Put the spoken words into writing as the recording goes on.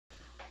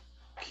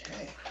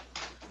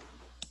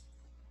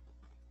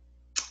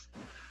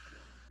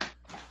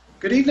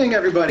Good evening,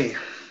 everybody.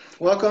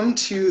 Welcome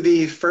to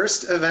the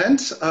first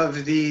event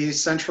of the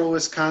Central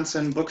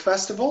Wisconsin Book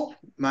Festival.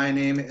 My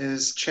name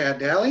is Chad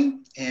Daly,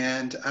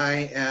 and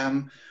I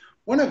am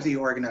one of the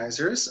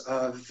organizers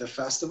of the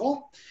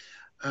festival.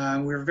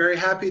 We're very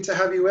happy to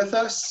have you with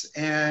us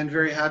and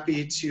very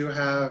happy to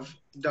have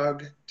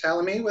Doug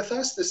Tallamy with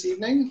us this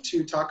evening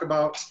to talk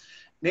about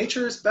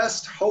nature's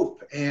best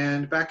hope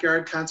and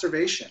backyard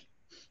conservation.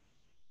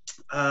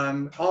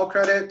 All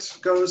credit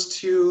goes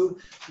to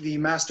the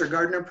Master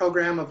Gardener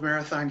Program of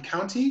Marathon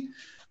County,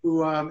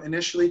 who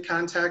initially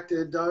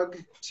contacted Doug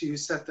to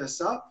set this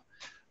up.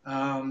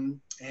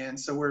 And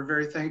so we're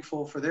very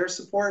thankful for their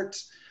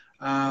support.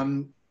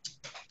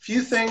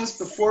 Few things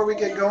before we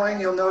get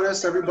going. You'll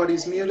notice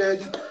everybody's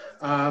muted.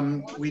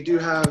 We do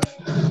have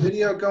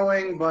video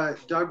going,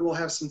 but Doug will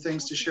have some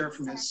things to share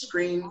from his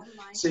screen.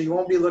 So you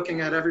won't be looking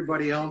at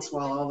everybody else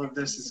while all of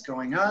this is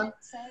going on.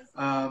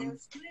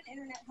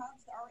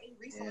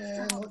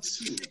 And let's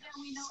see,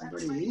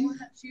 somebody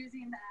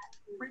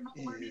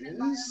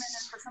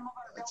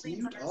let's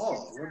mute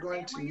all. We're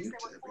going to mute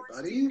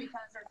everybody.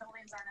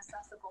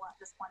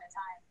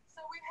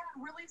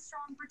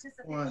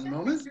 One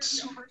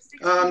moment.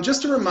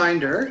 Just a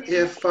reminder,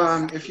 if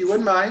you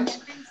wouldn't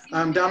mind,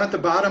 down at the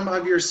bottom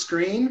of your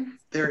screen,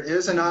 there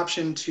is an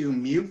option to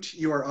mute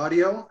your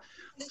audio.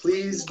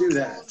 Please do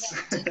that.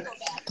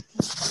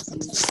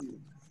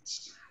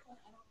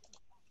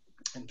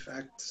 In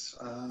fact,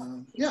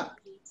 yeah.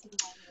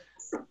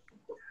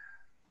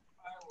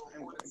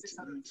 I'm going to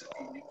mute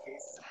all.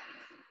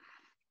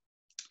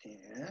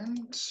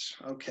 And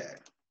okay.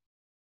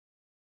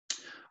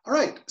 All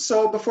right,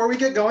 so before we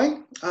get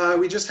going,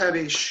 we just have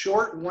a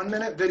short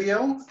 1-minute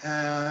video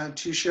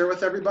to share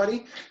with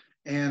everybody,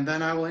 and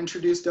then I will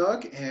introduce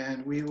Doug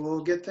and we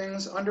will get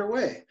things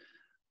underway.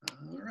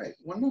 All right,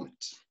 1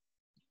 moment.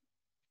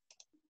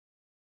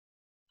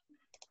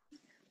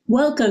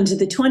 Welcome to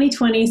the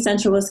 2020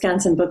 Central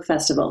Wisconsin Book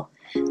Festival.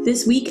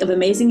 This week of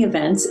amazing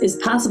events is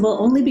possible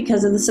only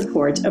because of the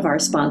support of our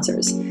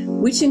sponsors,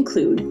 which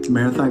include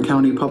Marathon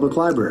County Public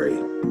Library,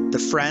 the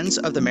Friends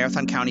of the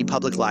Marathon County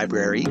Public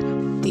Library,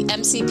 the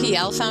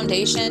MCPL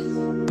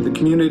Foundation, the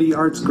Community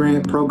Arts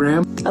Grant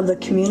Program of the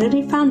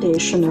Community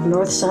Foundation of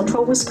North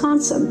Central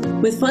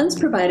Wisconsin, with funds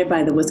provided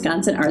by the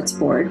Wisconsin Arts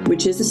Board,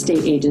 which is a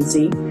state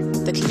agency,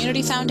 the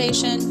Community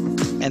Foundation,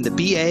 and the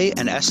B.A.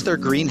 and Esther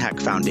Greenheck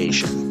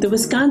Foundation, the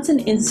Wisconsin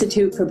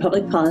Institute for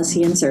Public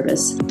Policy and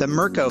Service, the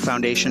Merco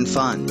Foundation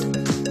Fund,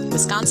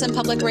 Wisconsin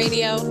Public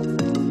Radio,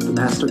 the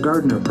Master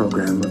Gardener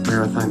Program of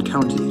Marathon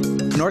County,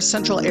 North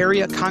Central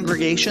Area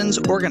Congregations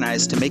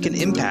Organized to Make an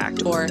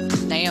Impact, or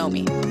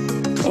Naomi,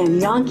 and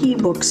Yankee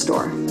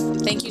Bookstore.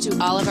 Thank you to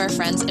all of our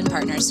friends and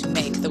partners who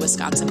make the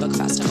Wisconsin Book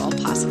Festival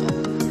possible.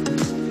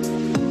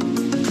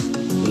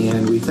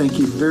 And we thank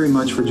you very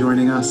much for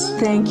joining us.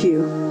 Thank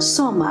you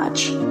so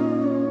much.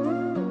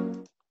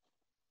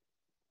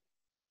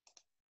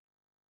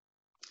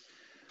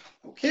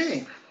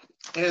 Okay,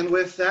 and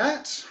with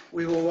that,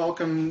 we will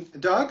welcome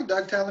Doug.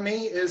 Doug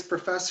Tallamy is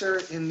professor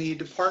in the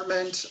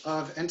Department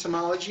of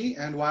Entomology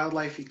and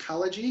Wildlife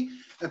Ecology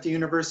at the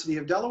University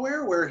of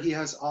Delaware, where he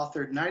has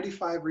authored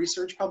 95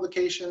 research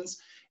publications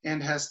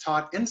and has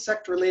taught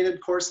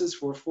insect-related courses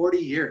for 40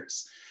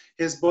 years.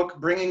 His book,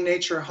 Bringing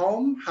Nature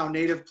Home, How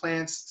Native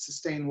Plants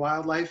Sustain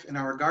Wildlife in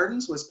Our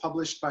Gardens, was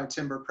published by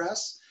Timber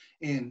Press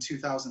in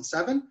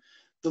 2007.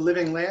 The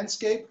Living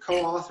Landscape,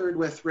 co-authored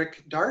with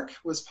Rick Dark,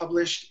 was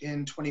published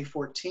in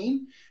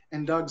 2014.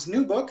 And Doug's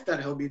new book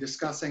that he'll be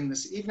discussing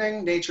this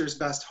evening, Nature's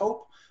Best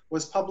Hope,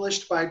 was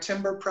published by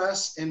Timber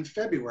Press in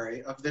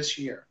February of this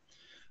year.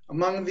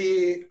 Among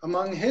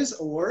his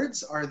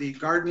awards are the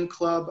Garden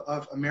Club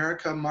of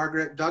America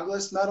Margaret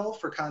Douglas Medal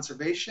for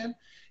Conservation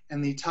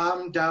and the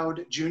Tom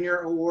Dowd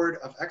Jr. Award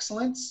of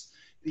Excellence,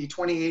 the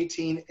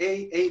 2018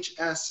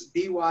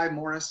 AHS-BY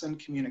Morrison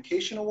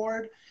Communication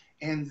Award,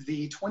 and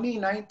the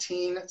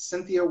 2019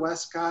 Cynthia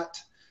Westcott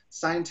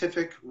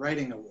Scientific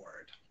Writing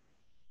Award.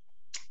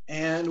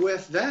 And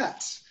with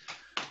that,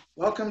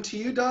 welcome to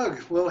you,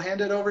 Doug. We'll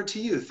hand it over to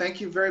you. Thank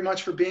you very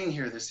much for being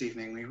here this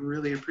evening. We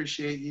really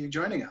appreciate you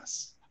joining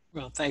us.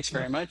 Well, thanks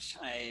very much.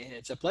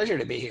 It's a pleasure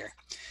to be here.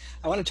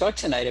 I want to talk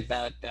tonight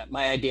about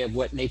my idea of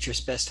what nature's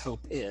best hope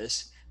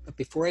is. But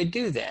before I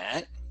do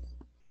that,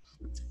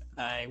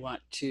 I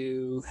want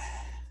to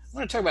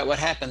talk about what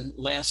happened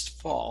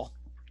last fall.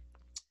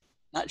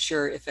 Not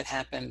sure if it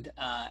happened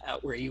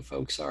out where you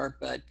folks are,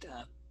 but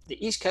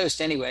the East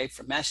Coast anyway,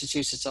 from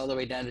Massachusetts all the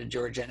way down to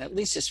Georgia, and at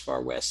least as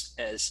far west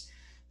as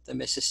the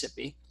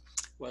Mississippi,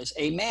 was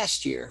a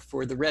mast year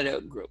for the red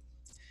oak group.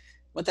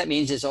 What that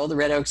means is all the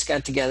red oaks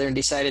got together and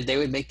decided they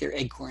would make their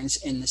acorns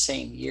in the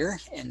same year,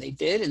 and they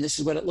did, and this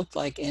is what it looked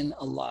like in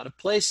a lot of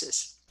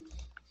places.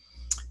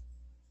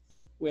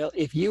 Well,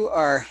 if you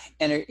are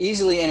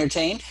easily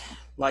entertained,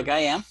 like I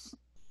am,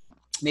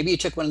 maybe you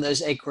took one of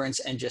those acorns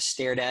and just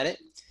stared at it.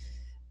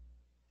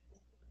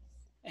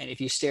 And if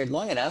you stared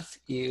long enough,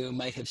 you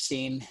might have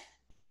seen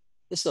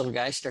this little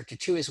guy start to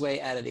chew his way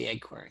out of the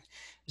acorn.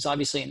 It was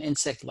obviously an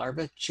insect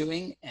larva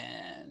chewing,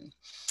 and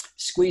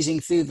squeezing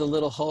through the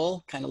little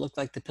hole, kind of looked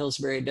like the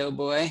Pillsbury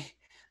Doughboy,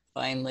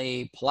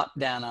 finally plopped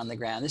down on the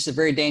ground. This is a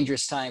very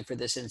dangerous time for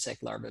this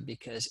insect larva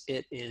because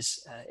it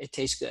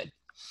tastes good.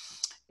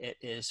 It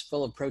is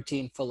full of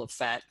protein, full of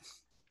fat,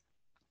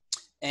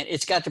 and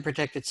it's got to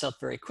protect itself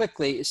very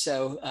quickly.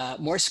 So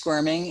more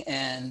squirming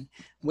and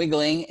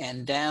wiggling,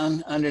 and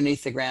down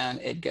underneath the ground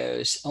it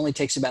goes. Only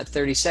takes about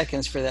 30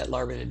 seconds for that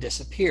larva to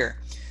disappear.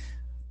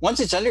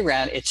 Once it's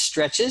underground, it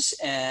stretches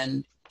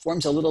and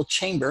forms a little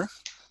chamber,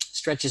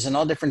 stretches in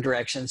all different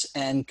directions,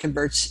 and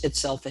converts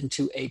itself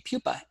into a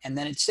pupa. And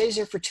then it stays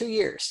there for 2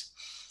 years.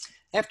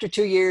 After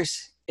 2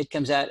 years, it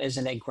comes out as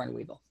an acorn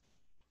weevil.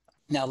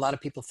 Now, a lot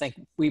of people think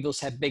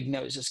weevils have big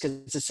noses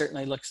because it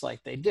certainly looks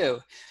like they do,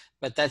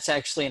 but that's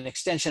actually an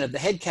extension of the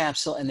head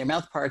capsule, and their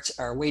mouth parts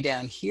are way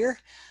down here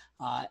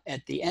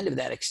at the end of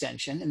that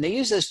extension. And they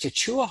use those to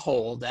chew a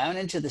hole down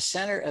into the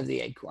center of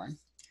the acorn.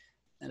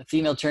 And the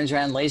female turns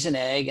around, lays an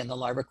egg, and the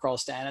larva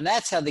crawls down. And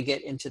that's how they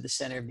get into the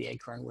center of the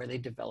acorn, where they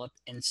develop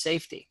in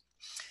safety.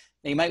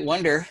 Now, you might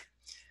wonder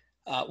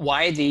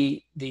why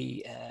the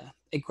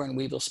acorn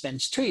weevil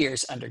spends 2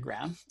 years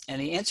underground.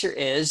 And the answer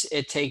is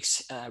it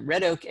takes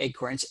red oak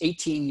acorns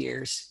 18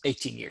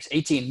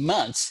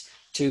 months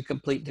to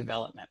complete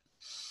development.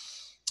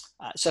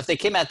 So if they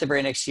came out the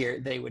very next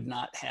year, they would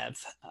not have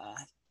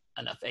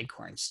enough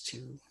acorns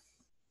to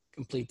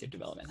complete their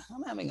development.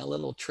 I'm having a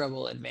little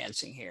trouble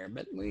advancing here,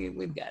 but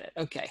we've got it.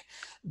 Okay,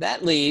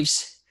 that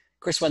leaves, of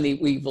course, when the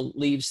weevil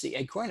leaves the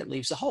acorn, it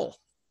leaves a hole.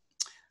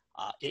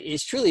 It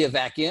is truly a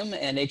vacuum,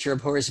 and nature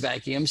abhors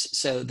vacuums,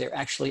 so there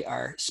actually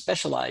are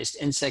specialized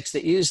insects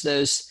that use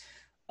those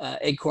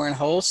acorn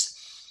holes,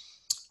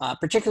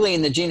 particularly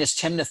in the genus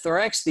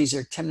Temnothorax. These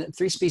are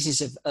 3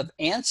 species of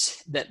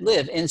ants that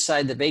live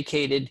inside the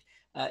vacated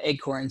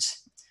acorns,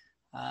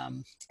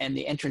 and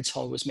the entrance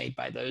hole was made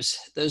by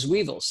those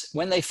weevils.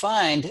 When they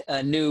find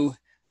a new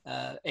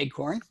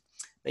acorn,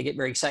 they get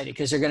very excited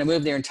because they're going to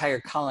move their entire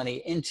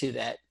colony into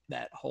that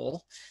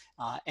hole.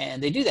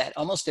 And they do that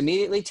almost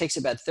immediately. It takes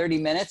about 30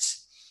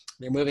 minutes.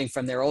 They're moving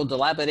from their old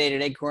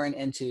dilapidated acorn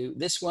into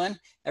this one.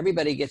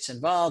 Everybody gets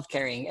involved,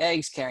 carrying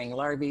eggs, carrying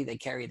larvae. They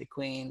carry the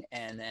queen,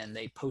 and then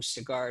they post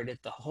a guard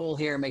at the hole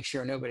here, make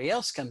sure nobody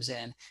else comes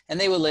in, and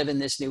they will live in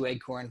this new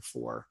acorn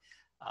for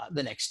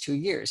the next 2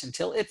 years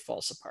until it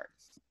falls apart.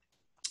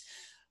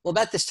 Well,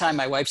 about this time,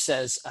 my wife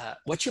says,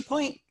 what's your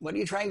point? What are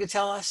you trying to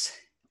tell us?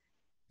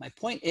 My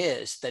point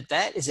is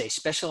that is a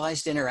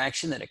specialized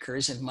interaction that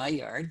occurs in my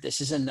yard. This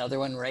is another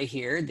one right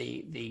here,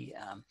 the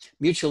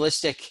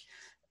mutualistic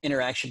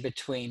interaction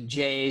between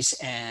jays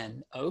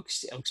and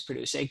oaks. The oaks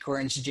produce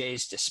acorns,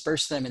 jays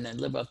disperse them, and then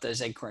live off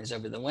those acorns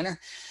over the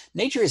winter.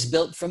 Nature is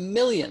built from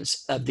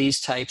millions of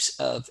these types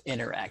of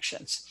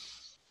interactions.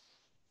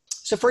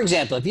 So for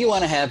example, if you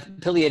want to have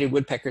pileated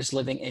woodpeckers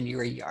living in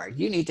your yard,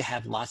 you need to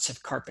have lots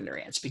of carpenter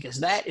ants, because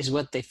that is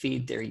what they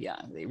feed their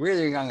young. They rear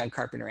their young on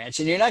carpenter ants,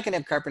 and you're not going to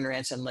have carpenter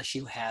ants unless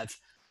you have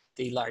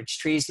the large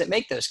trees that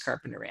make those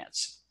carpenter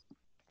ants.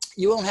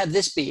 You won't have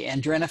this bee,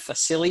 Andrena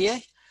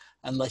facilia,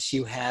 unless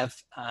you have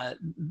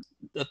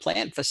the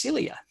plant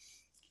Facilia.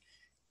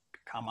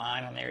 Come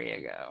on, and there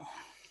you go.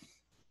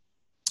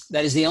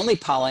 That is the only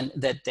pollen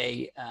that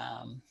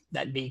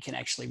that bee can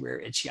actually rear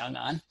its young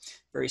on.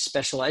 Very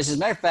specialized. As a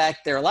matter of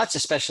fact, there are lots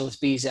of specialist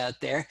bees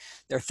out there.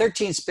 There are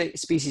 13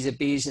 species of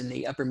bees in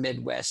the upper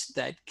Midwest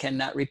that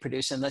cannot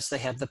reproduce unless they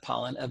have the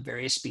pollen of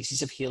various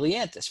species of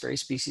Helianthus,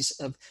 various species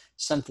of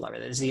sunflower.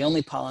 That is the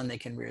only pollen they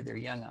can rear their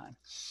young on.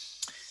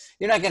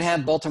 You're not going to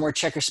have Baltimore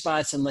checker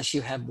spots unless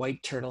you have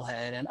white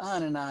turtlehead, and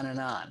on and on and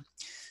on.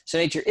 So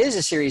nature is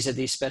a series of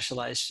these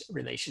specialized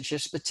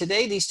relationships, but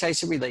today these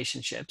types of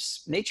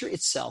relationships, nature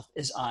itself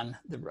is on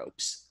the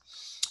ropes.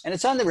 And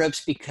it's on the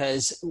ropes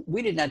because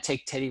we did not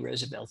take Teddy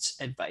Roosevelt's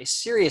advice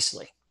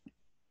seriously.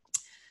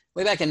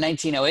 Way back in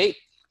 1908,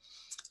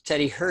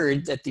 Teddy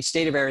heard that the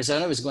state of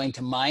Arizona was going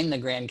to mine the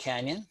Grand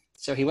Canyon.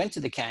 So he went to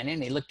the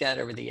canyon, he looked out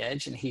over the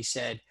edge, and he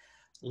said,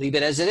 "Leave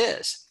it as it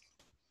is."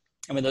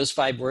 And with those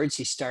 5 words,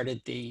 he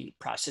started the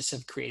process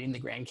of creating the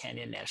Grand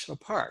Canyon National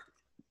Park.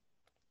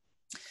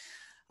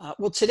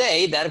 Well,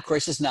 today, that, of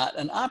course, is not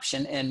an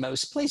option in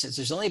most places.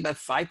 There's only about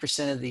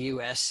 5% of the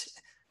U.S.,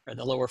 or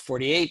the lower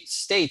 48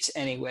 states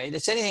anyway,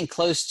 that's anything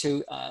close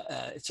to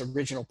its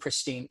original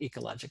pristine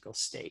ecological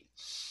state.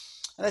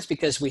 And that's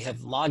because we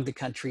have logged the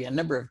country a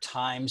number of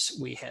times.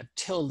 We have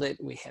tilled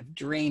it, we have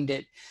drained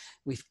it,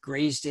 we've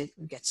grazed it.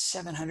 We've got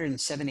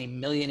 770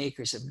 million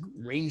acres of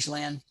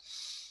rangeland.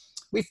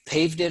 We've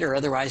paved it or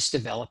otherwise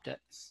developed it.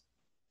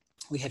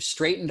 We have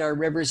straightened our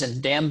rivers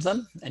and dammed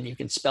them, and you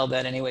can spell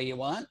that any way you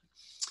want.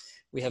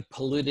 We have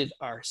polluted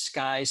our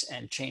skies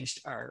and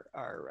changed our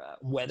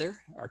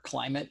weather, our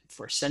climate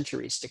for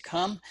centuries to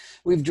come.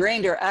 We've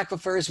drained our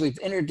aquifers. We've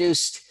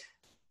introduced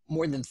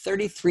more than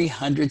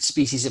 3,300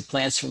 species of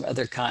plants from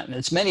other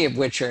continents, many of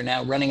which are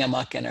now running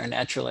amok in our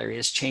natural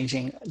areas,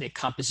 changing the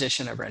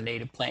composition of our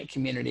native plant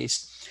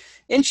communities.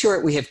 In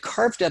short, we have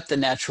carved up the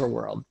natural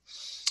world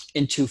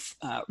into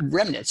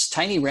remnants,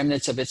 tiny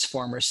remnants of its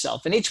former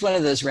self. And each one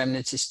of those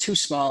remnants is too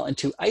small and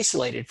too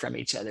isolated from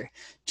each other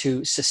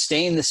to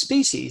sustain the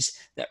species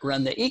that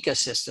run the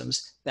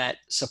ecosystems that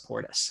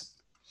support us.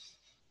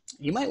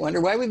 You might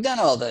wonder why we've done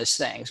all those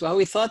things. Well,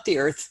 we thought the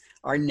Earth,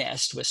 our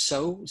nest, was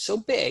so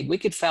big, we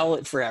could foul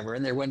it forever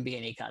and there wouldn't be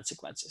any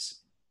consequences.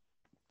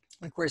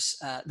 Of course,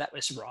 that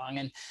was wrong.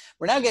 And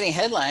we're now getting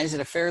headlines at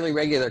a fairly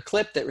regular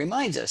clip that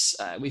reminds us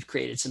we've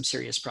created some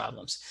serious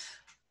problems.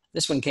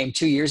 This one came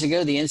 2 years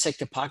ago. The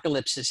insect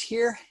apocalypse is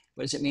here.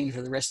 What does it mean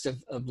for the rest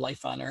of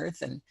life on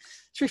Earth? And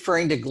it's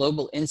referring to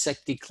global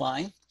insect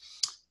decline,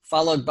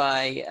 followed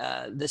by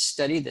this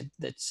study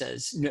that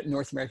says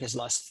North America has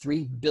lost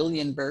 3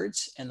 billion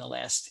birds in the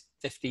last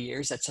 50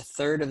 years. That's a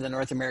third of the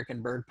North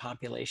American bird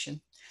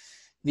population.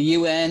 The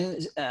UN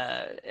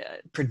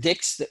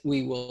predicts that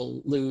we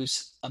will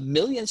lose 1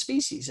 million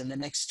species in the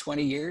next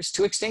 20 years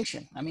to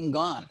extinction. I mean,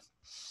 gone.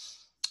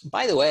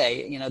 By the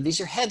way, you know,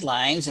 these are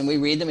headlines and we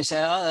read them and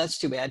say, oh, that's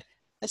too bad.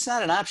 That's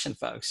not an option,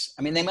 folks.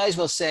 I mean, they might as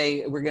well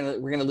say we're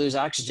gonna lose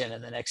oxygen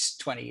in the next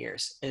 20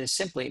 years. It is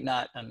simply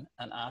not an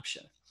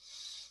option.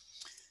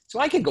 So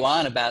I could go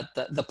on about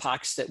the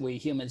pox that we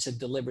humans have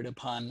delivered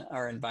upon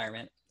our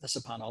environment, thus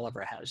upon all of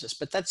our houses,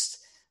 but that's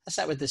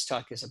not what this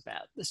talk is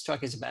about. This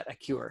talk is about a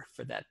cure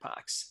for that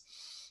pox.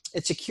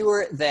 It's a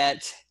cure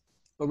that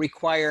will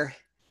require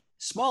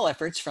small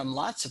efforts from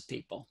lots of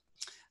people,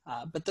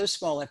 but those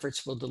small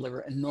efforts will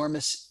deliver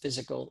enormous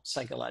physical,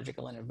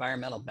 psychological, and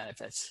environmental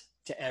benefits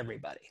to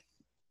everybody.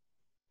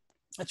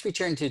 Let's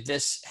return to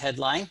this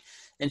headline.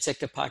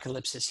 Insect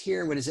apocalypse is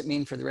here. What does it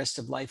mean for the rest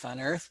of life on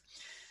Earth?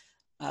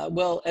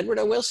 Well, Edward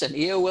O. Wilson,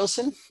 E.O.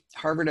 Wilson,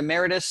 Harvard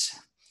emeritus,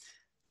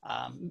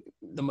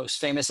 the most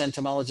famous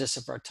entomologist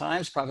of our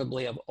times,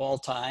 probably of all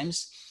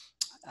times.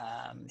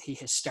 He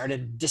has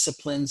started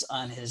disciplines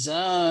on his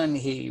own.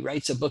 He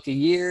writes a book a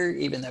year,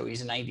 even though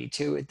he's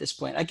 92 at this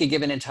point. I could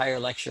give an entire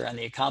lecture on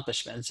the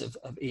accomplishments of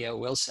E.O.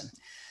 Wilson.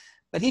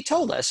 But he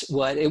told us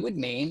what it would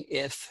mean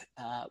if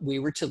we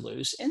were to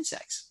lose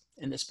insects.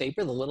 In this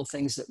paper, The Little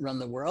Things That Run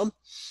the World.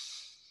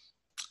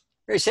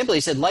 Very simply,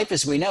 he said, life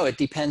as we know it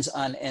depends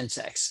on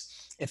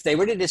insects. If they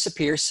were to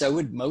disappear, so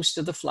would most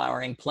of the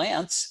flowering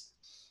plants.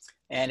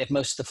 And if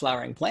most of the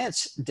flowering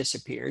plants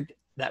disappeared,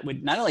 that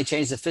would not only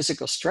change the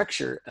physical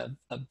structure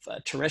of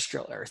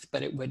terrestrial Earth,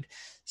 but it would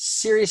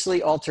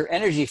seriously alter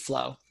energy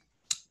flow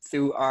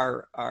through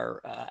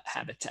our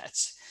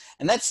habitats.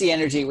 And that's the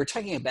energy, we're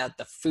talking about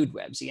the food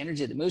webs, the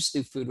energy that moves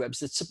through food webs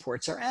that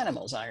supports our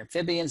animals, our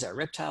amphibians, our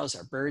reptiles,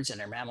 our birds,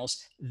 and our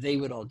mammals. They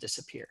would all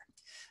disappear.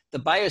 The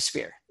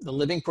biosphere, the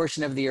living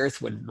portion of the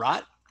Earth, would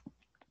rot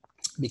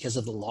because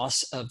of the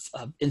loss of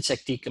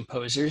insect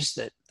decomposers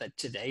that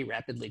today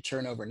rapidly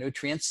turn over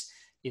nutrients.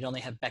 You'd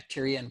only have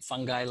bacteria and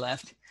fungi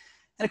left.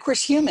 And of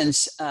course,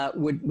 humans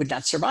would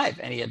not survive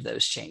any of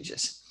those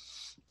changes.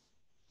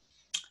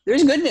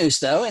 There's good news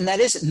though, and that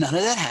is none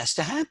of that has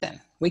to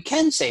happen. We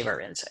can save our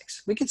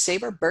insects. We can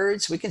save our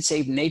birds. We can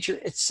save nature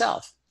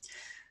itself.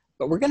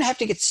 But we're gonna have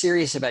to get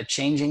serious about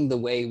changing the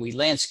way we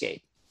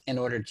landscape in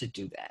order to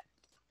do that.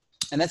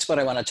 And that's what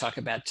I want to talk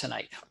about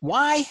tonight.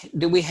 Why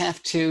do we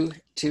have to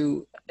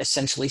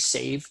essentially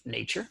save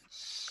nature?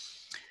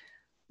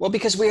 Well,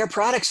 because we are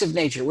products of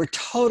nature. We're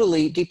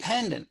totally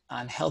dependent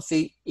on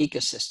healthy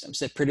ecosystems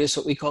that produce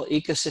what we call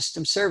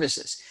ecosystem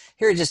services.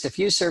 Here are just a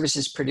few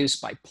services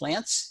produced by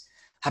plants.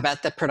 How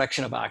about the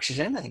production of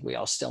oxygen? I think we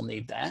all still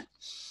need that.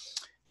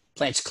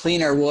 Plants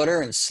clean our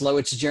water and slow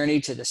its journey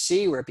to the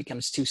sea where it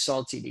becomes too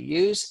salty to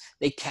use.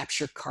 They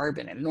capture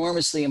carbon, an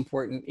enormously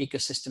important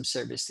ecosystem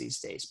service these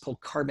days. Pull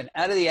carbon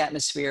out of the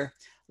atmosphere,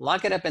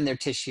 lock it up in their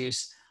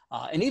tissues,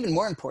 and even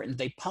more important,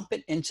 they pump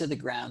it into the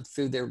ground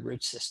through their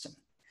root system.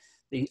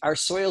 Our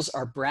soils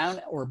are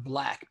brown or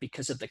black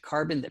because of the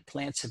carbon that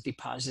plants have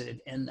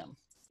deposited in them,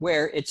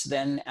 where it's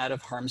then out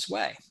of harm's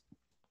way.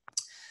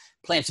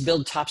 Plants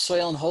build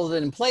topsoil and hold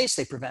it in place.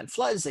 They prevent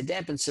floods, they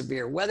dampen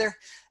severe weather,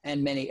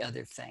 and many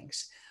other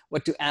things.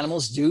 What do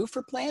animals do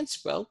for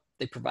plants? Well,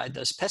 they provide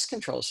those pest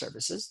control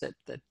services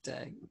that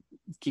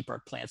keep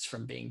our plants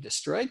from being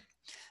destroyed.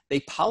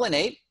 They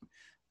pollinate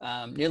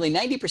nearly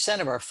 90%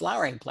 of our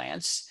flowering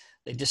plants.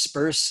 They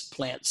disperse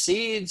plant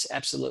seeds,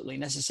 absolutely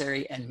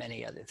necessary, and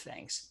many other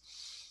things.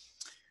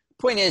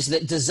 Point is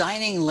that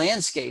designing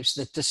landscapes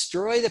that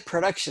destroy the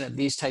production of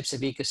these types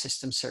of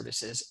ecosystem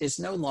services is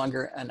no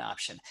longer an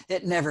option.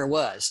 It never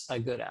was a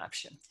good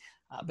option.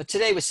 But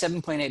today, with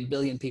 7.8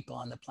 billion people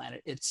on the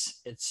planet,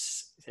 it's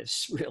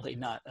really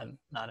not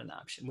an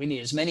option. We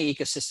need as many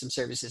ecosystem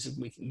services as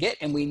we can get,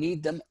 and we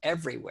need them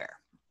everywhere.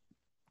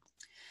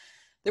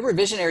 There were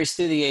visionaries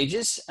through the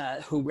ages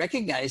who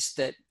recognized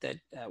that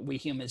we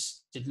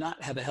humans did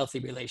not have a healthy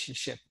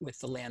relationship with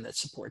the land that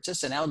supports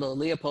us. And Aldo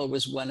Leopold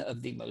was one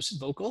of the most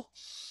vocal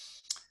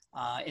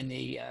in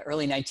the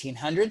early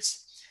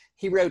 1900s.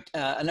 He wrote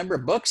a number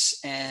of books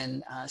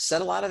and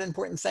said a lot of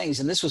important things.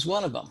 And this was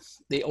one of them.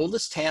 The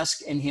oldest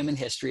task in human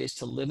history is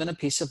to live in a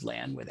piece of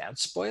land without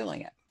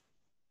spoiling it.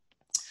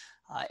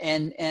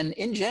 And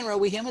in general,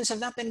 we humans have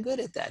not been good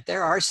at that.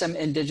 There are some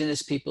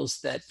indigenous peoples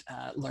that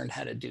learned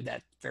how to do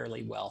that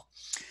fairly well.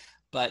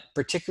 But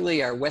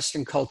particularly our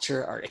Western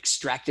culture, our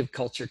extractive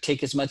culture,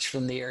 take as much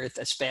from the earth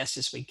as fast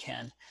as we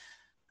can.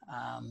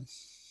 And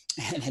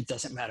it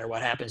doesn't matter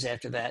what happens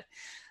after that,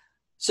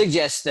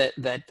 suggests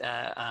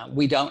that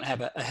we don't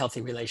have a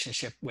healthy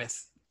relationship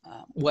with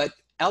what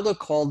Aldo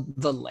called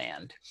the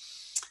land.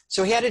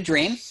 So he had a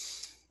dream.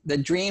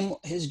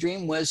 His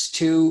dream was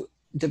to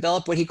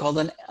develop what he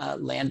called a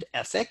land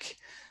ethic.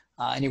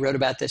 And he wrote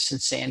about this in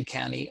Sand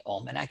County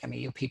Almanac. I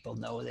mean, you people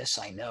know this,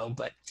 I know,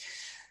 but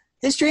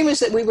his dream is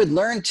that we would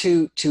learn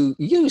to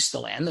use the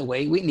land the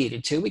way we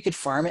needed to. We could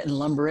farm it and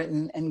lumber it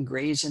and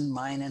graze and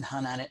mine and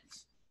hunt on it.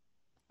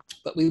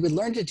 But we would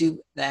learn to do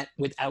that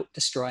without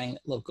destroying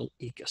local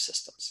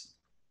ecosystems.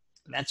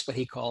 And that's what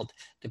he called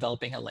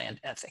developing a land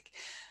ethic.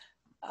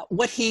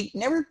 What he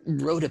never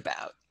wrote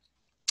about,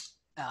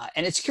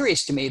 and it's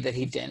curious to me that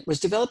he didn't, was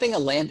developing a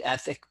land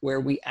ethic where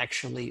we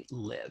actually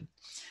live.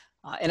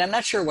 And I'm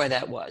not sure why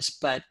that was,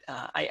 but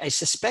I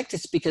suspect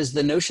it's because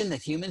the notion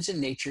that humans and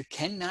nature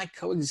cannot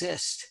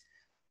coexist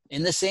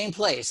in the same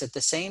place at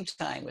the same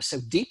time was so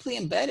deeply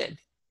embedded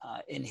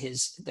in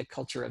the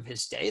culture of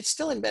his day. It's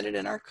still embedded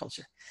in our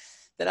culture,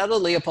 that Aldo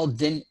Leopold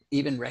didn't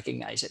even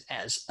recognize it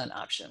as an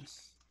option.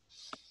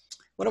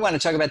 What I want to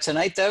talk about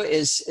tonight, though,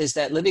 is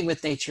that living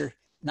with nature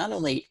not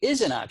only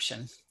is an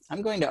option,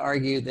 I'm going to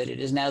argue that it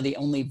is now the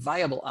only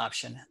viable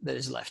option that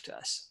is left to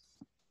us.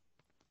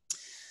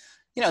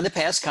 You know, in the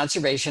past,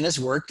 conservation has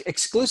worked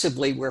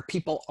exclusively where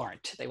people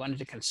aren't. They wanted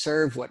to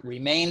conserve what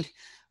remained.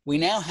 We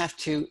now have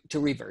to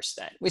reverse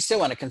that. We still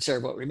want to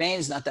conserve what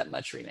remains, not that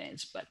much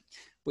remains, but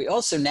we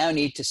also now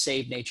need to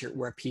save nature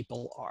where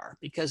people are,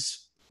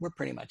 because we're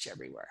pretty much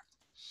everywhere.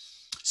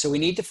 So we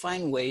need to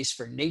find ways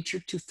for nature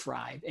to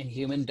thrive in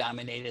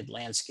human-dominated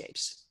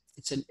landscapes.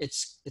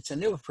 It's a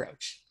new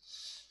approach.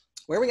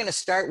 Where are we going to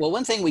start? Well,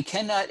 one thing we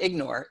cannot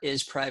ignore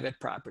is private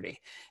property.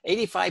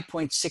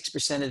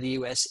 85.6% of the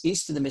US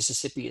east of the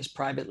Mississippi is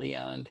privately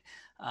owned.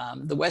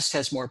 The West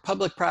has more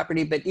public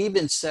property, but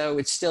even so,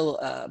 it's still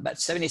about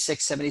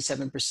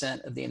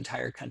 76-77% of the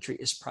entire country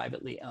is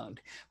privately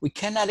owned. We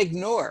cannot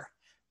ignore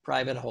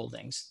private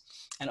holdings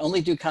and only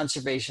do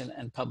conservation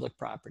and public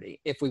property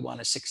if we want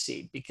to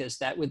succeed, because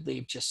that would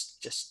leave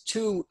just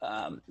too,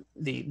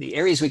 the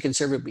areas we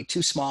conserve would be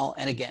too small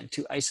and, again,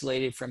 too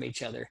isolated from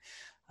each other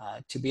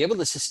to be able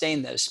to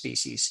sustain those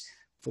species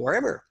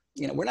forever.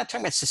 You know, we're not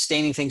talking about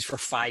sustaining things for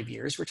 5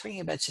 years. We're talking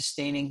about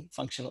sustaining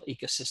functional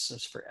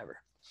ecosystems forever.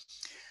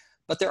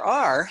 But there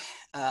are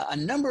a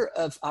number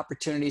of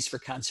opportunities for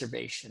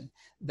conservation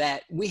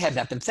that we have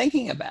not been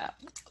thinking about.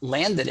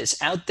 Land that is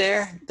out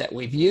there that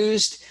we've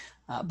used,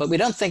 but we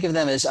don't think of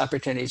them as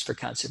opportunities for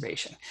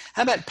conservation.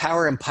 How about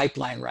power and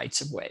pipeline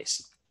rights of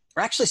ways?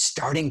 We're actually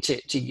starting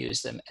to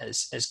use them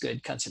as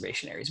good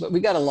conservation areas, but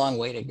we've got a long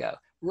way to go.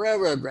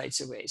 Railroad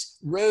rights of ways,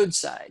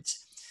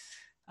 roadsides.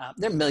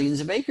 There are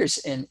millions of acres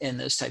in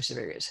those types of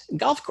areas.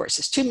 Golf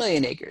courses, 2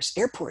 million acres.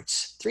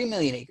 Airports, 3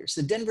 million acres.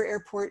 The Denver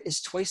airport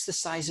is twice the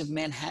size of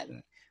Manhattan.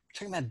 We're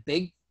talking about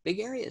big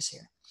areas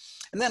here.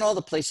 And then all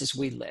the places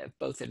we live,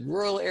 both in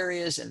rural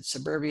areas and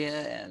suburbia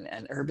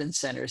and urban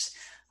centers,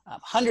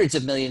 hundreds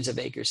of millions of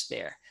acres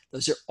there.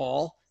 Those are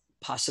all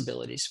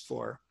possibilities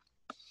for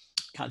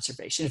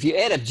conservation. If you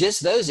add up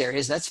just those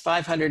areas, that's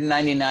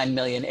 599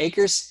 million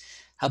acres.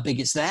 How big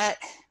is that?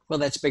 Well,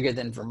 that's bigger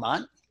than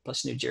Vermont,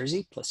 plus New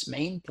Jersey, plus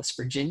Maine, plus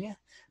Virginia,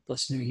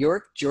 plus New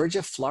York,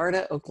 Georgia,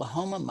 Florida,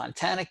 Oklahoma,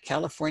 Montana,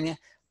 California,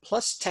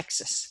 plus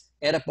Texas.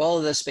 Add up all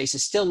of those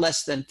spaces, still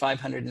less than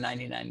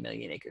 599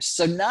 million acres.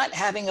 So not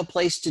having a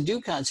place to do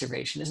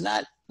conservation is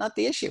not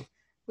the issue.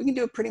 We can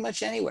do it pretty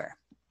much anywhere.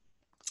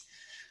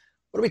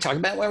 What are we talking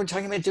about when we're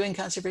talking about doing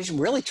conservation?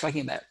 We're really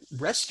talking about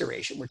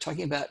restoration. We're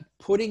talking about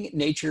putting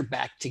nature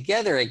back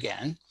together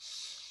again.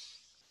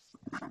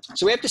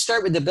 So we have to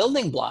start with the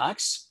building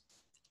blocks.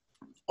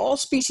 All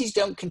species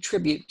don't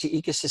contribute to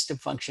ecosystem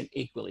function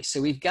equally.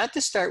 So we've got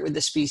to start with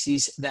the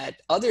species that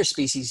other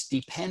species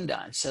depend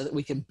on so that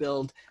we can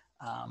build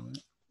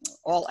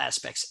all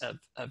aspects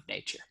of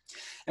nature.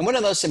 And one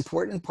of the most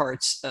important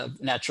parts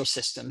of natural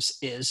systems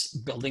is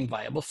building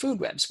viable food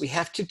webs. We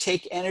have to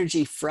take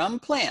energy from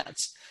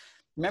plants.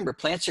 Remember,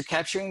 plants are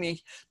capturing the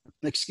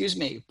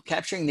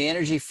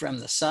energy from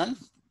the sun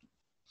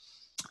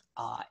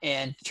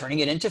and turning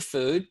it into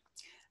food.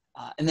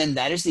 And then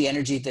that is the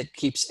energy that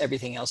keeps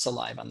everything else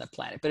alive on the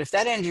planet. But if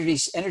that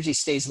energy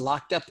stays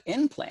locked up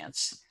in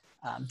plants,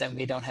 then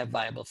we don't have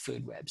viable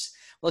food webs.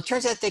 Well, it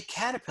turns out that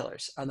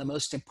caterpillars are the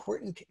most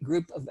important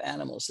group of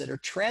animals that are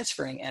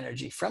transferring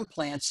energy from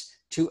plants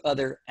to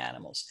other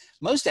animals.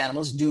 Most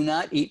animals do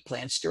not eat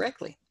plants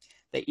directly.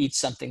 They eat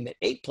something that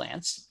ate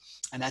plants,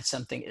 and that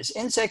something is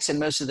insects, and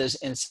most of those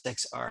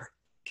insects are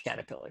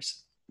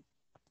caterpillars.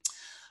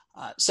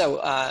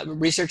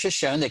 Research has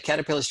shown that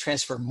caterpillars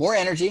transfer more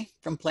energy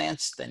from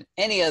plants than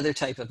any other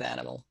type of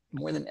animal,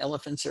 more than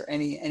elephants or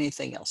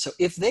anything else. So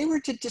if they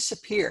were to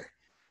disappear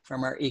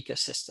from our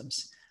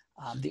ecosystems,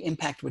 the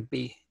impact would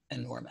be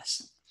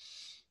enormous.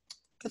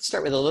 Let's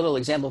start with a little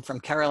example from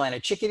Carolina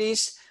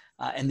chickadees,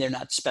 and they're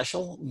not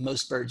special.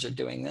 Most birds are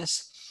doing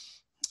this.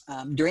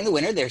 During the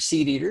winter, they're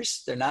seed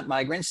eaters. They're not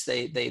migrants.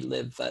 They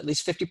live, at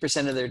least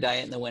 50% of their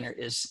diet in the winter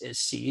is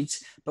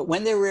seeds. But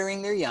when they're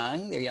rearing their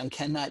young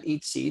cannot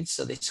eat seeds,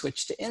 so they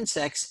switch to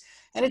insects.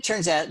 And it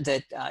turns out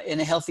that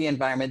in a healthy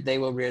environment, they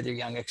will rear their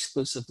young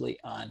exclusively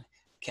on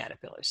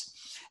caterpillars.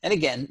 And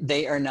again,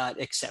 they are not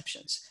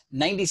exceptions.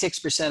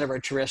 96% of our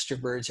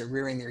terrestrial birds are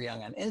rearing their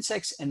young on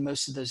insects, and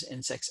most of those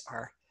insects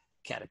are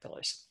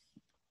caterpillars.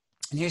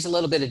 And here's a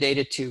little bit of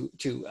data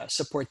to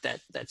support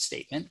that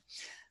statement.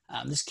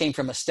 This came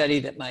from a study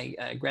that my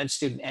grad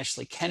student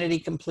Ashley Kennedy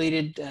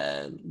completed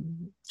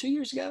 2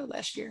 years ago,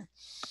 last year.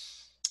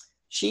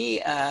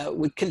 She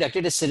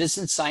conducted a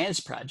citizen science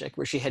project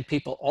where she had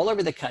people all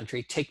over the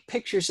country take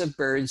pictures of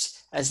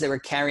birds as they were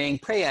carrying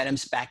prey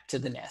items back to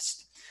the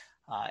nest.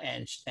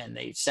 And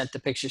they sent the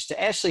pictures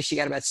to Ashley. She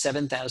got about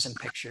 7,000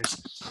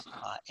 pictures.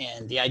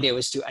 And the idea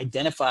was to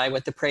identify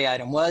what the prey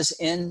item was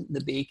in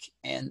the beak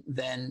and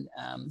then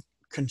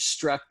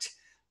construct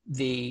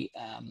the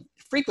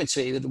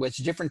frequency with which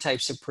different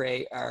types of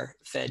prey are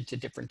fed to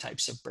different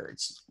types of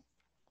birds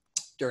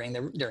during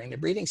the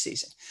breeding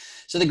season.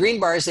 So the green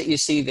bars that you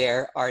see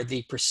there are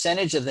the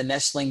percentage of the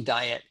nestling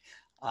diet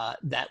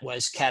that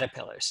was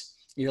caterpillars.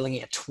 You're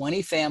looking at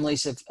 20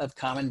 families of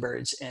common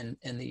birds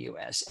in the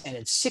US, and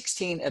in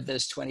 16 of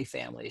those 20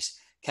 families,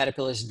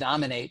 caterpillars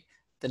dominate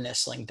the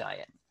nestling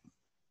diet.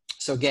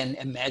 So again,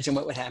 imagine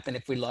what would happen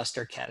if we lost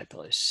our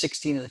caterpillars.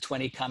 16 of the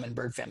 20 common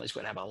bird families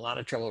would have a lot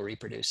of trouble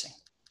reproducing.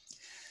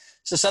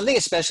 So something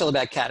is special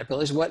about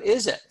caterpillars. What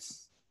is it?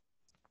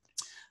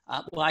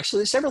 Well, actually,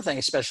 there's several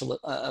things special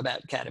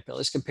about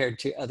caterpillars compared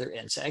to other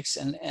insects.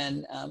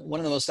 And one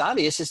of the most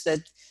obvious is that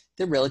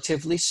they're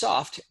relatively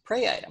soft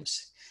prey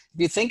items. If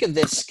you think of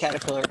this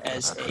caterpillar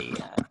as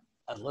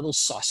a little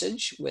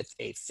sausage with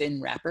a thin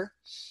wrapper,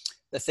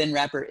 the thin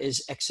wrapper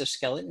is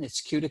exoskeleton,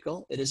 it's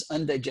cuticle, it is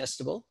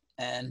undigestible,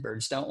 and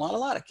birds don't want a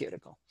lot of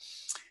cuticle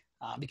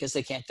because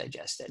they can't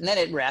digest it. And then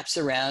it wraps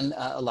around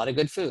a lot of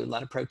good food, a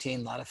lot of protein,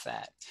 a lot of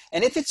fat.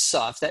 And if it's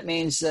soft, that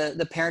means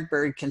the parent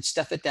bird can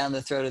stuff it down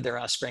the throat of their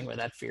offspring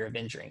without fear of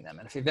injuring them.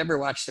 And if you've ever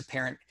watched a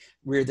parent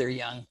rear their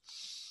young,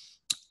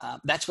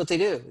 that's what they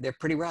do. They're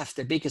pretty rough.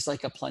 Their beak is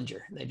like a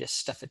plunger. They just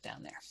stuff it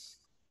down there.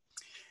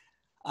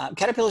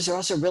 Caterpillars are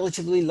also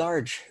relatively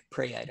large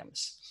prey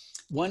items.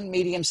 One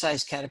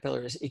medium-sized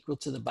caterpillar is equal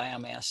to the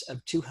biomass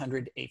of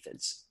 200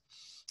 aphids.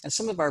 And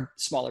some of our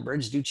smaller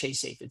birds do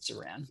chase aphids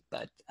around,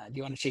 but do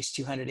you want to chase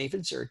 200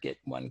 aphids or get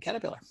one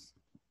caterpillar?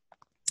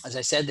 As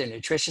I said, they're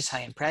nutritious,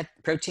 high in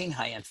protein,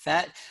 high in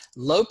fat,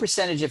 low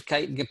percentage of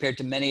chitin compared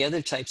to many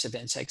other types of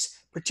insects,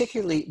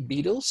 particularly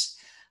beetles,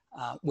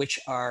 which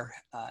are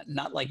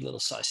not like little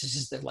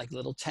sausages, they're like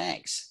little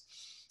tanks.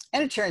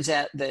 And it turns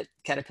out that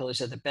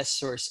caterpillars are the best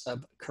source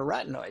of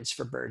carotenoids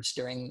for birds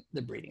during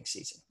the breeding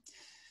season.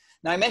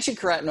 Now, I mentioned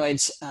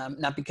carotenoids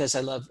not because I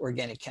love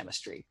organic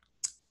chemistry,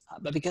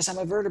 but because I'm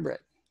a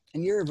vertebrate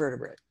and you're a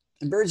vertebrate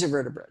and birds are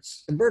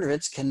vertebrates.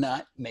 Invertebrates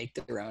cannot make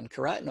their own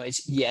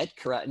carotenoids, yet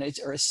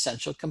carotenoids are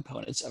essential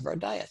components of our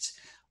diets.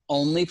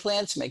 Only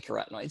plants make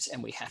carotenoids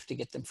and we have to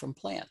get them from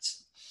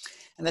plants.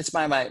 And that's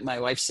why my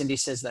wife Cindy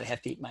says that I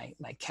have to eat my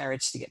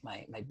carrots to get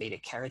my beta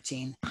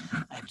carotene.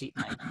 I have to eat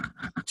my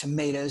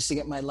tomatoes to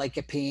get my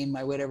lycopene,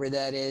 my whatever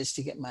that is,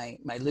 to get my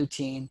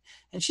lutein.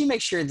 And she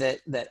makes sure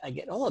that I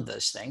get all of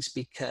those things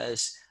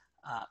because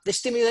they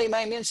stimulate my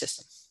immune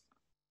system.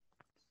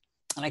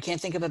 And I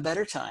can't think of a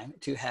better time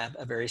to have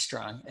a very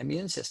strong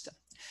immune system.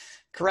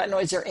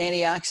 Carotenoids are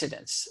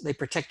antioxidants. They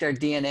protect our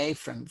DNA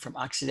from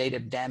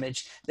oxidative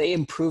damage. They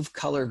improve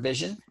color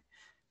vision.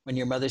 When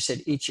your mother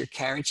said, eat your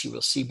carrots, you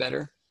will see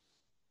better,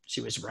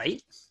 she was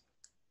right.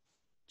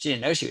 She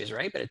didn't know she was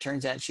right, but it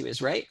turns out she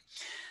was right.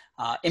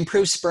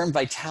 Improves sperm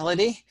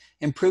vitality,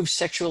 improves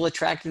sexual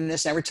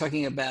attractiveness. Now we're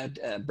talking about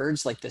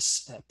birds like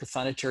this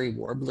prothonotary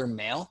warbler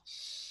male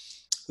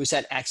who's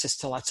had access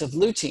to lots of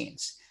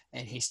luteins.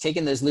 And he's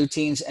taken those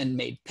luteins and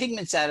made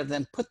pigments out of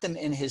them, put them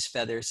in his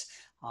feathers,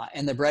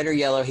 and the brighter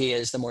yellow he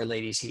is, the more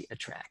ladies he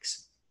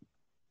attracts.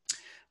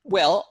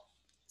 Well,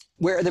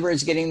 where are the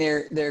birds getting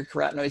their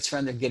carotenoids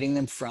from? They're getting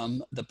them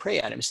from the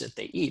prey items that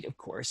they eat, of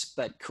course,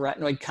 but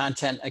carotenoid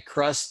content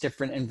across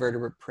different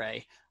invertebrate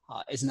prey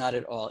is not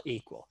at all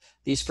equal.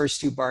 These first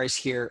two bars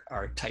here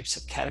are types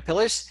of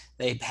caterpillars.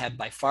 They have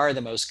by far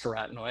the most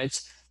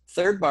carotenoids.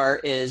 Third bar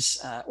is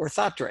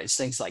orthopteroids,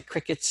 things like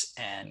crickets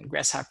and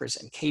grasshoppers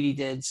and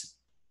katydids.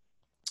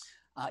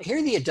 Here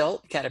are the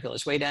adult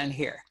caterpillars way down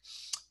here,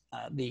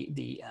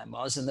 the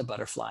moths and the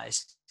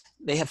butterflies.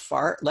 They have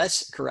far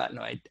less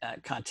carotenoid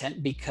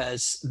content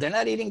because they're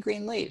not eating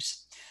green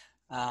leaves.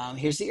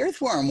 Here's the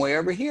earthworm way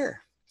over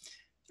here.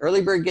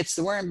 Early bird gets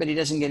the worm, but he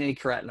doesn't get any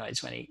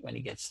carotenoids when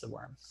he gets the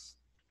worm.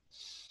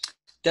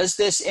 Does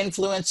this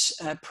influence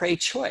prey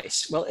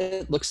choice? Well,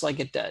 it looks like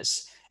it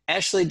does.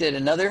 Ashley did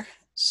another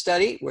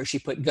study where she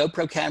put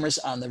GoPro cameras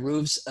on the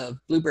roofs of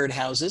bluebird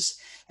houses,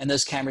 and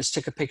those cameras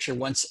took a picture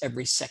once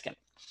every second.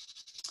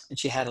 and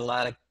she had a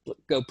lot of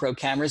GoPro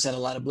cameras and a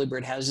lot of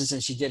bluebird houses,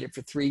 and she did it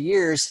for 3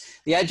 years.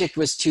 The object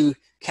was to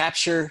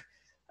capture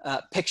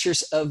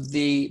pictures of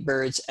the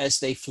birds as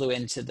they flew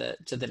into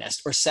the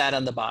nest or sat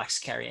on the box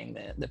carrying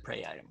the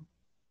prey item.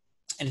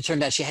 And it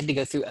turned out she had to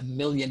go through 1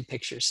 million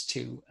pictures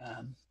to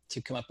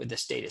come up with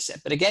this data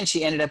set. But again,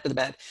 she ended up with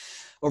about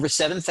over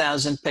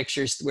 7,000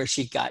 pictures where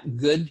she got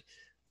good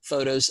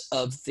photos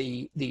of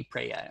the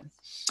prey item.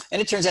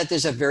 And it turns out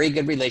there's a very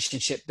good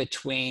relationship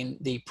between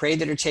the prey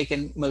that are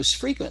taken most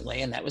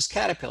frequently, and that was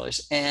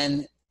caterpillars,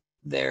 and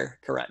their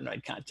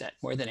carotenoid content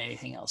more than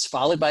anything else,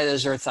 followed by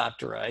those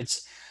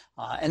orthopteroids.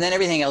 And then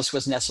everything else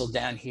was nestled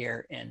down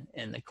here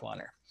in the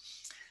corner.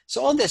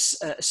 So all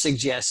this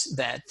suggests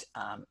that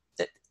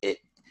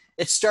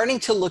it's starting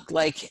to look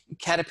like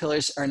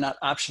caterpillars are not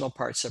optional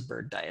parts of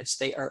bird diets.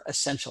 They are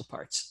essential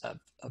parts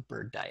of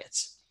bird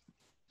diets.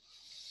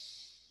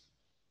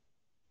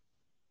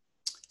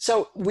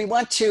 So we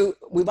want to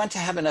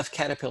have enough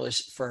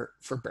caterpillars for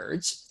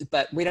birds,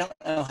 but we don't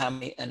know how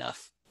many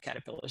enough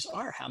caterpillars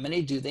are. How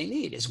many do they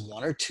need? Is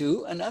 1 or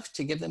 2 enough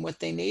to give them what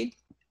they need?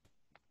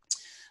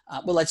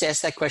 Well, let's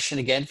ask that question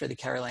again for the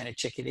Carolina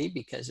chickadee,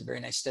 because a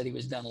very nice study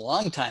was done a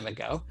long time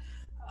ago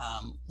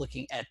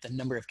looking at the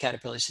number of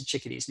caterpillars that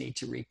chickadees need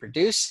to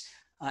reproduce.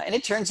 And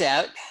it turns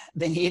out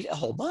they need a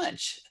whole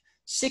bunch,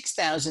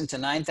 6,000 to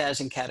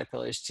 9,000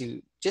 caterpillars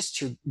just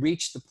to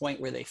reach the point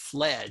where they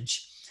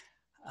fledge.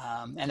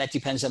 And that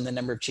depends on the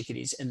number of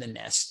chickadees in the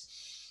nest.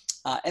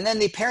 And then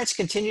the parents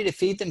continue to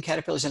feed them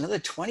caterpillars another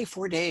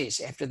 24 days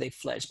after they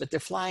fledge, but they're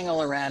flying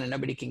all around and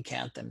nobody can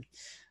count them.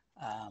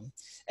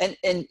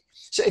 And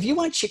so if you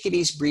want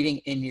chickadees breeding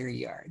in your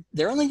yard,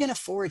 they're only going to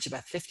forage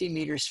about 50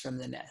 meters from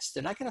the nest.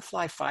 They're not going to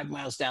fly 5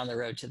 miles down the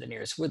road to the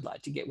nearest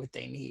woodlot to get what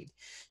they need.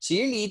 So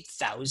you need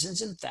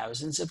thousands and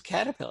thousands of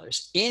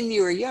caterpillars in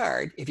your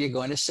yard if you're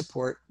going to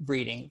support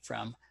breeding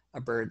from a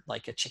bird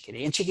like a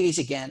chickadee. And chickadees,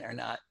 again, are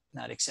not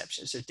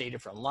exceptions. There's data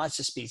from lots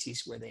of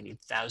species where they need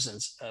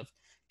thousands of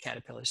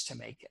caterpillars to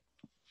make it.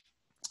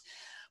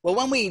 Well,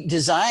 when we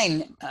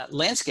design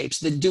landscapes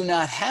that do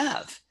not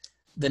have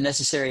the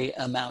necessary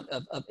amount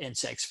of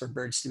insects for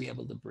birds to be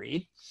able to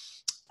breed,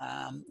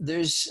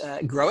 there's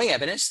growing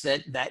evidence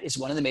that that is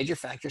one of the major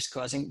factors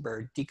causing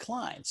bird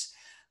declines.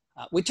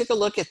 We took a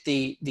look at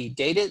the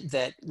data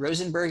that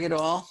Rosenberg et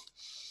al.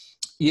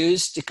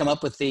 Used to come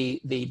up with the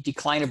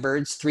decline of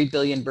birds, 3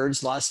 billion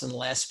birds lost in the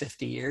last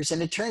 50 years.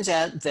 And it turns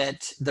out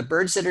that the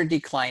birds that are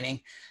declining,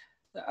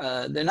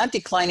 they're not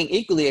declining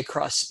equally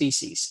across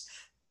species.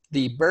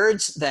 The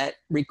birds that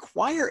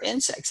require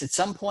insects at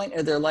some point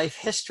of their life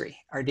history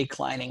are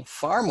declining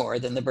far more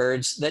than the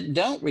birds that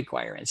don't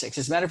require insects.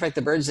 As a matter of fact,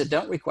 the birds that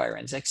don't require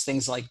insects,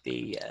 things like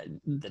the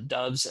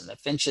doves and the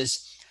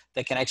finches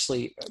that can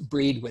actually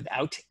breed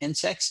without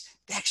insects,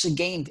 they actually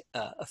gained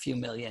a few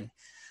million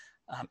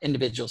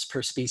individuals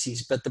per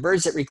species. But the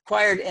birds that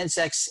required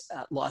insects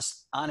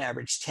lost on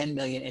average 10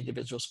 million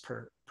individuals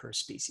per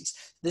species.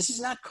 This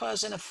is not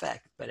cause and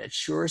effect, but it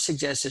sure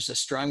suggests there's a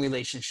strong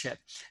relationship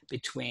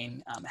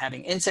between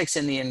having insects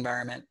in the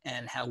environment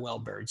and how well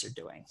birds are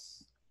doing.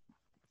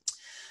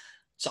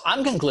 So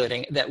I'm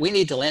concluding that we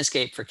need to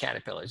landscape for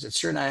caterpillars. It's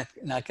sure not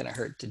going to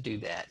hurt to do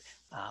that.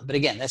 But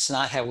again, that's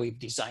not how we've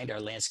designed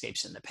our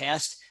landscapes in the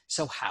past.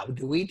 So how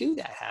do we do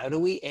that? How do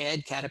we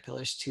add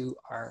caterpillars to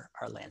our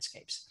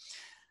landscapes?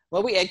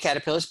 Well, we add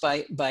caterpillars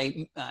by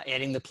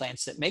adding the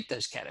plants that make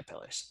those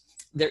caterpillars.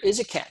 There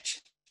is a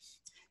catch.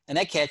 And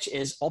that catch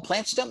is all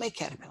plants don't make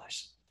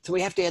caterpillars. So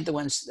we have to add the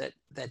ones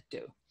that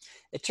do.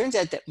 It turns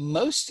out that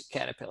most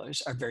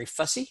caterpillars are very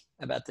fussy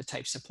about the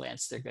types of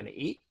plants they're going to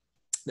eat.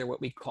 They're what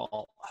we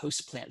call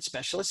host plant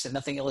specialists, and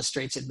nothing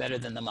illustrates it better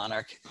than the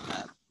monarch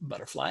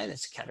butterfly.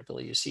 That's a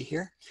caterpillar you see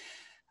here.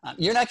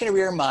 You're not going to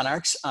rear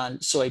monarchs on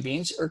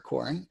soybeans or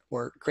corn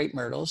or crepe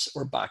myrtles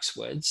or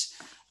boxwoods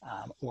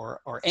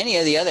or any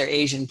of the other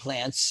Asian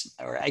plants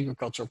or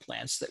agricultural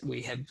plants that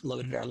we have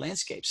loaded our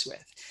landscapes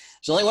with.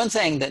 There's only one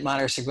thing that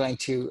monarchs are going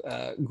to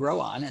grow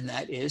on, and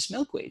that is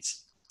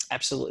milkweeds.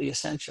 Absolutely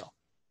essential.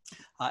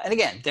 And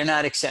again, they're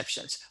not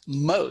exceptions.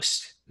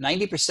 Most,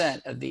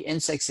 90% of the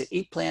insects that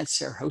eat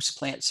plants are host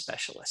plant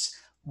specialists.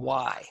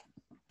 Why?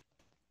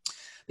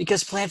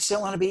 Because plants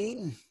don't want to be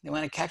eaten. They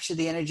want to capture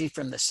the energy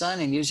from the sun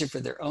and use it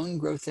for their own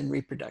growth and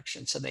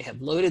reproduction. So they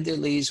have loaded their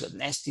leaves with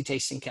nasty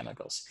tasting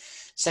chemicals,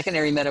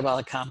 secondary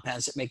metabolic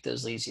compounds that make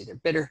those leaves either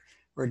bitter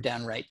or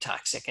downright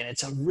toxic. And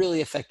it's a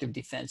really effective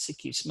defense that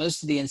keeps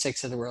most of the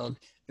insects of the world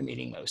from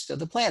eating most of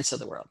the plants of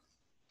the world.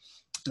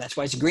 And that's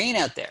why it's green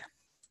out there.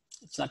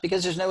 It's not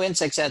because there's no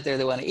insects out there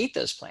that want to eat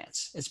those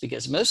plants. It's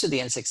because most of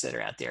the insects that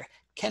are out there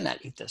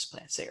cannot eat those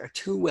plants. They are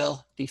too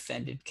well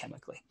defended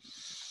chemically.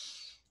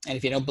 And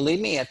if you don't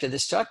believe me, after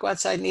this talk, go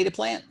outside and eat a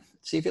plant.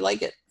 See if you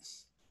like it.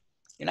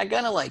 You're not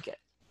going to like it.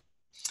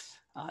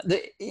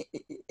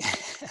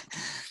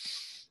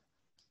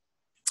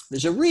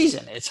 There's a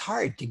reason it's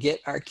hard to get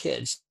our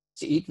kids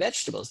to eat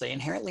vegetables. They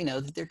inherently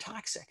know that they're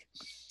toxic.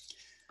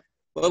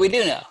 Well, we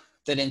do know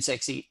that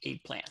insects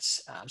eat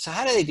plants. So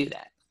how do they do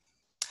that?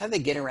 How do they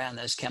get around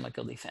those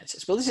chemical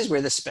defenses? Well, this is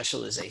where the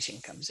specialization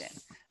comes in.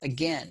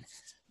 Again,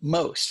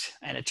 most,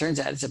 and it turns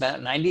out it's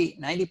about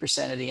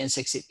 90% of the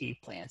insects that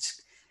eat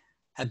plants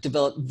have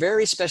developed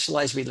very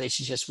specialized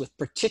relationships with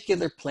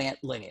particular plant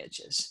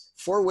lineages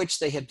for which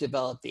they have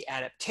developed the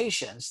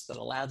adaptations that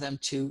allow them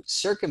to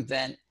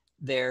circumvent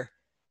their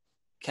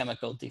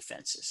chemical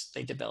defenses.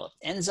 They develop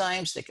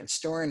enzymes that can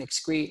store and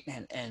excrete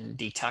and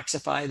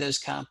detoxify those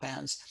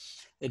compounds.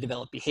 They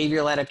develop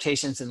behavioral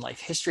adaptations and life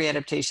history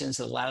adaptations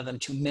that allow them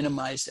to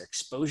minimize their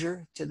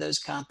exposure to those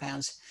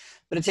compounds.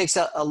 But it takes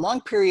a long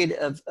period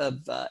of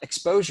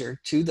exposure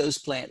to those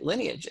plant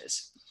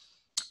lineages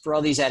for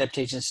all these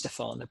adaptations to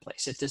fall into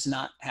place. It does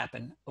not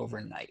happen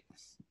overnight.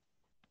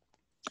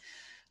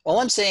 All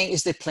I'm saying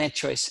is that plant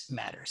choice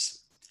matters.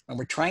 When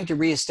we're trying to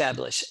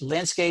reestablish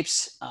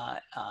landscapes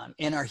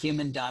in our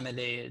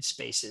human-dominated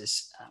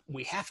spaces,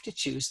 we have to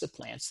choose the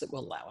plants that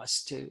will allow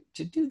us to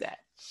do that.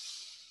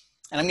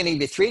 And I'm going to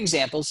give you 3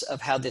 examples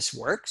of how this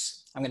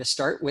works. I'm going to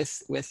start with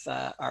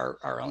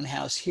our own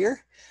house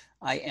here.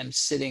 I am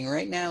sitting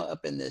right now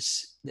up in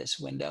this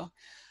window.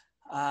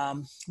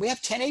 We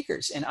have 10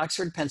 acres in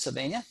Oxford,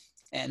 Pennsylvania,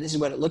 and this is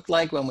what it looked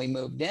like when we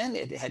moved in.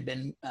 It had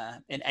been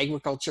in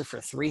agriculture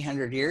for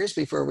 300 years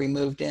before we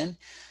moved in.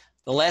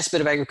 The last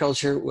bit of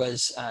agriculture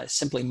was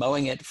simply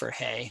mowing it for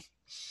hay.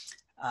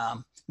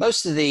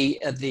 Most of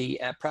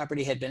the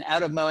property had been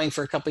out of mowing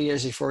for a couple of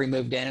years before we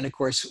moved in, and of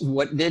course,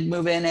 what did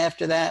move in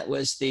after that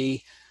was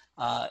the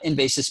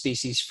invasive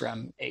species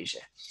from Asia.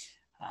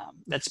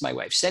 That's my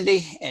wife,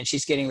 Cindy, and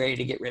she's getting ready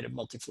to get rid of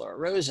multiflora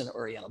rose and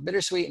oriental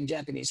bittersweet and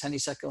Japanese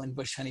honeysuckle and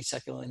bush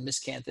honeysuckle and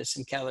miscanthus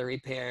and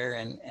Callery pear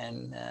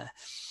and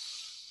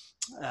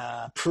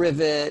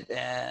privet,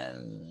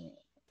 and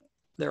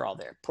they're all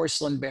there.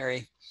 Porcelain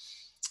berry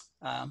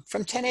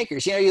from 10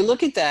 acres. You know, you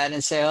look at that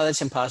and say, oh,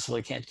 that's impossible.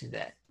 You can't do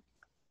that.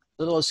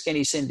 Little old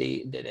skinny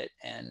Cindy did it,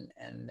 and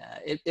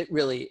it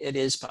really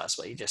is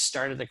possible. You just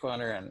start at the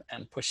corner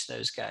and push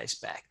those guys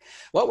back.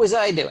 What was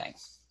I doing?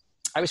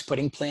 I was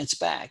putting plants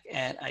back,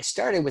 and I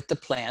started with the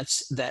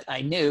plants that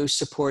I knew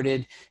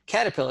supported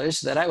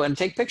caterpillars that I wanted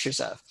to take pictures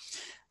of.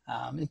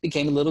 It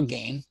became a little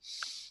game,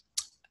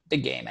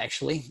 big game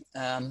actually.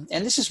 And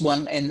this is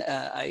one, and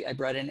I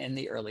brought in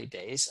the early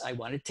days. I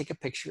wanted to take a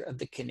picture of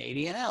the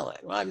Canadian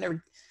owlet. Well,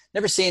 I've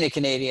never seen a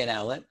Canadian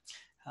owlet,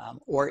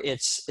 or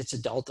its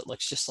adult that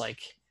looks just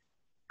like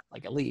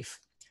a leaf.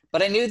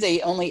 But I knew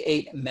they only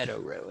ate meadow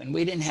rue, and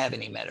we didn't have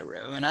any meadow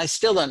rue, and I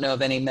still don't know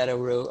of any meadow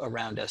rue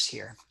around us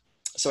here.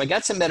 So I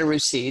got some meadow rue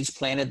seeds,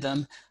 planted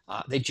them.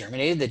 They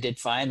germinated, they did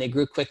fine, they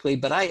grew quickly,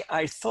 but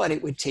I thought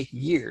it would take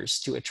years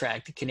to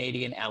attract a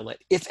Canadian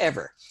owlet, if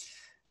ever.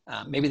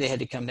 Maybe they had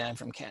to come down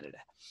from Canada.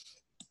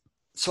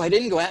 So I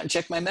didn't go out and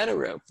check my meadow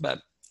rue,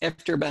 but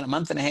after about a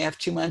month and a half,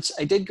 2 months,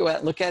 I did go out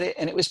and look at it,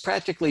 and it was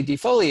practically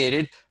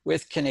defoliated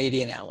with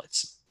Canadian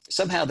owlets.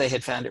 Somehow they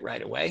had found it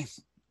right away.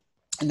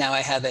 And now I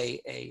have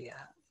a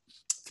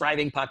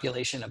thriving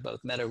population of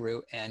both meadow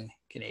rue and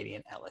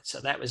Canadian owlet.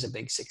 So that was a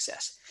big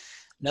success.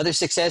 Another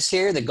success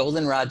here, the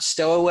goldenrod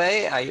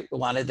stowaway. I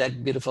wanted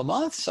that beautiful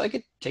moth so I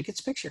could take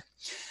its picture.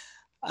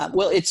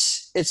 Well,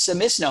 it's a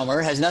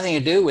misnomer. It has nothing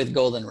to do with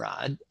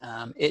goldenrod.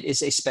 It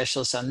is a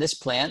specialist on this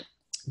plant,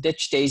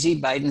 ditch daisy,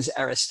 Biden's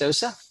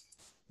aristosa.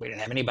 We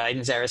didn't have any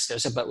Biden's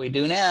aristosa, but we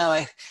do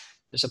now.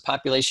 There's a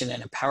population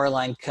in a power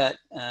line cut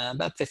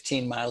about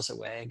 15 miles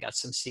away. I got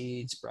some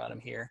seeds, brought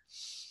them here.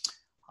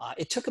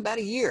 It took about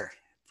a year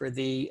for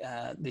the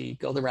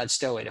goldenrod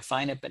stowaway to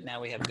find it, but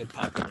now we have a good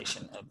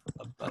population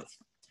of both.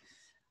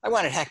 I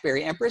wanted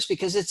hackberry empress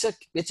because it's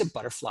a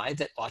butterfly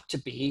that ought to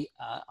be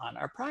on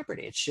our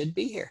property. It should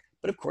be here.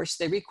 But of course,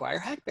 they require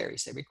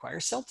hackberries. They require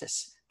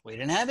celtis. We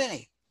didn't have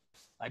any.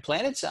 I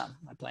planted some.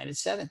 I planted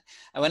 7.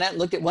 I went out and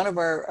looked at one of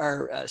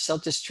our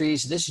celtis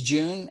trees this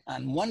June.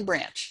 On one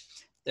branch,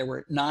 there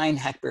were 9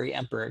 hackberry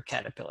emperor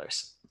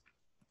caterpillars.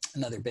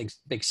 Another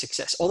big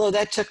success. Although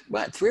that took,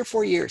 3 or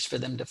 4 years for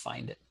them to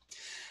find it.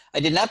 I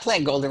did not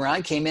plant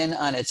goldenrod, came in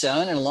on its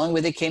own, and along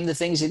with it came the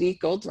things that eat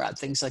goldenrod,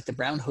 things like the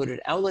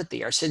brown-hooded owlet,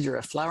 the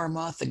Arsidra flower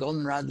moth, the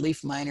goldenrod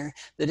leaf miner,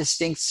 the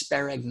distinct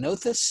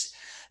Sparagnothus,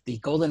 the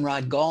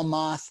goldenrod gall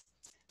moth.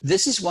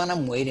 This is one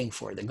I'm waiting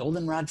for, the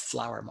goldenrod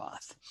flower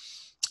moth,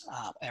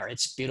 or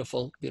its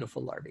beautiful,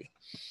 beautiful larvae.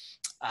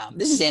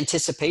 This is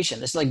anticipation.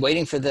 This is like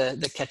waiting for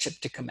the ketchup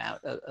to come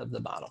out of the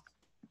bottle.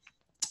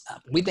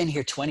 We've been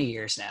here 20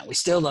 years now. We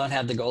still don't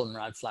have the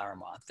goldenrod flower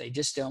moth. They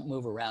just don't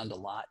move around a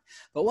lot.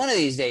 But one of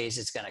these days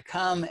it's going to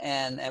come,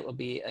 and that will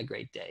be a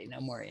great day. No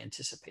more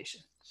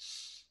anticipation.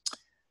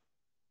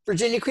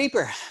 Virginia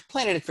creeper,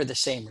 planted it for the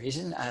same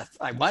reason.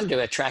 I wanted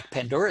to attract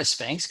Pandora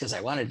sphinx because I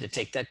wanted to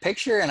take that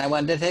picture, and I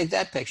wanted to take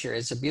that picture.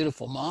 It's a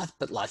beautiful moth,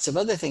 but lots of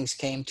other things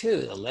came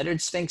too. The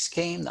lettered sphinx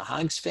came, the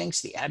hog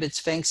sphinx, the abbot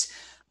sphinx,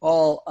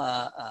 all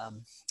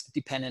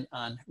dependent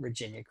on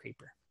Virginia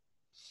creeper.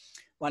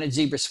 Wanted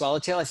zebra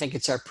swallowtail. I think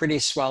it's our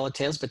prettiest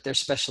swallowtails, but they're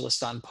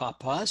specialists on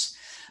pawpaws.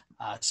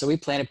 So we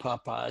planted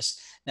pawpaws.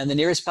 Now the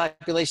nearest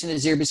population of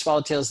zebra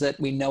swallowtails that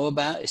we know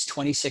about is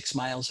 26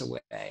 miles away.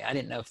 I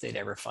didn't know if they'd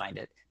ever find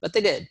it, but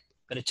they did.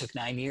 but it took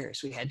 9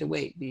 years. We had to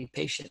wait, be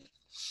patient.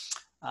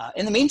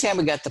 In the meantime,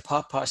 we got the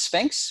pawpaw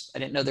sphinx. I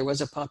didn't know there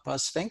was a pawpaw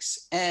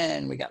sphinx,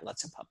 and we got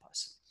lots of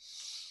pawpaws.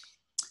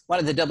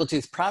 Wanted the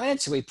double-tooth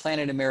prominence, so we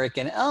planted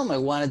American elm. I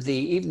wanted the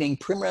evening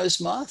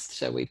primrose moth,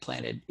 so we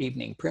planted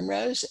evening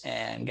primrose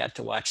and got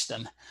to watch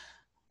them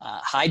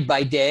hide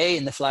by day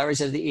in the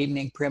flowers of the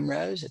evening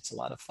primrose. It's a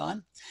lot of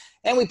fun.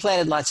 And we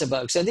planted lots of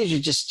oaks. So these are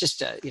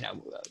just a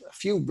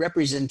few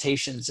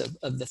representations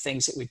of the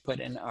things that we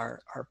put in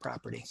our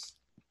property.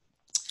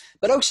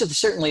 But oaks are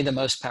certainly the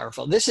most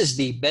powerful. This is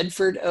the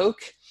Bedford oak.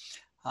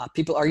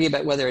 People argue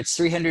about whether it's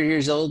 300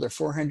 years old or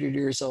 400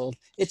 years old.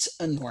 It's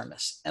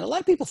enormous. And a lot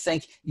of people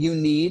think you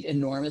need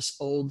enormous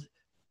old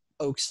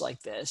oaks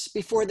like this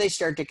before they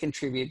start to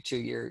contribute to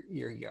your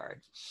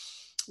yard,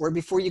 or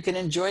before you can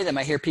enjoy them.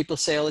 I hear people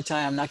say all the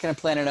time, I'm not going to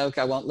plant an oak.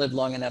 I won't live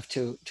long enough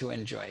to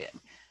enjoy it.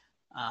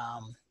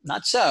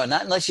 Not so,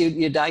 not unless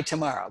you die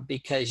tomorrow,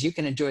 because you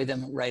can enjoy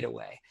them right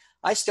away.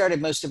 I started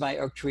most of my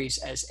oak trees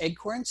as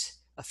acorns,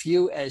 a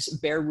few as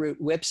bare root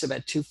whips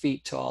about 2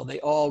 feet tall. They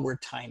all were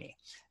tiny.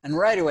 And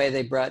right away,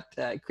 they brought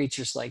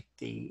creatures like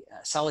the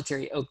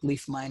solitary oak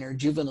leaf miner,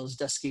 Juvenil's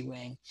dusky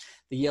wing,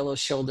 the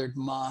yellow-shouldered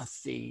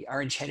moth, the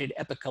orange-headed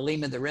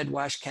epicalema, the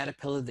red-washed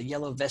caterpillar, the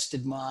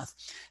yellow-vested moth,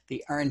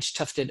 the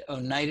orange-tufted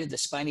oneida, the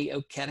spiny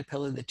oak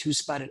caterpillar, the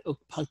two-spotted oak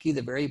punky,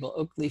 the variable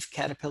oak leaf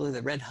caterpillar,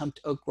 the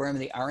red-humped oakworm,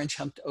 the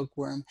orange-humped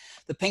oakworm,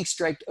 the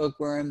pink-striped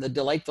oakworm, the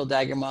delightful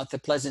dagger moth, the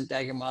pleasant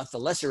dagger moth, the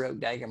lesser oak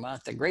dagger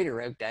moth, the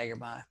greater oak dagger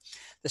moth,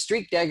 the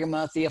streaked dagger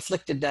moth, the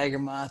afflicted dagger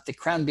moth, the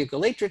crown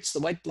bucolatrix, the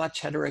white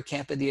blotch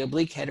heterocampa, the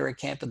oblique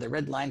heterocampa, the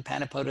red line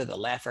panapoda, the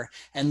laugher,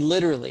 and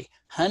literally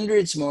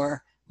hundreds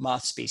more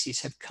moth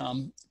species have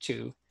come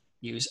to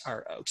use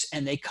our oaks,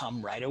 and they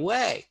come right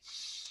away.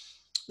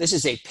 This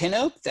is a pin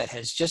oak that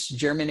has just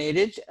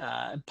germinated,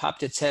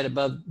 popped its head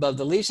above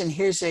the leaves, and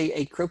here's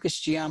a crocus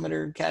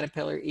geometer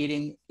caterpillar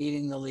eating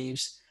the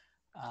leaves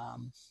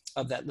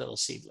of that little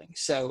seedling.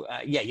 So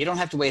yeah, you don't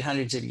have to wait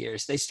hundreds of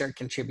years. They start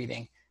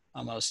contributing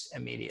almost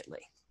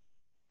immediately.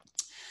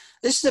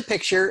 This is a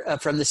picture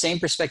from the same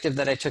perspective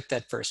that I took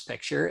that first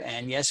picture.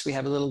 And yes, we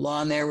have a little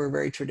lawn there. We're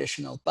very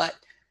traditional, but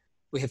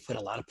we have put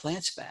a lot of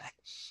plants back.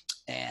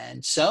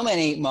 And so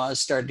many moths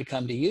started to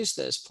come to use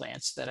those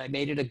plants that I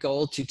made it a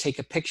goal to take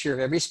a picture of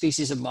every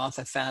species of moth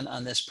I found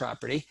on this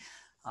property.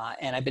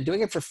 And I've been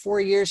doing it for 4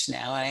 years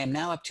now. I am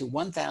now up to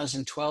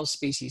 1,012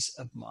 species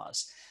of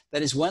moths.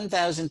 That is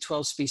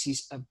 1,012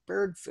 species of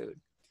bird food.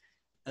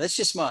 Now, that's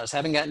just moths.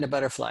 Haven't gotten to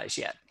butterflies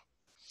yet.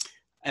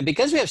 And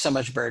because we have so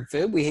much bird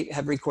food, we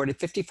have recorded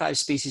 55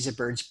 species of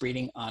birds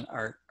breeding on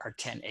our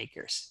 10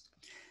 acres.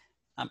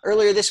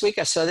 Earlier this week,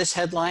 I saw this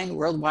headline: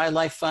 World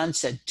Wildlife Fund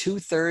said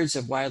 2/3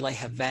 of wildlife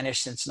have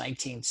vanished since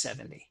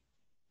 1970.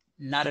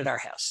 Not at our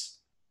house.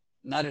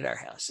 Not at our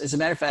house. As a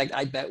matter of fact,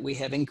 I bet we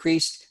have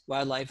increased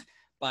wildlife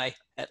by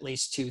at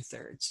least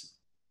 2/3.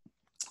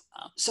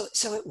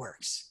 So it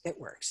works. It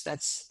works.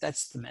 That's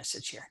the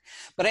message here.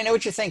 But I know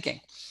what you're thinking.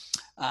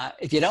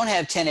 If you don't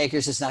have 10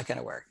 acres, it's not going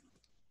to work.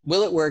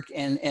 Will it work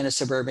in a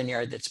suburban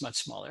yard that's much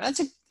smaller? That's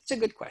a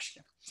good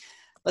question.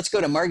 Let's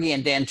go to Margie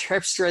and Dan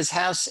Terpstra's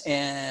house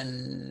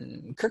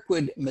in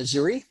Kirkwood,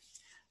 Missouri.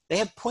 They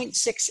have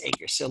 0.6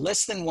 acres, so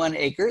less than 1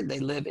 acre. They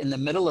live in the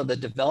middle of a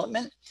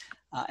development,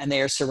 and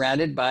they are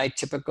surrounded by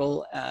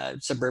typical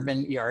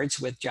suburban yards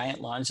with giant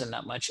lawns and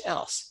not much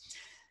else.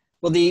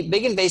 Well, the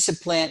big invasive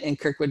plant in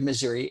Kirkwood,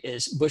 Missouri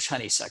is bush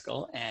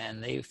honeysuckle,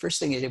 and the first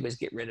thing they did was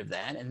get rid of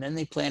that, and then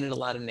they planted a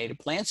lot of native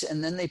plants,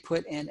 and then they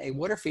put in a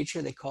water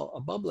feature they call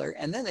a bubbler,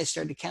 and then they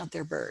started to count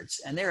their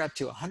birds, and they're up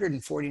to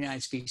 149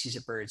 species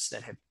of birds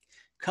that have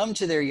come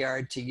to their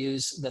yard to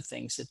use the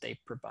things that they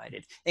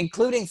provided,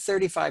 including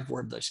 35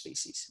 warbler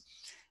species.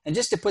 And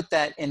just to put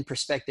that in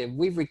perspective,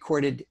 we've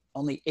recorded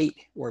only 8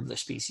 warbler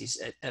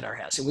species at our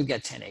house, and we've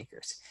got 10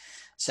 acres.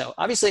 So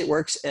obviously it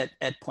works at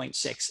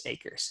 0.6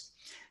 acres.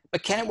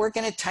 But can it work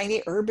in a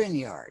tiny urban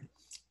yard?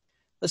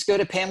 Let's go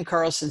to Pam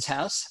Carlson's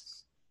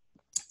house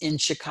in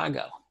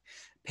Chicago.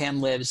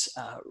 Pam lives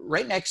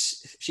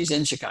she's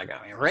in Chicago,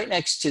 right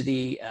next to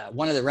the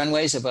one of the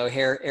runways of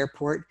O'Hare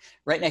Airport,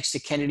 right next to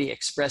Kennedy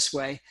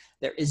Expressway.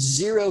 There is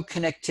zero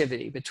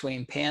connectivity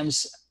between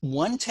Pam's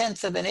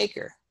 1/10 of an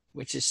acre,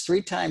 which is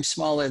 3 times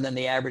smaller than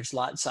the average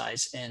lot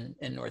size in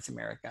North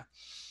America.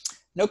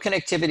 No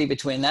connectivity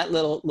between that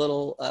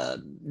little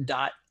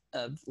dot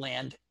of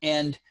land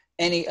and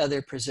any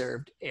other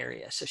preserved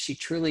area. So she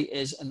truly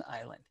is an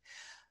island.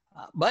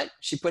 But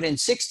she put in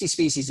 60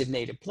 species of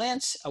native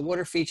plants, a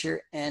water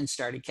feature, and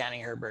started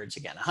counting her birds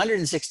again.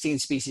 116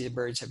 species of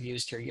birds have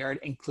used her yard,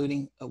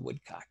 including a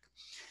woodcock.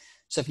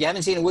 So if you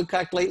haven't seen a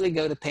woodcock lately,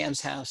 go to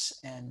Pam's house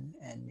and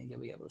you'll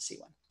be able to see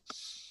one.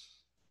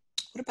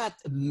 What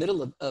about the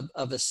middle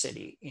of a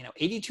city?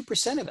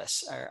 82% of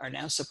us are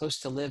now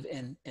supposed to live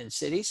in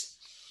cities.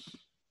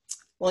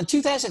 Well, in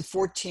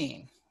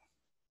 2014,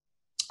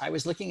 I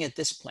was looking at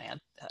this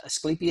plant,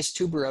 Asclepias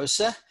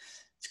tuberosa.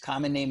 Its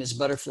common name is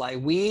butterfly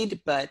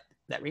weed, but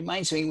that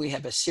reminds me we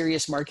have a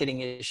serious marketing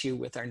issue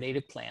with our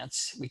native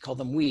plants. We call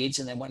them weeds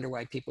and then wonder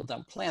why people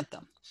don't plant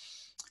them.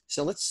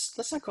 So let's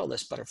not call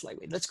this butterfly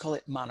weed. Let's call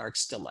it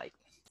Monarch's Delight.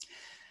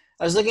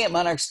 I was looking at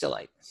Monarch's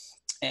Delight,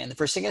 and the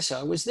first thing I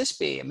saw was this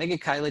bee, a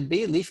megachilid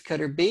bee,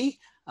 leafcutter bee.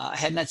 I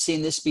had not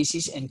seen this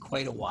species in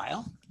quite a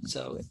while,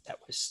 so that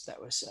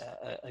was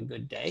a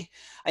good day.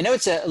 I know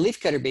it's a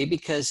leafcutter bee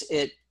because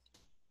it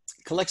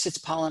collects its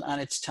pollen on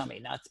its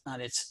tummy, not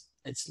on its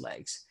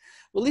legs.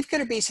 Well,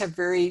 leafcutter bees have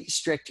very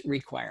strict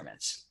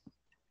requirements.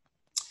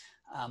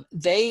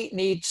 They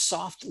need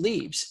soft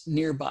leaves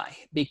nearby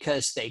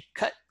because they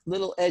cut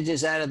little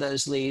edges out of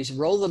those leaves,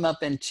 roll them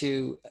up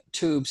into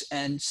tubes,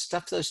 and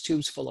stuff those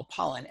tubes full of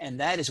pollen, and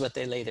that is what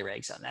they lay their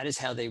eggs on. That is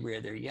how they rear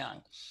their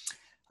young.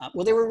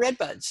 Well, there were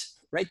redbuds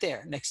right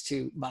there next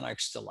to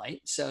Monarch's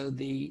Delight. So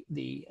the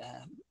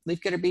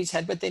leafcutter bees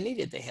had what they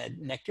needed. They had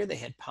nectar, they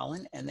had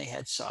pollen, and they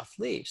had soft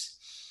leaves.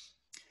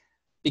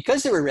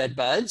 Because there were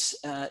redbuds,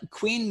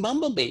 queen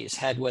bumblebees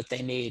had what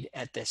they need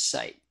at this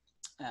site.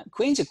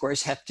 Queens, of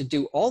course, have to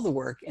do all the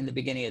work in the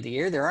beginning of the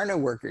year. There are no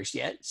workers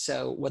yet.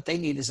 So what they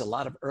need is a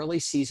lot of early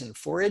season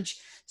forage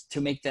to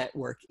make that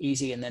work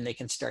easy, and then they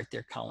can start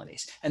their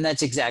colonies. And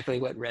that's exactly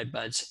what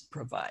redbuds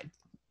provide.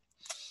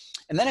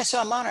 And then I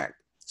saw a monarch.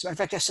 As a matter of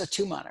fact, I saw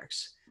two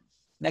monarchs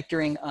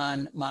nectaring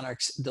on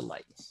Monarch's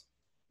Delight.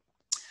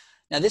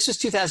 Now, this was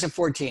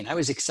 2014. I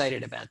was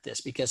excited about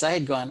this because I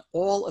had gone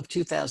all of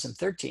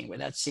 2013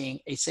 without seeing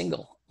a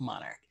single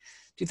monarch.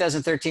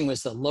 2013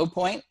 was the low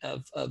point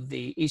of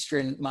the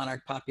eastern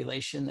monarch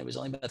population. There was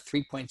only about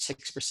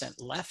 3.6%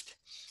 left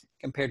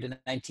compared to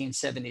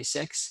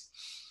 1976.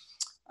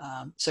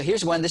 So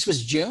here's one. This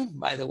was June,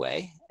 by the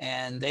way,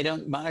 and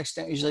monarchs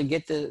don't usually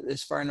get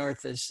as far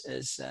north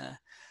as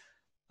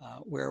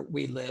where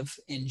we live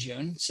in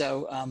June.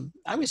 So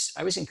I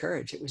was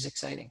encouraged. It was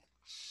exciting.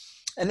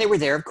 And they were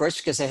there, of course,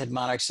 because they had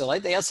Monarch's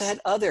Delight. They also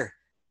had other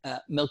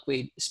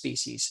milkweed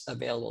species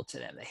available to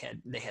them.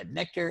 They had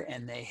nectar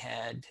and they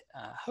had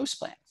host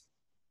plant.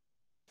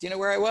 Do you know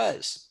where I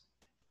was?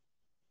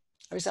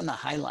 I was on the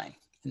High Line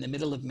in the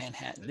middle of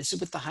Manhattan. This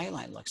is what the High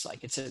Line looks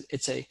like.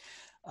 It's a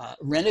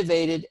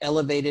renovated,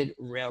 elevated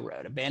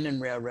railroad, abandoned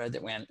railroad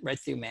that went right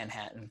through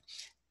Manhattan.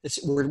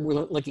 We're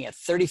looking at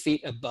 30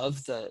 feet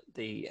above the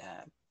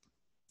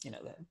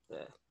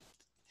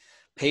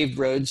paved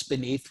roads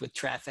beneath with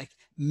traffic.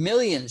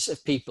 Millions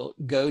of people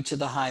go to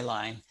the High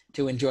Line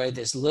to enjoy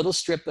this little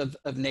strip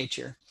of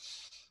nature.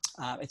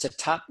 It's a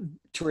top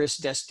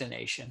tourist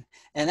destination.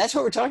 And that's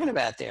what we're talking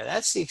about there.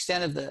 That's the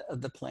extent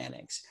of the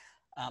plantings.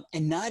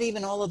 And not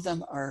even all of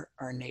them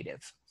are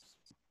native,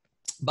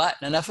 but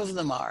enough of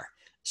them are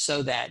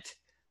so that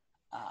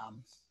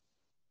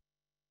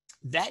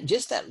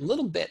just that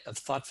little bit of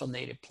thoughtful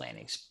native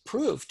plantings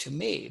prove to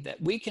me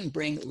that we can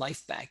bring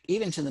life back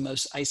even to the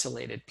most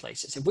isolated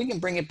places. If we can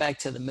bring it back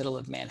to the middle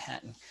of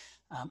Manhattan,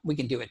 we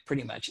can do it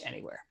pretty much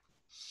anywhere.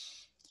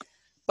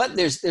 But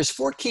there's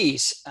four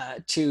keys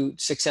to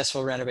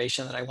successful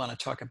renovation that I want to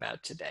talk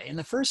about today. And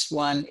the first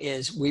one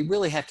is we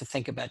really have to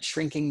think about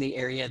shrinking the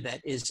area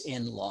that is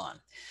in lawn.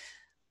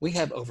 We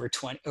have over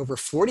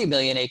 40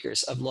 million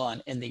acres of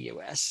lawn in the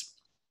US.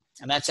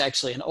 And that's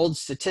actually an old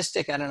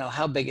statistic. I don't know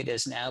how big it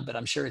is now, but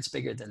I'm sure it's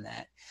bigger than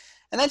that.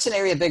 And that's an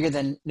area bigger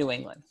than New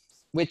England,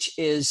 which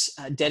is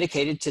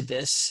dedicated to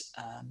this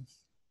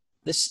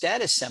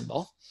status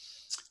symbol.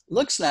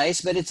 Looks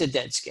nice, but it's a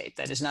deadscape.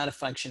 That is not a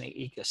functioning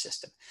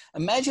ecosystem.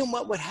 Imagine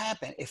what would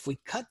happen if we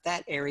cut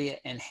that area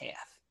in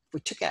half. If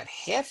we took out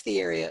half the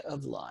area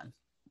of lawn,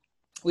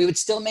 we would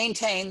still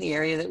maintain the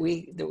area that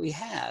we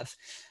have.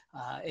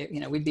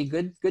 We'd be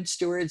good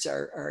stewards.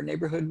 Our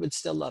neighborhood would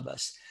still love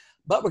us.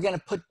 But we're going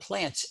to put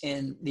plants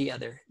in the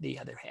other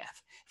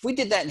half. If we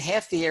did that in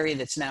half the area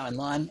that's now in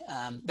lawn,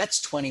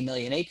 that's 20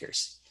 million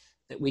acres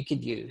that we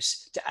could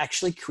use to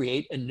actually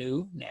create a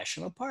new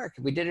national park.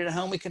 If we did it at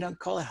home, we could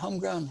call it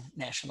Homegrown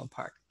National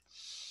Park.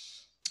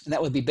 And that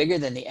would be bigger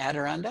than the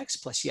Adirondacks,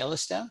 plus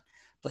Yellowstone,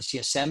 plus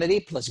Yosemite,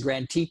 plus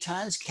Grand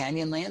Tetons,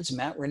 Canyonlands,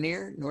 Mount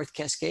Rainier, North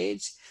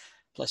Cascades,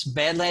 plus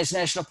Badlands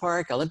National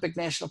Park, Olympic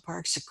National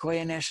Park,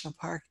 Sequoia National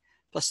Park,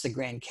 plus the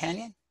Grand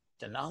Canyon,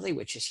 Denali,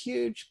 which is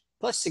huge,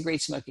 plus the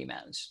Great Smoky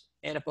Mountains.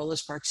 Add up all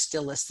those parks,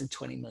 still less than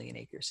 20 million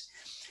acres.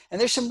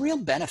 And there's some real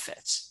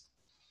benefits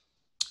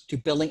to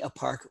building a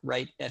park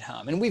right at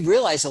home. And we've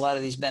realized a lot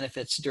of these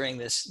benefits during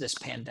this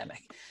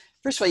pandemic.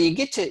 First of all, you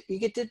get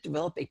to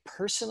develop a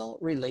personal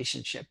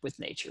relationship with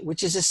nature,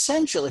 which is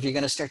essential if you're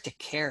going to start to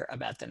care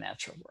about the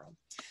natural world.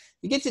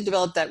 You get to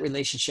develop that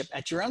relationship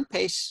at your own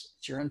pace,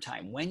 at your own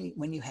time,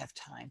 when you have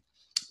time,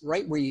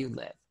 right where you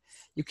live.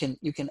 You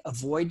can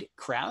avoid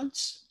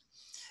crowds.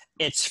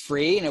 It's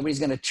free. Nobody's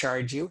going to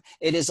charge you.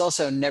 It is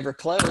also never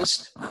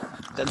closed.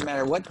 Doesn't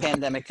matter what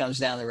pandemic comes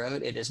down the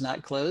road. It is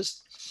not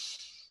closed.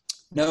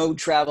 No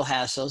travel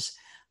hassles.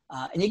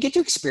 And you get to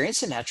experience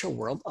the natural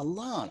world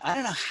alone. I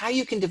don't know how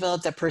you can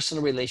develop that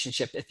personal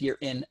relationship if you're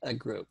in a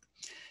group.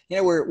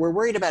 We're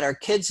worried about our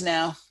kids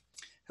now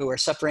who are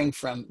suffering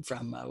from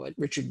what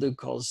Richard Luke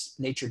calls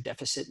nature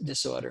deficit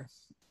disorder.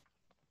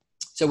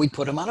 So we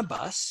put them on a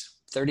bus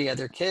 30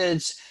 other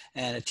kids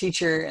and a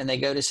teacher, and they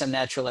go to some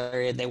natural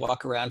area and they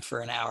walk around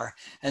for an hour,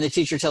 and the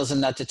teacher tells them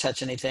not to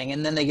touch anything,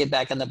 and then they get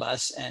back on the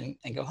bus and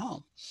go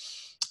home.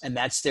 And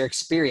that's their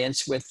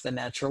experience with the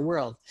natural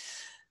world.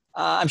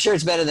 I'm sure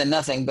it's better than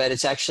nothing, but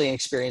it's actually an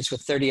experience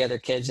with 30 other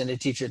kids and a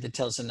teacher that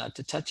tells them not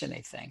to touch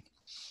anything.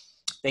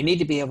 They need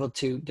to be able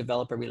to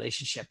develop a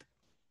relationship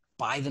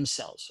by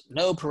themselves,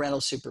 no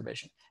parental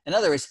supervision. In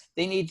other words,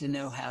 they need to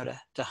know how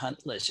to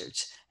hunt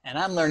lizards. And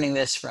I'm learning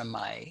this from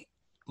my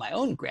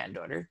own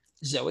granddaughter,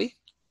 Zoe,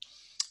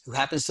 who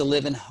happens to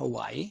live in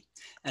Hawaii.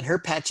 And her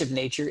patch of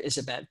nature is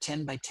about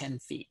 10 by 10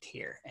 feet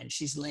here. And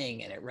she's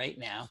laying in it right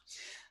now.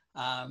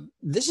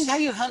 This is how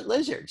you hunt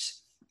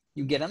lizards.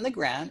 You get on the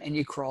ground and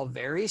you crawl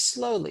very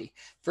slowly.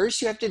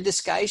 First, you have to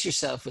disguise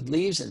yourself with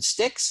leaves and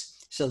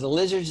sticks so the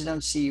lizards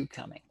don't see you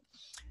coming.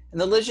 And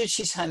the lizards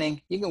she's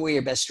hunting, you can wear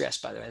your best dress,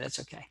 by the way, that's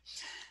okay.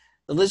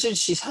 The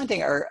lizards she's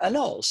hunting are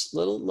anoles,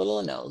 little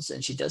anoles,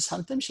 and she does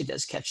hunt them, she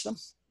does catch them.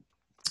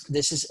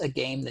 This is a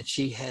game that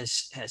she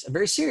has a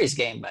very serious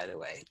game, by the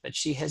way, but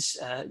she has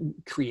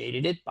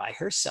created it by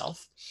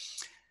herself.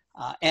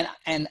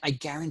 And I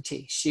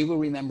guarantee she will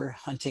remember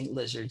hunting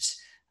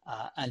lizards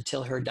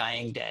until her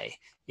dying day,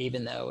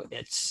 even though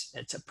it's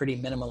a pretty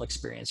minimal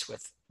experience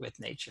with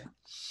nature.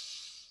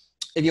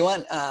 If you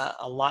want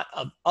a lot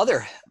of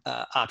other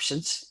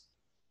options,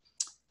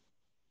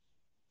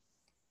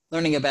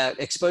 learning about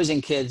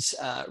exposing kids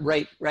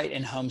right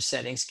in home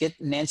settings, get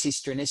Nancy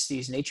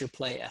Stranisti's Nature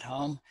Play at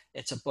Home.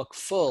 It's a book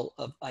full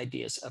of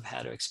ideas of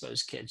how to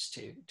expose kids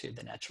to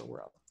the natural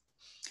world.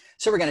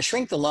 So we're going to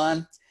shrink the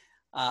lawn.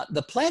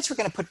 The plants we're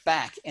going to put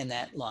back in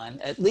that lawn,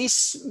 at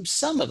least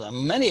some of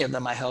them, many of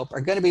them I hope,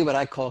 are going to be what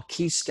I call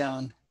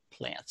keystone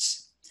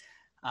plants.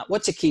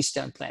 What's a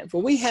keystone plant?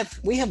 Well, we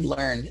have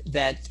learned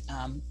that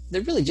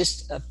they're really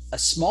just a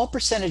small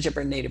percentage of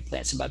our native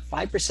plants, about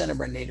 5% of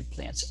our native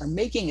plants, are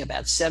making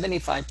about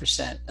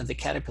 75% of the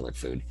caterpillar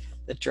food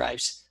that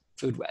drives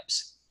food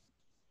webs.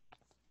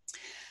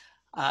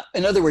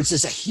 In other words,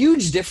 there's a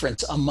huge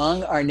difference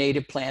among our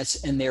native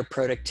plants in their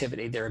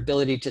productivity, their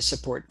ability to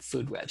support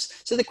food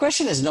webs. So the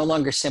question is no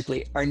longer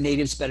simply, are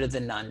natives better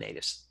than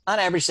non-natives? On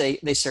average,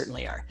 they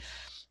certainly are.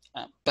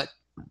 But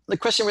the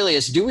question really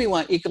is, do we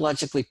want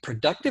ecologically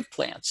productive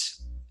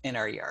plants in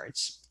our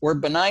yards, or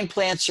benign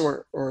plants,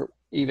 or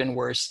even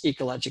worse,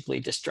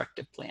 ecologically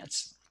destructive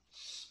plants?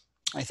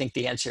 I think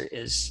the answer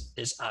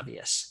is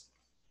obvious.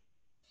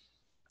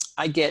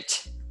 I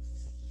get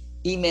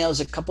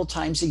emails a couple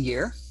times a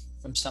year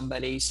from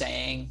somebody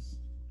saying,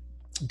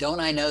 don't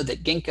I know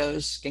that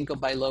ginkgos, ginkgo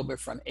biloba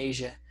from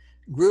Asia,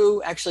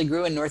 actually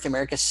grew in North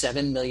America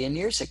 7 million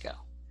years ago.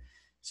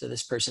 So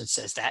this person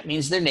says, that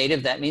means they're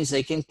native, that means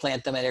they can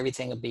plant them and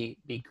everything will be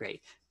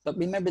great. But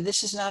remember,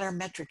 this is not our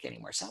metric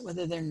anymore. It's not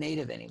whether they're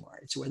native anymore,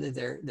 it's whether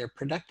they're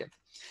productive.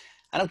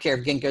 I don't care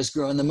if ginkgos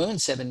grew on the moon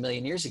 7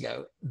 million years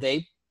ago,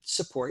 they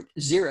support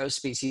 0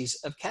 species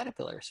of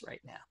caterpillars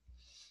right now.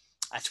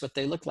 That's what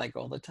they look like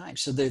all the time.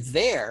 So they're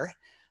there,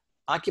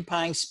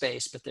 occupying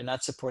space, but they're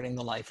not supporting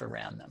the life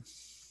around them.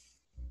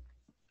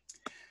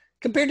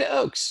 Compared to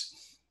oaks.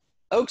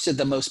 Oaks are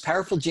the most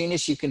powerful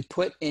genus you can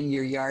put in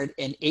your yard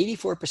in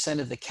 84%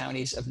 of the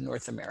counties of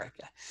North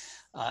America.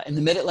 In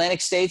the mid-Atlantic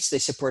states, they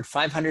support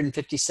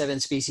 557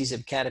 species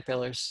of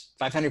caterpillars,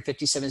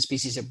 557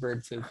 species of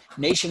bird food.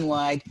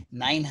 Nationwide,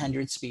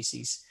 900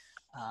 species.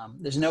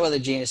 There's no other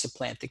genus of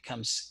plant that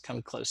comes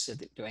close to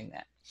doing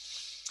that.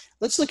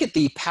 Let's look at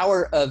the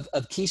power of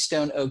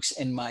keystone oaks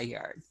in my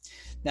yard.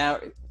 Now,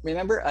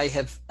 remember, I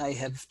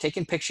have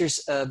taken pictures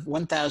of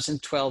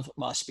 1,012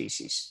 moss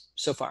species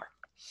so far.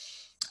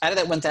 Out of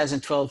that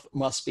 1,012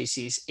 moss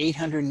species,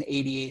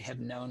 888 have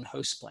known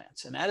host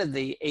plants. And out of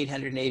the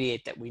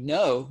 888 that we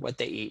know what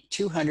they eat,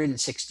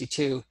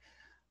 262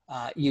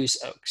 use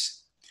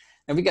oaks.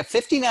 And we've got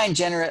 59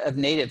 genera of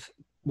native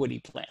woody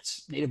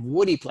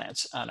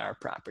plants on our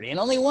property. And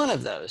only one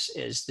of those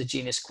is the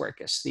genus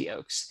Quercus, the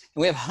oaks.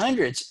 And we have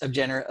hundreds of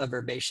genera of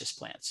herbaceous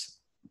plants.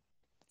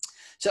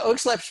 So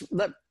oaks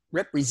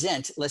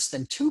represent less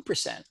than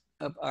 2%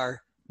 of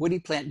our woody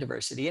plant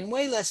diversity and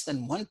way less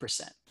than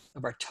 1%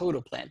 of our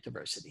total plant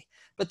diversity.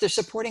 But they're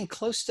supporting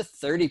close to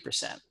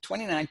 30%,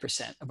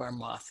 29% of our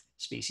moth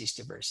species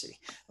diversity.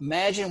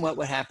 Imagine what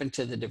would happen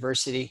to the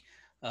diversity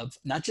of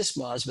not just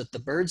moths, but the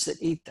birds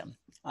that eat them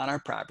on our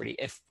property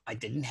if I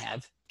didn't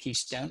have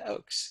keystone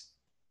oaks.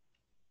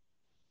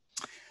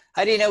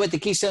 How do you know what the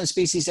keystone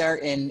species are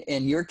in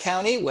your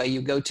county? Well,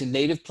 you go to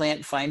Native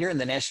Plant Finder in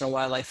the National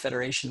Wildlife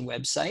Federation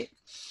website,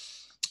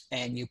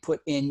 and you put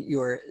in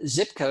your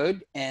zip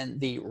code, and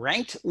the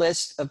ranked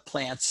list of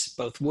plants,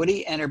 both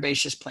woody and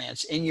herbaceous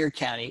plants in your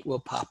county,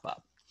 will pop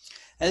up.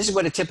 And this is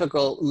what a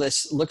typical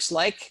list looks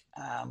like,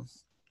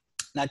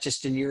 not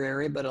just in your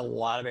area, but a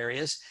lot of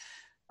areas.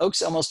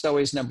 Oaks almost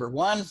always number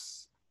 1.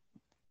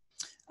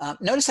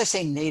 Notice I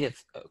say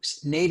native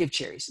oaks, native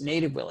cherries,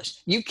 native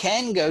willows. You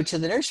can go to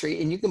the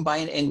nursery and you can buy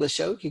an English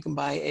oak, you can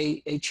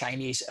buy a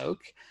Chinese oak,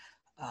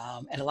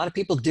 and a lot of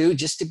people do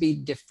just to be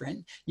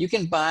different. You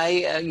can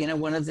buy,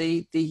 one of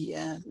the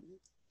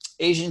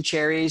Asian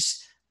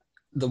cherries,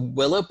 The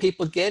willow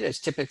people get is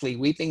typically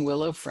weeping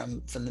willow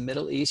from the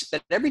Middle East.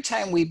 But every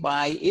time we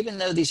buy, even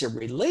though these are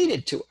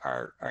related to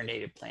our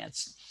native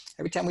plants,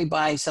 every time we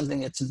buy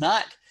something that's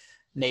not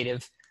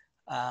native,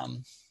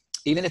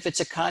 even if it's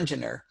a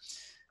congener,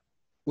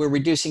 we're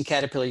reducing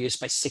caterpillar use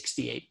by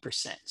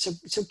 68%.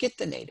 So get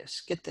the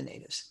natives, get the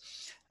natives.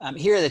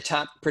 Here are the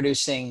top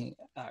producing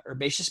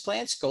herbaceous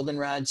plants.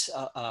 Goldenrod's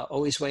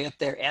always way up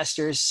there.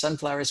 Asters,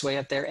 sunflowers way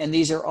up there. And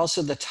these are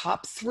also the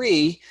top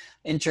 3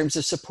 in terms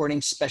of supporting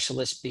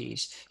specialist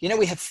bees. You know,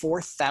 we have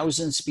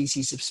 4,000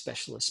 species of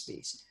specialist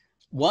bees.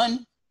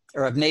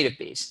 Of native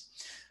bees.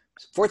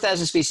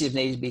 4,000 species of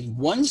native bees,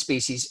 1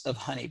 species of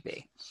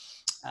honeybee.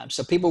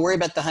 So people worry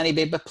about the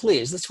honeybee, but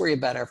please, let's worry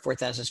about our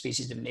 4,000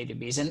 species of native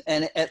bees.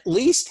 And at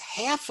least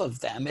half of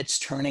them, it's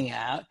turning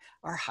out,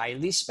 are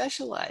highly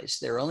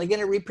specialized. They're only going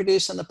to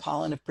reproduce on the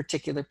pollen of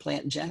particular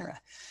plant genera.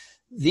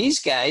 These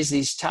guys,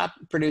 these top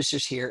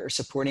producers here, are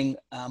supporting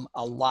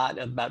a lot,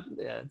 about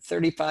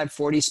 35,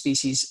 40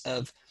 species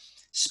of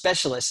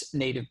specialist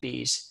native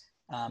bees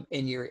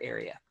in your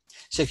area.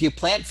 So if you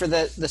plant for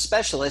the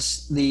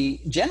specialists, the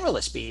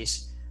generalist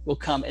bees will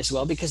come as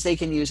well because they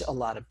can use a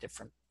lot of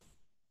different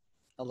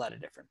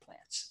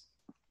plants.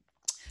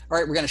 All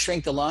right, we're going to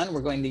shrink the lawn.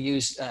 We're going to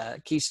use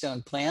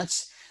keystone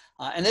plants.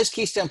 And those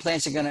keystone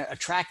plants are going to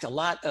attract a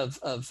lot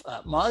of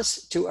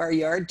moths to our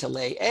yard to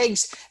lay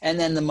eggs. And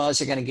then the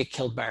moths are going to get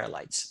killed by our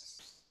lights.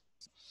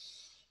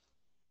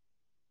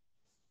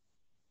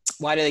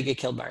 Why do they get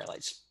killed by our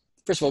lights?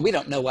 First of all, we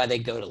don't know why they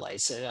go to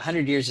lights.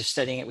 100 years of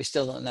studying it, we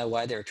still don't know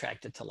why they're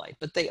attracted to light,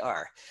 but they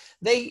are.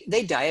 They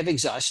die of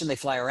exhaustion. They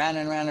fly around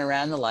and around and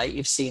around the light.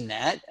 You've seen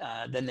that.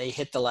 Then they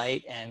hit the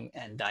light and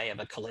die of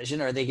a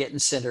collision, or they get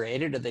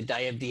incinerated, or they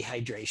die of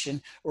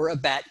dehydration, or a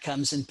bat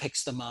comes and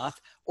picks them off,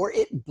 or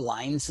it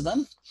blinds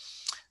them.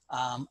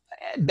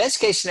 Best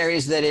case scenario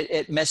is that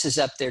it messes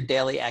up their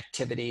daily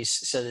activities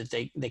so that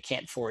they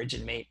can't forage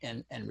and mate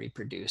and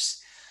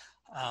reproduce.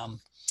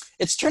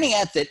 It's turning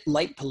out that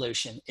light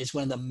pollution is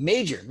one of the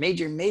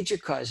major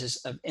causes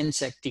of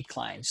insect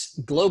declines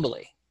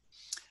globally.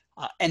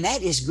 And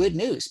that is good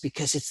news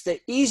because it's the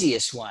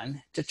easiest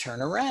one to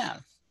turn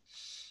around.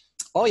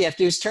 All you have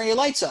to do is turn your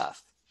lights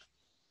off.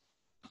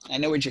 I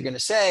know what you're going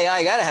to say.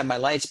 I got to have my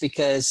lights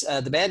because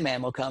the bad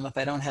man will come if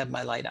I don't have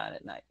my light on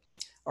at night.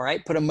 All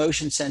right, put a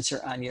motion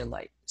sensor on your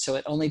light so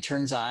it only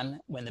turns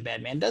on when the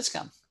bad man does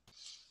come.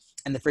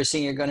 And the first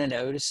thing you're going to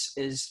notice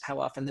is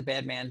how often the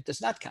bad man does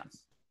not come.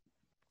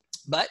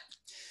 But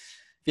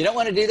if you don't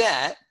want to do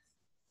that,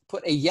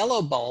 put a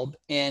yellow bulb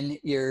in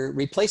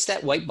replace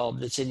that white bulb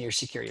that's in your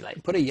security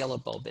light. Put a yellow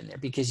bulb in there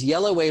because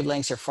yellow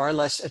wavelengths are far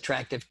less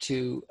attractive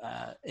to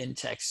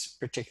insects,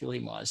 particularly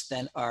moths,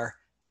 than are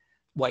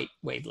white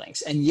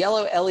wavelengths. And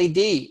yellow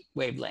LED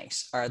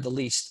wavelengths are the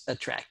least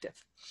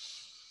attractive.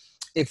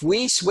 If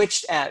we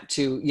switched out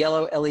to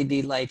yellow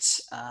LED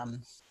lights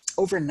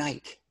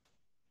overnight,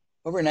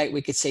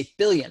 we could save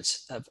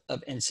billions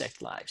of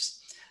insect lives.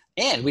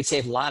 And we'd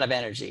save a lot of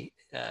energy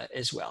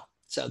as well.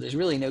 So there's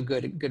really no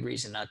good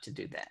reason not to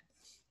do that.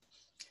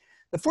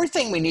 The fourth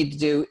thing we need to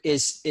do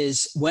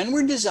is when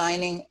we're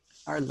designing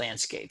our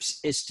landscapes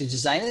is to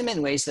design them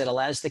in ways that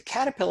allows the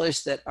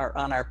caterpillars that are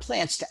on our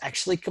plants to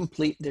actually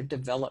complete their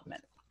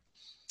development.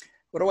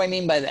 What do I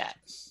mean by that?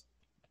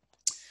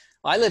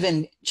 I live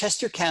in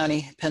Chester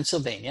County,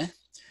 Pennsylvania,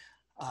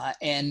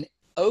 and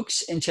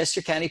oaks in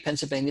Chester County,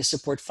 Pennsylvania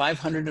support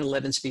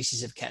 511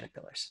 species of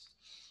caterpillars.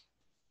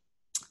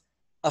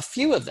 A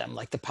few of them,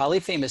 like the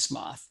polyphemus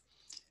moth,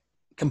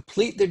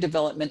 complete their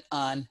development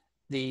on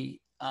the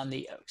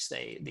oaks.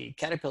 The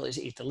caterpillars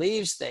eat the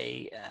leaves,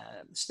 they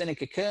spin a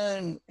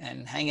cocoon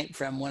and hang it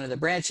from one of the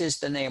branches,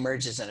 then they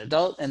emerge as an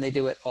adult and they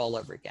do it all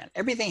over again.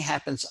 Everything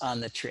happens on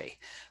the tree.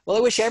 Well,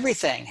 I wish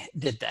everything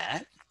did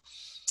that,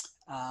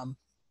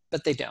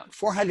 but they don't.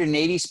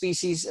 480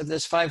 species of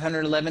this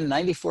 511,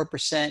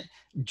 94%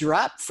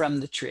 drop from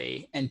the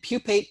tree and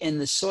pupate in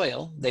the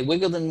soil. They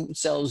wiggle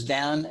themselves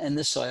down in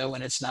the soil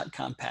when it's not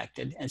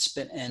compacted and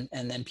spin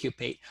and then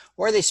pupate,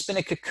 or they spin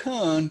a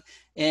cocoon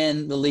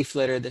in the leaf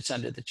litter that's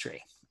under the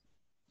tree.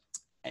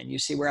 And you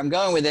see where I'm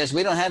going with this.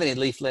 We don't have any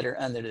leaf litter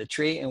under the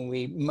tree, and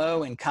we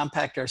mow and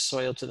compact our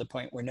soil to the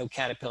point where no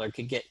caterpillar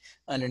could get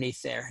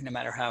underneath there, no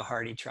matter how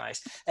hard he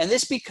tries. And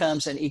this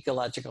becomes an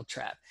ecological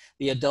trap.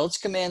 The adults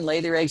come in,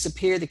 lay their eggs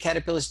appear, the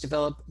caterpillars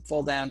develop,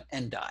 fall down,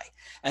 and die.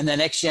 And the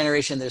next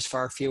generation, there's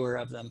far fewer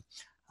of them.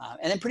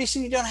 And then pretty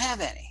soon you don't have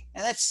any.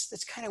 And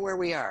that's kind of where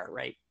we are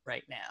right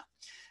now.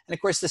 And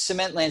of course, the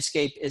cement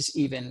landscape is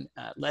even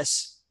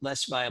less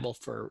viable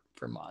for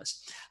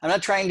moths. I'm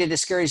not trying to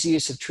discourage the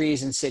use of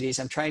trees in cities.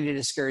 I'm trying to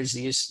discourage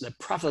the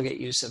profligate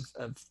use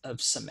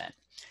of cement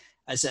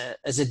as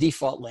a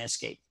default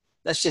landscape.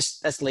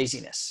 That's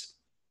laziness.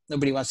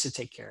 Nobody wants to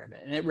take care of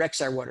it. And it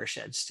wrecks our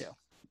watersheds too.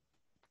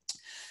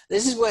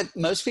 This is what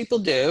most people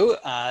do.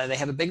 They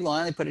have a big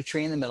lawn, they put a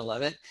tree in the middle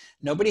of it.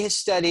 Nobody has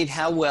studied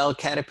how well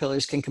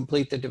caterpillars can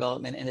complete their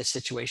development in a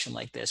situation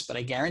like this, but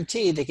I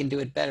guarantee they can do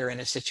it better in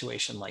a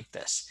situation like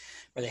this.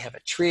 or they have a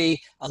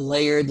tree, a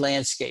layered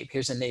landscape.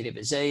 Here's a native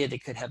azalea. They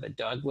could have a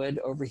dogwood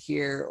over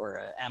here or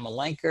an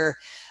amelanchier,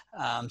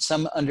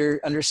 some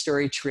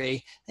understory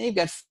tree. Then you've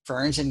got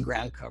ferns and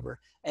ground cover.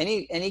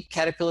 Any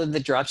caterpillar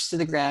that drops to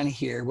the ground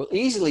here will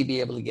easily be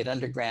able to get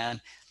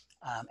underground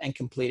and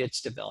complete its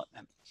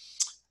development.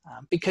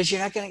 Because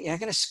you're not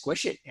gonna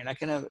squish it. You're not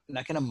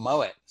gonna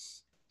mow it.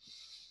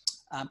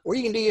 Or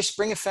you can do your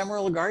spring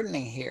ephemeral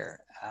gardening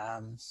here.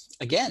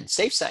 Again,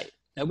 safe site.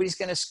 Nobody's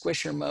gonna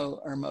squish or mow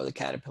the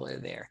caterpillar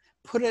there.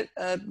 Put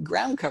a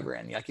ground cover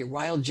in, like your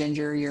wild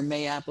ginger, your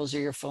May apples, or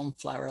your foam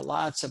flower.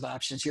 Lots of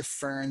options. Your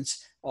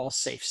ferns, all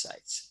safe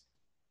sites.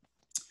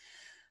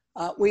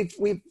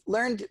 We've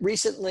learned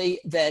recently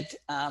that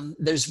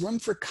there's room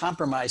for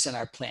compromise in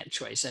our plant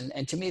choice,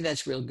 and to me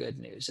that's real good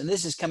news. And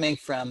this is coming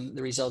from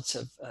the results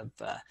of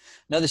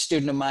another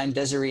student of mine,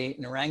 Desiree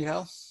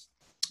Naranjo.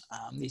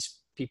 These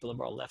people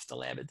have all left the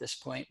lab at this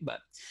point, but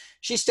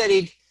she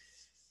studied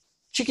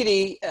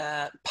chickadee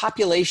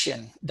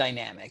population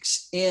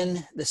dynamics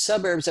in the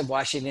suburbs of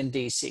Washington,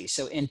 D.C.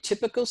 So in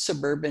typical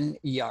suburban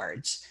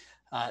yards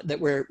that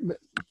were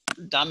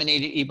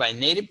dominated by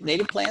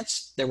native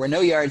plants. There were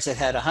no yards that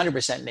had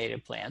 100%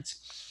 native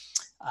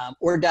plants,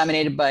 or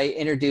dominated by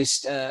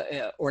introduced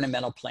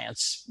ornamental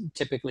plants,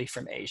 typically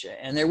from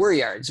Asia. And there were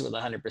yards with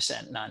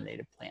 100%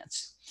 non-native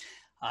plants.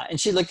 And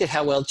she looked at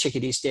how well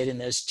chickadees did in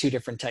those two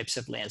different types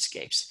of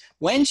landscapes.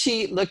 When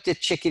she looked at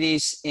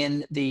chickadees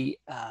in the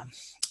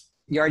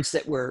yards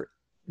that were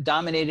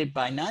dominated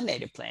by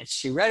non-native plants,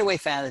 she right away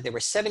found that there were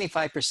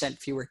 75%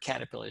 fewer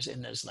caterpillars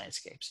in those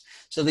landscapes.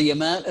 So the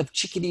amount of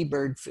chickadee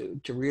bird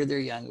food to rear their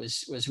young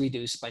was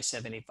reduced by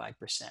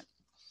 75%.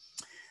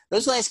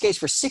 Those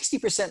landscapes were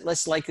 60%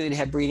 less likely to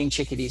have breeding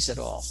chickadees at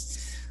all.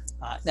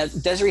 Now,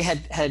 Desiree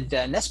had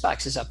nest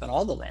boxes up in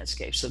all the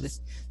landscapes. So it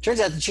turns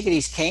out the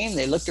chickadees came,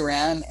 they looked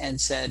around and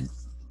said,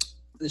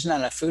 there's not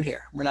enough food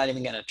here. We're not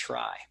even gonna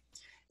try.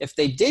 If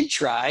they did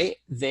try,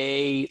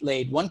 they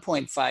laid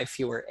 1.5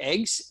 fewer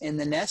eggs in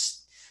the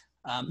nest.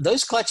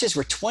 Those clutches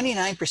were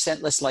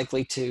 29% less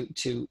likely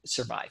to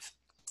survive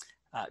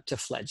to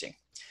fledging.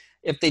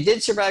 If they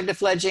did survive to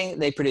fledging,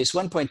 they produced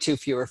 1.2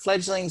 fewer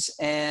fledglings,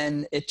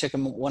 and it took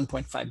them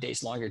 1.5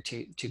 days longer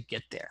to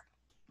get there.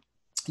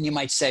 And you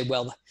might say,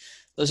 well,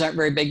 those aren't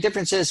very big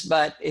differences,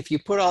 but if you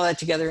put all that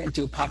together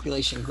into a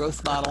population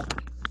growth model,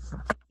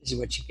 this is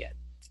what you get.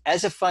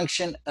 As a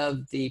function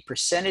of the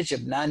percentage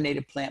of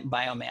non-native plant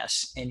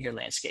biomass in your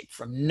landscape,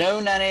 from no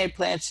non-native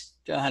plants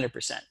to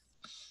 100%.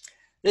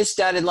 This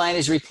dotted line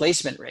is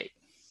replacement rate.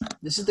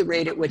 This is the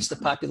rate at which the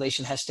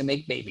population has to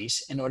make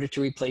babies in order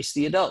to replace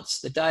the adults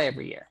that die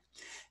every year.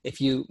 If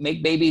you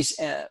make babies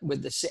at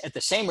the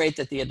same rate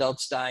that the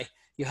adults die,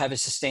 you have a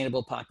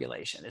sustainable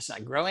population. It's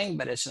not growing,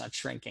 but it's not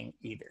shrinking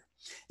either.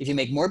 If you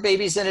make more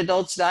babies than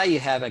adults die, you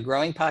have a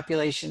growing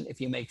population.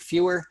 If you make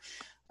fewer,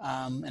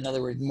 in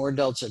other words, more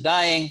adults are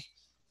dying,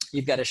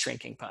 you've got a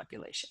shrinking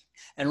population.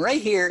 And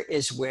right here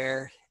is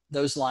where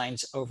those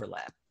lines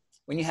overlap.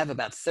 When you have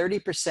about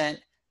 30%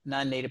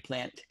 non-native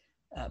plant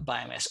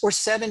biomass or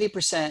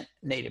 70%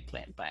 native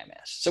plant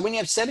biomass. So when you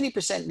have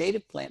 70%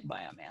 native plant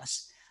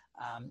biomass,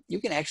 you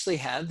can actually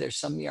have, there's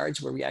some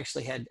yards where we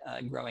actually had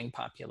growing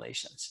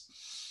populations,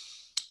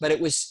 but it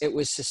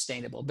was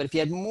sustainable. But if you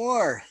had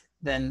more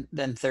than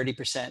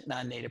 30%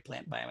 non-native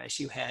plant biomass,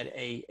 you had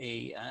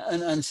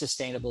an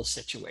unsustainable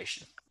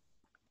situation.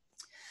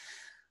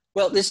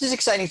 Well, this is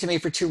exciting to me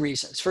for two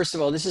reasons. First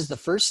of all, this is the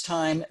first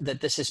time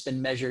that this has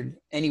been measured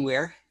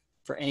anywhere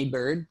for any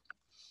bird.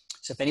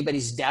 So if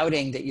anybody's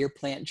doubting that your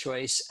plant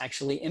choice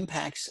actually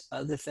impacts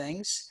other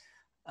things,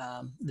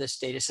 this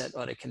data set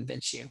ought to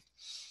convince you.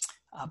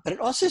 But it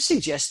also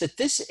suggests that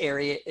this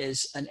area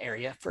is an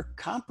area for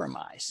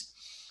compromise.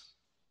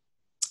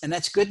 And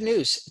that's good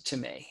news to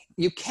me.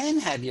 You can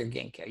have your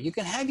ginkgo, you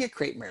can have your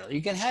crepe myrtle,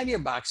 you can have your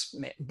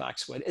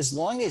boxwood, as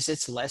long as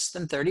it's less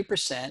than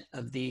 30%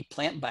 of the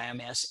plant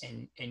biomass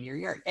in your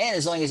yard. And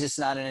as long as it's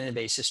not an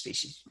invasive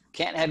species. You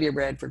can't have your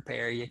Bradford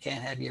pear, you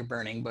can't have your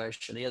burning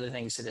bush, or the other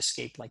things that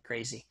escape like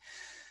crazy.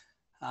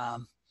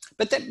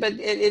 But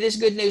it is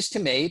good news to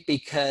me,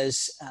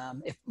 because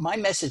if my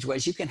message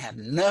was you can have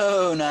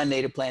no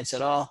non-native plants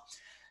at all,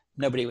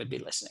 nobody would be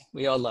listening.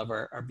 We all love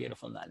our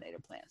beautiful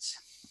non-native plants.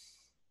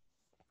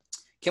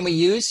 Can we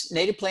use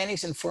native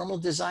plantings in formal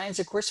designs?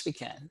 Of course we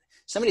can.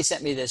 Somebody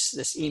sent me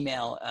this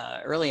email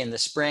early in the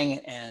spring,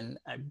 and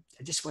I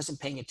just wasn't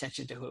paying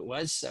attention to who it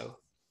was. So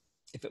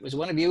if it was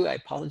one of you, I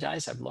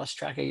apologize. I've lost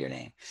track of your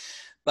name.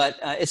 But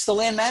it's the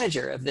land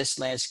manager of this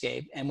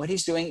landscape, and what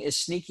he's doing is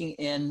sneaking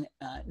in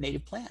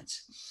native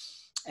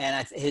plants.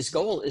 And his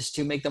goal is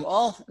to make them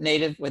all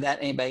native without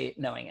anybody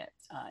knowing it.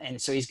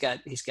 And so he's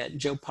got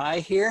Joe Pye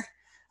here.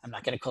 I'm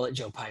not going to call it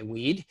Joe Pye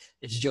weed.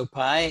 It's Joe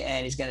Pye,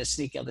 and he's going to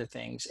sneak other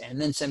things and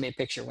then send me a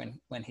picture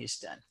when he's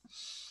done.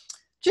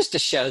 Just to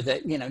show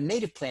that, you know,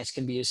 native plants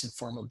can be used in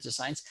formal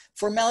designs.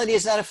 Formality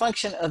is not a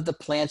function of the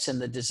plants and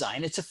the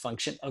design. It's a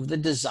function of the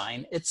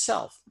design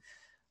itself.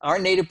 Our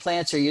native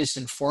plants are used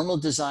in formal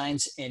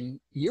designs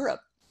in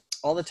Europe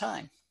all the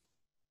time.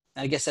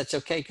 And I guess that's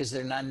okay, because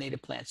they're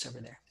non-native plants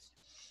over there.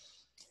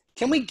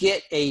 can we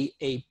get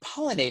a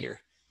pollinator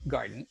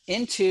garden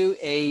into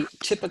a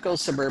typical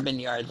suburban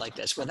yard like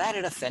this without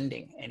it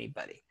offending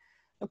anybody?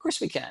 Of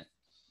course we can.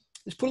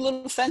 Just put a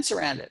little fence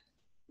around it.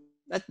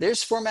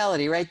 There's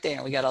formality right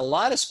there. We got a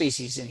lot of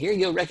species in here.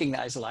 You'll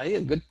recognize a lot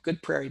of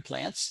good prairie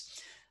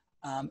plants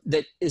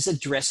that is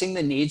addressing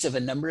the needs of a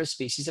number of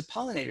species of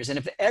pollinators. And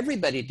if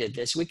everybody did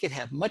this, we could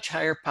have much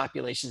higher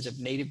populations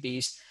of native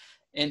bees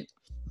in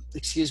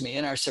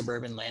our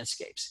suburban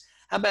landscapes.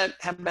 How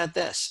about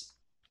this?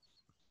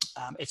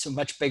 It's a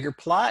much bigger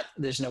plot.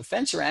 There's no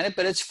fence around it,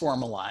 but it's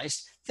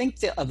formalized. Think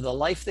of the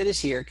life that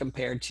is here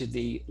compared to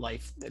the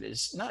life that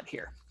is not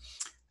here.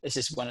 This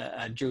is one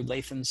of Drew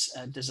Latham's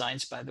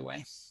designs, by the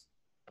way.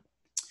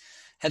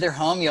 Heather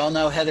Holm, you all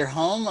know Heather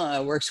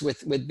Holm, works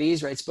with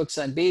bees, writes books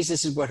on bees.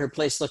 This is what her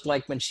place looked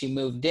like when she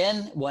moved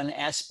in, one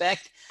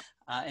aspect,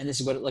 and this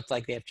is what it looked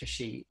like after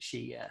she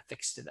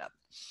fixed it up.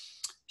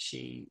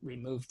 She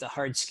removed the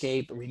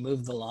hardscape,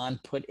 removed the lawn,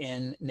 put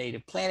in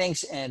native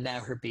plantings, and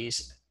now her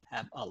bees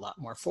have a lot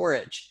more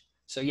forage.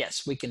 So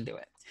yes, we can do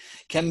it.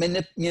 Can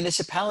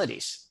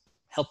municipalities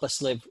help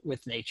us live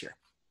with nature?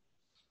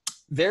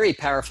 Very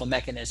powerful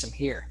mechanism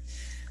here.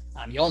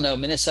 You all know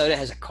Minnesota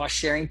has a cost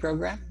sharing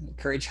program,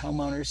 encourage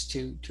homeowners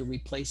to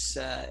replace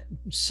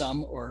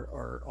some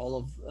or all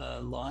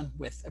of lawn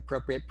with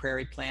appropriate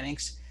prairie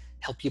plantings,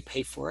 help you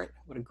pay for it.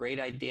 What a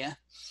great idea.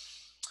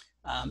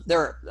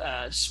 There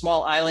are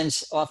small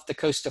islands off the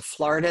coast of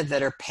Florida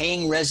that are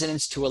paying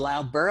residents to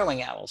allow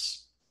burrowing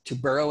owls to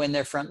burrow in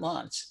their front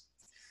lawns.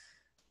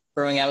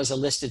 Burrowing owl is a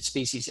listed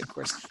species, of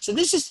course. So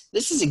this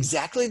is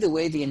exactly the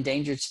way the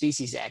Endangered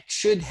Species Act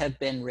should have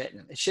been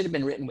written. It should have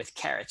been written with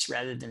carrots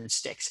rather than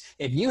sticks.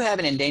 If you have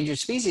an endangered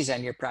species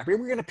on your property,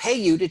 we're going to pay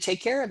you to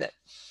take care of it,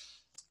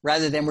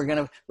 rather than we're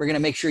going to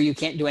make sure you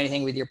can't do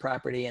anything with your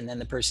property, and then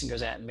the person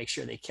goes out and makes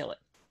sure they kill it.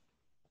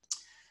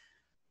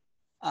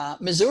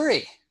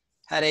 Missouri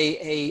had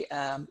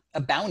a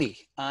bounty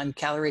on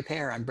calorie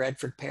pear, on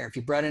Bradford pear. If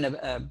you brought in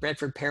a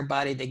Bradford pear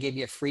body, they gave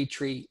you a free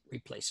tree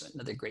replacement.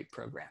 Another great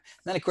program.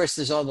 And then, of course,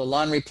 there's all the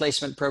lawn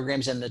replacement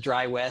programs in the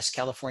dry West,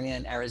 California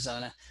and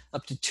Arizona,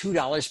 up to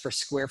 $2 per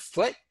square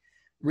foot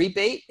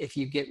rebate if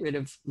you get rid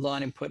of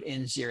lawn and put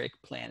in xeric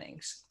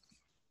plantings.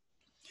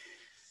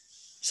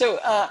 So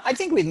I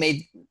think we've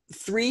made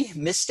 3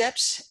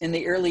 missteps in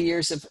the early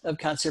years of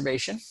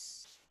conservation,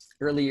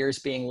 early years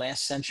being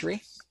last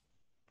century.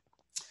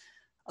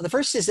 The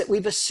first is that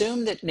we've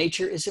assumed that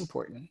nature is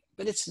important,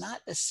 but it's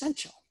not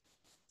essential.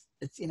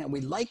 It's,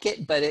 we like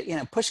it, but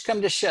push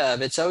come to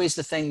shove, it's always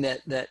the thing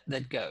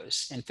that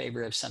goes in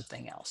favor of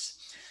something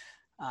else.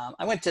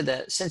 I went to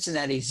the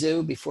Cincinnati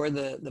Zoo before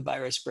the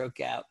virus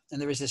broke out,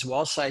 and there was this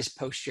wall-sized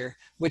poster,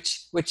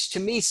 which to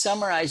me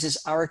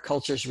summarizes our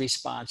culture's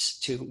response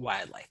to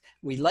wildlife.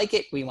 We like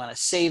it, we want to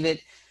save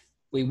it,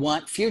 we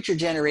want future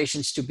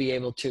generations to be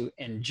able to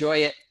enjoy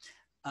it.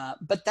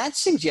 But that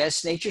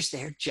suggests nature's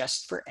there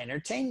just for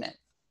entertainment.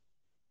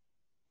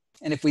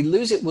 And if we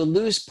lose it, we'll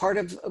lose part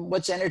of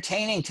what's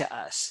entertaining to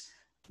us,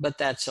 but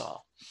that's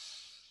all.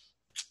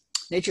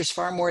 Nature's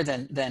far more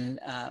than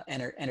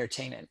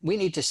entertainment. We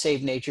need to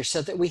save nature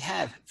so that we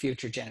have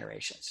future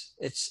generations.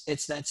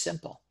 It's that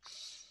simple.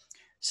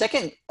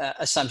 Second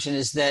assumption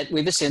is that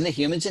we've assumed that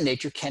humans and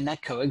nature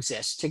cannot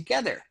coexist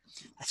together.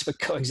 That's what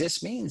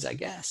coexist means, I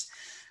guess.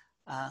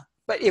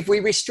 But if we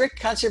restrict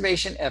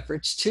conservation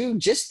efforts to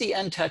just the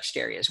untouched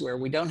areas where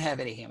we don't have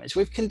any humans,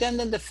 we've condemned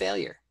them to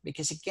failure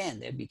because, again,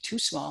 they'd be too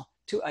small,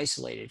 too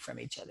isolated from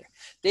each other.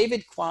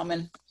 David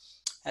Quammen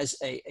has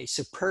a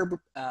superb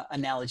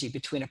analogy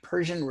between a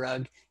Persian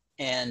rug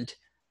and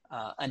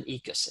an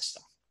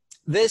ecosystem.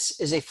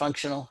 This is a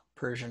functional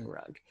Persian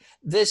rug.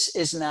 This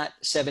is not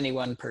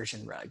 71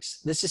 Persian rugs.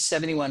 This is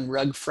 71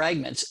 rug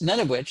fragments, none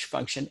of which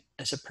function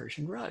as a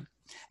Persian rug.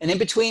 And in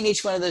between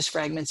each one of those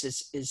fragments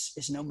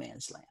is no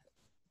man's land.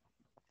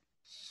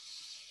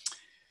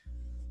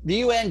 The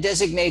UN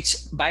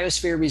designates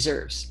biosphere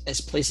reserves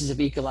as places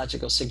of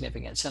ecological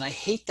significance, and I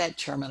hate that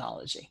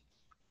terminology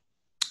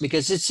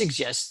because it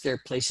suggests there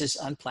are places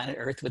on planet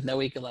Earth with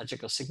no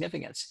ecological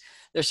significance.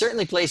 There are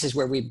certainly places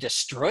where we've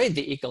destroyed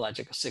the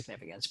ecological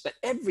significance, but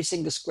every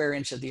single square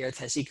inch of the Earth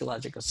has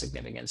ecological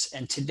significance.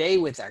 And today,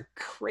 with our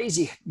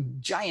crazy,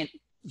 giant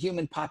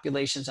human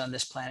populations on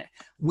this planet,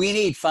 we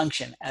need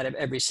function out of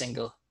every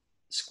single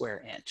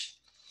square inch.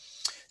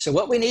 So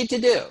what we need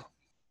to do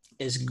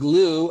is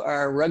glue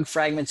our rug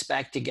fragments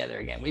back together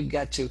again. We've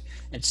got to,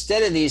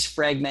 instead of these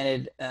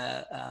fragmented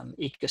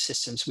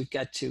ecosystems, we've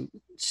got to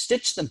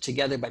stitch them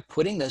together by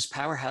putting those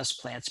powerhouse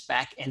plants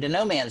back into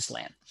no man's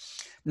land.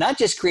 Not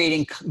just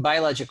creating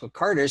biological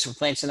corridors where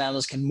plants and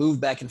animals can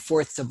move back and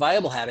forth to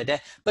viable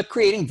habitat, but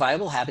creating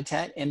viable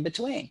habitat in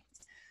between.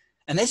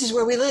 And this is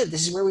where we live,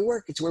 this is where we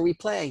work, it's where we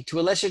play, to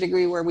a lesser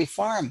degree where we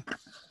farm,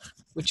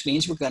 which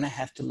means we're gonna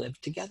have to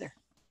live together.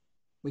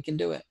 We can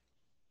do it.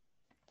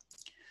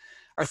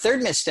 Our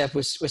third misstep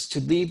was to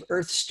leave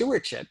Earth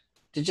stewardship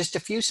to just a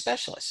few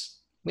specialists.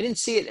 We didn't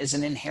see it as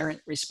an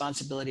inherent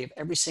responsibility of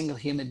every single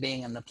human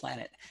being on the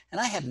planet,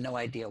 and I have no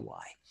idea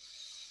why.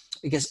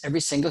 because every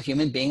single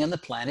human being on the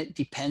planet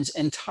depends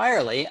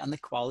entirely on the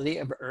quality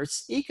of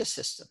Earth's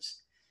ecosystems.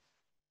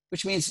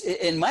 Which means,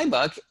 in my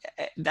book,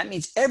 that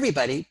means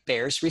everybody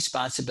bears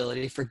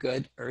responsibility for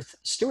good Earth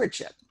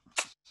stewardship.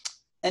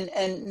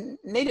 And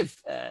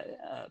Native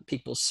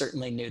people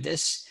certainly knew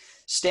this.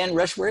 Stan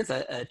Rushworth,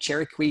 a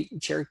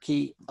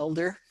Cherokee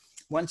elder,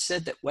 once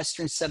said that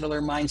Western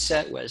settler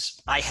mindset was,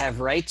 I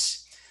have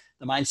rights.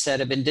 The mindset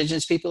of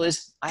indigenous people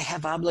is, I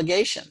have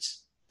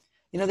obligations.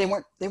 You know,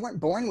 they weren't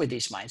born with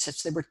these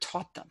mindsets, they were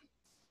taught them.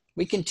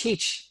 We can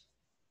teach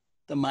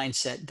the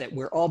mindset that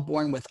we're all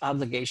born with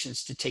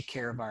obligations to take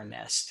care of our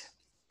nest.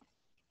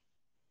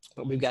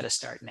 But we've got to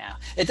start now.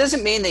 It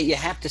doesn't mean that you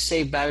have to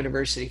save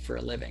biodiversity for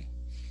a living,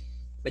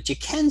 but you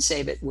can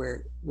save it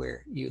where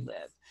you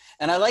live.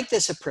 And I like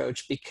this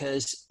approach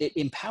because it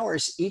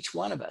empowers each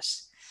one of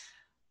us.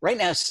 Right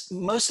now,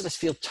 most of us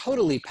feel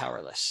totally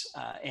powerless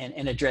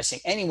in addressing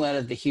any one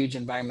of the huge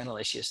environmental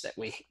issues that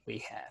we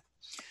have.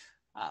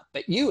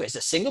 But you, as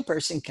a single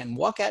person, can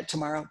walk out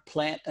tomorrow,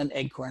 plant an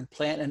acorn,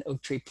 plant an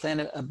oak tree,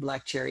 plant a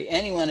black cherry,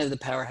 any one of the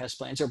powerhouse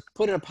plants, or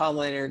put in a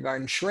pollinator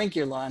garden, shrink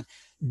your lawn.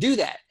 Do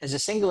that as a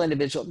single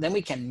individual. Then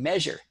we can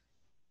measure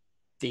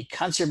the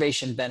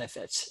conservation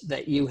benefits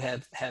that you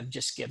have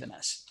just given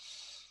us.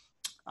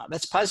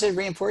 That's positive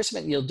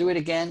reinforcement. You'll do it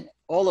again.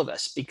 All of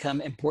us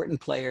become important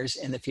players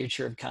in the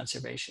future of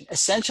conservation,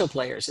 essential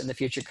players in the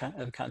future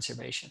of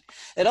conservation.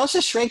 It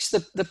also shrinks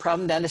the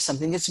problem down to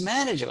something that's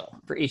manageable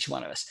for each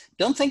one of us.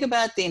 Don't think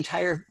about the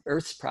entire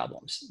Earth's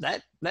problems.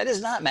 That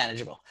is not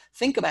manageable.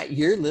 Think about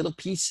your little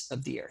piece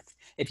of the Earth.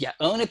 If you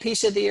own a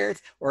piece of the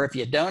Earth, or if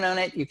you don't own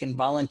it, you can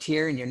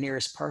volunteer in your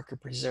nearest park or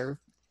preserve.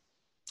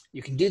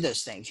 You can do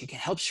those things. You can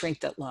help shrink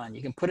that lawn.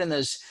 You can put in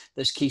those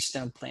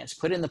keystone plants,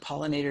 put in the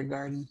pollinator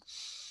garden.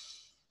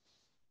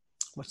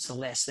 What's the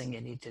last thing you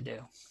need to do?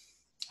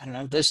 I don't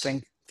know. Those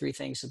three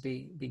things would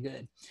be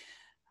good.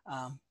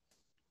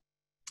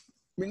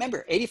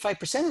 Remember,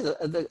 85%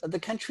 of the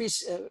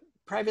country's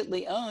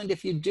privately owned.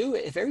 If you do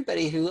it, if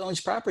everybody who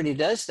owns property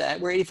does that,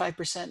 we're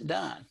 85%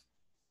 done.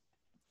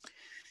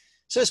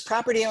 So as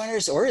property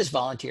owners or as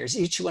volunteers,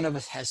 each one of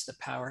us has the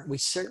power. We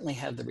certainly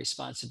have the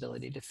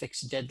responsibility to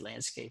fix dead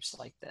landscapes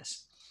like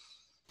this.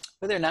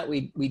 Whether or not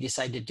we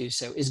decide to do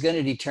so is going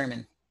to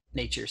determine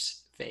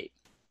nature's fate.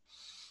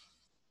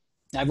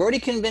 Now, I've already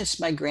convinced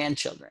my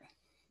grandchildren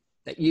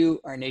that you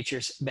are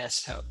nature's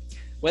best hope.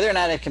 Whether or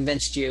not I've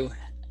convinced you,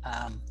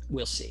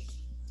 we'll see.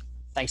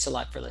 Thanks a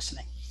lot for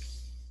listening.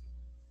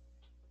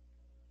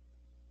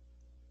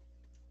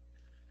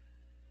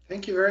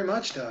 Thank you very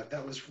much, Doug.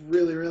 That was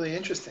really, really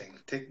interesting.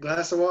 Take a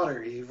glass of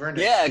water. You've earned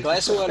it. Yeah, a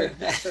glass of water.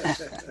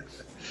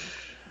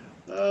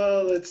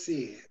 Let's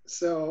see.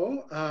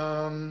 So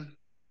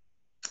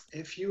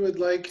if you would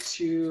like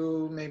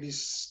to maybe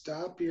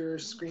stop your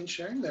screen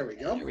sharing. There we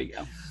go. There we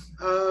go.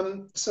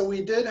 So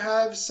we did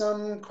have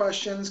some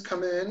questions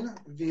come in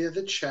via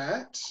the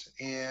chat,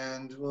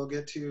 and we'll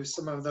get to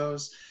some of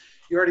those.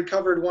 You already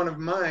covered one of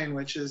mine,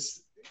 which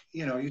is,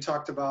 you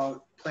talked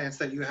about plants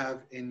that you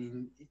have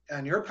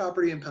on your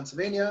property in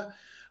Pennsylvania,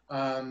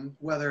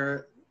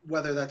 whether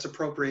that's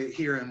appropriate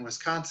here in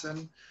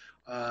Wisconsin,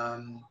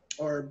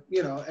 or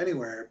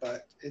anywhere.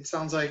 But it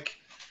sounds like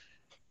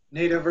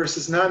native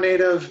versus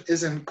non-native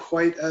isn't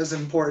quite as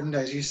important,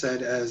 as you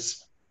said,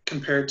 as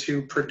compared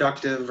to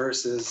productive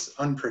versus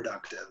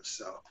unproductive.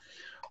 So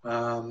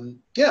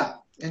yeah,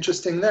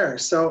 interesting there.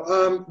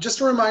 So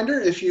just a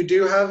reminder, if you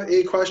do have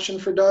a question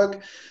for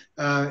Doug,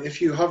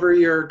 if you hover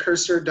your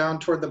cursor down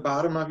toward the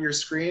bottom of your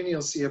screen,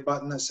 you'll see a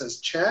button that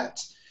says chat.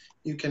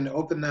 You can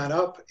open that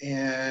up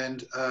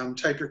and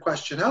type your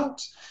question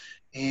out,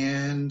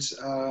 and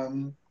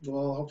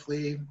we'll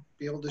hopefully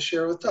be able to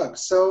share with Doug.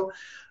 So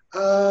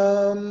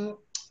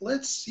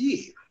let's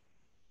see.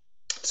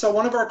 So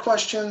one of our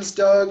questions,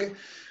 Doug,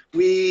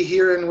 we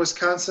here in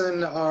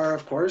Wisconsin are,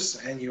 of course,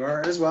 and you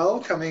are as well,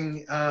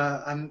 coming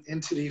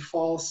into the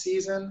fall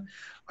season.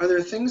 Are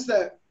there things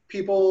that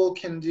people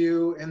can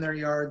do in their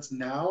yards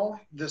now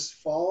this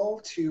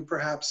fall to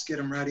perhaps get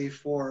them ready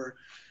for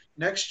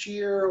next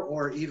year,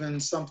 or even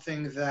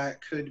something that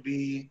could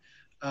be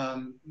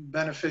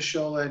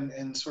beneficial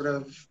and sort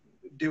of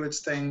do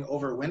its thing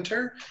over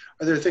winter?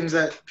 Are there things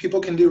that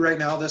people can do right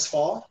now this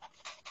fall?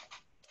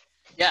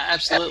 Yeah,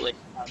 absolutely.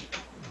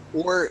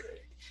 Or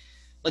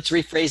let's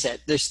rephrase that.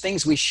 There's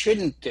things we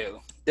shouldn't do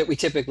that we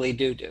typically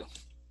do.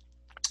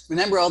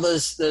 Remember all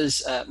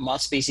those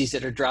moth species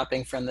that are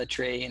dropping from the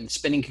tree and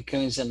spinning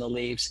cocoons in the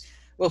leaves?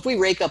 Well, if we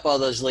rake up all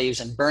those leaves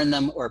and burn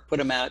them or put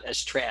them out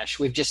as trash,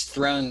 we've just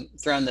thrown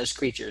those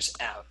creatures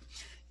out.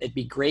 It'd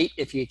be great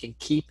if you can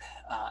keep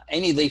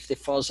any leaf that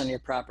falls on your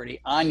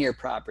property.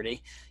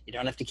 You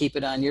don't have to keep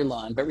it on your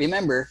lawn, but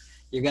remember,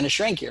 you're going to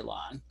shrink your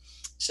lawn,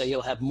 so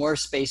you'll have more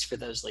space for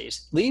those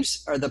leaves.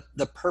 Leaves are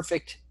the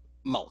perfect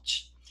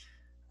mulch.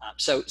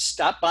 So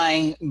stop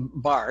buying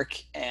bark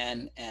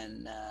and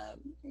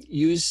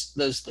use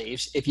those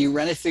leaves. If you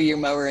run it through your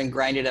mower and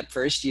grind it up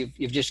first, you've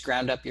just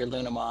ground up your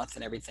Luna moth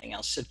and everything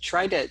else. So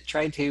try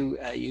to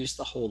use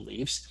the whole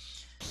leaves.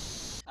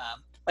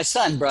 My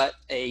son brought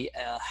a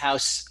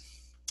house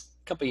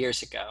couple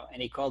years ago,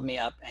 and he called me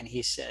up and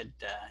he said,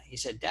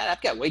 Dad,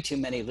 I've got way too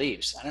many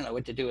leaves. I don't know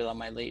what to do with all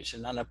my leaves.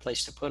 There's not enough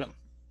place to put them.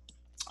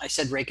 I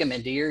said, rake them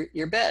into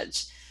your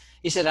beds.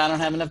 He said, I don't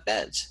have enough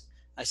beds.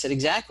 I said,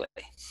 exactly.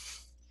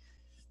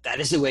 That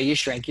is the way you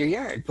shrink your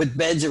yard. Put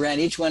beds around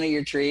each one of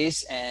your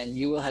trees and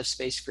you will have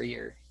space for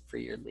your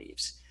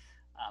leaves.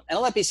 And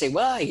a lot of people say,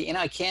 well,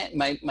 I can't,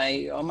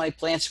 all my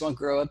plants won't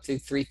grow up to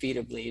 3 feet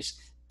of leaves.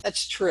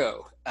 That's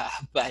true,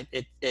 but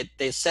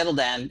they settle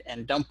down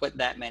and don't put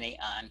that many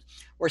on,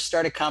 or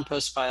start a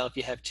compost pile if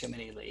you have too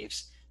many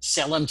leaves.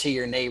 Sell them to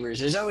your neighbors.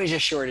 There's always a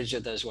shortage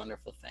of those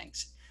wonderful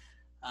things.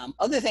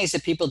 Other things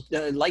that people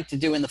like to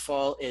do in the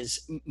fall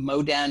is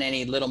mow down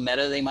any little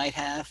meadow they might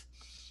have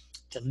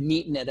to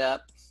neaten it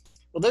up.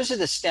 Well, those are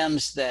the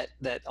stems that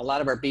a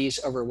lot of our bees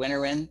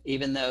overwinter in,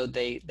 even though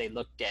they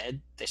look dead.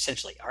 They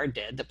essentially are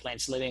dead, the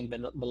plant's living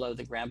below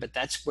the ground, but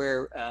that's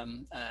where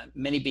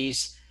many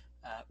bees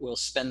will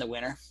spend the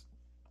winter.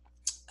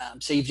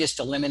 So you've just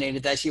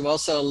eliminated that. You've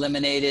also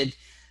eliminated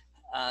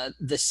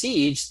the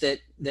seeds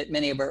that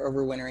many of our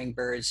overwintering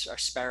birds, our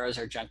sparrows,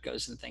 our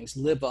juncos and things,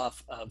 live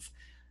off of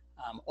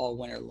all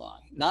winter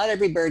long. Not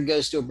every bird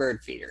goes to a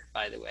bird feeder,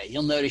 by the way.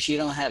 You'll notice you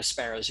don't have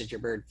sparrows at your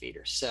bird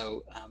feeder.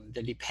 So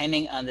they're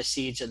depending on the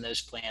seeds in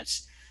those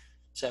plants.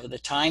 So the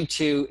time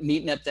to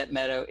neaten up that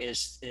meadow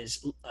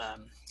is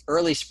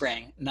early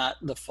spring, not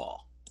the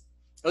fall.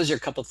 Those are a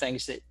couple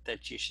things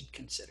that you should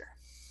consider.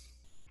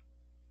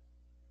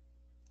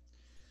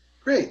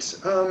 Great.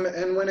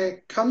 And when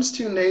it comes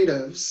to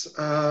natives,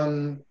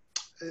 a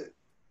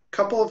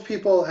couple of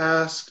people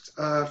asked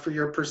for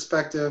your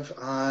perspective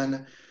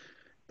on,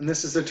 and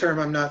this is a term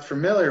I'm not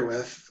familiar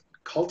with,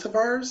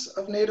 cultivars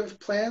of native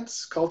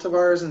plants,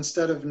 cultivars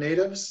instead of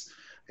natives.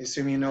 I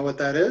assume you know what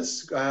that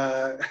is.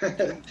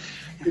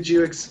 Could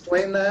you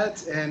explain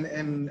that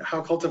and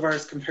how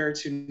cultivars compare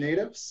to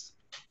natives?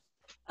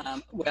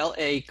 Well,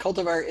 a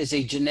cultivar is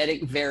a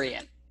genetic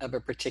variant of a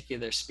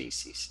particular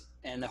species.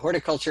 And the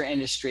horticulture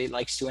industry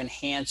likes to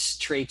enhance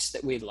traits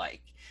that we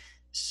like.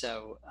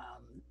 So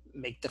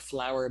make the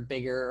flower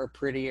bigger or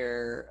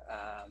prettier.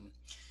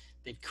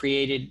 They've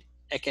created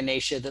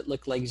echinacea that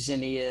look like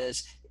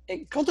zinnias.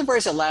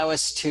 Cultivars allow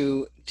us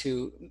to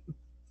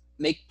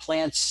make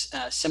plants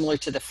similar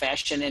to the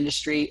fashion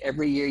industry.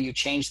 Every year you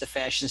change the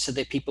fashion so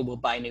that people will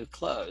buy new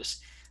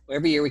clothes.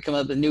 Every year we come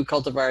up with new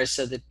cultivars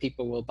so that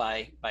people will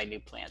buy new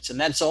plants. And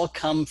that's all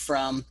come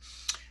from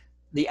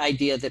the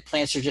idea that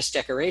plants are just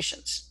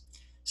decorations.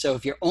 So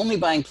if you're only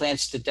buying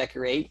plants to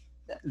decorate,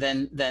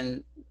 then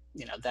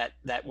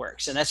that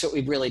works. And that's what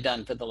we've really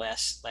done for the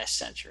last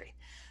century.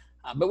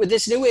 But with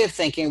this new way of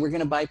thinking, we're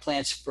going to buy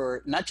plants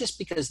for not just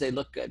because they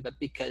look good, but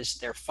because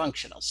they're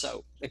functional.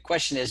 So the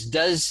question is,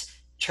 does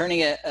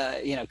creating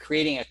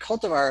a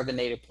cultivar of a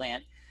native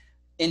plant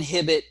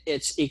inhibit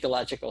its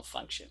ecological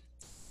function?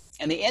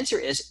 And the answer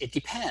is, it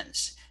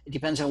depends. It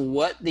depends on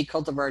what the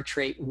cultivar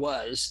trait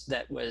was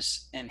that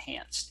was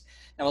enhanced.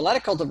 Now, a lot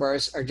of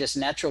cultivars are just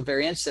natural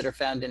variants that are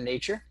found in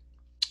nature.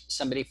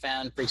 Somebody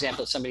found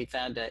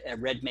a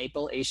red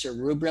maple, Acer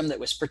rubrum, that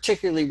was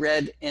particularly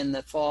red in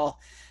the fall,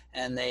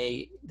 and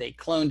they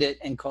cloned it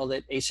and called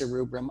it Acer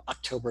rubrum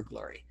October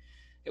Glory.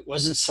 It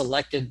wasn't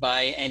selected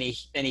by any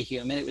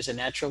human. It was a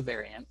natural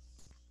variant,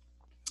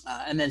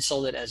 and then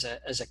sold it as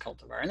a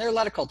cultivar. And there are a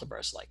lot of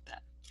cultivars like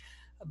that,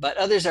 but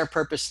others are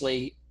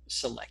purposely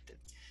selected.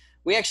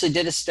 We actually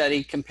did a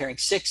study comparing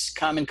 6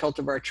 common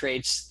cultivar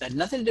traits that had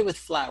nothing to do with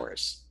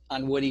flowers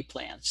on woody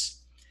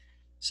plants.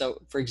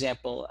 So, for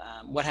example,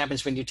 what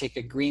happens when you take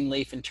a green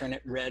leaf and turn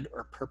it red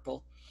or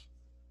purple?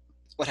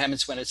 What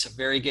happens when it's a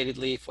variegated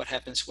leaf? What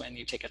happens when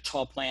you take a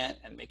tall plant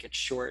and make it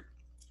short?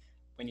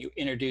 When you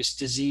introduce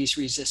disease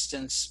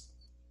resistance,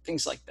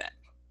 things like that.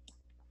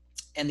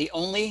 And the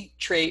only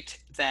trait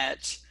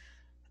that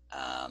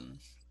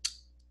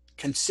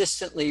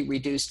consistently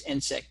reduced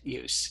insect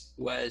use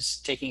was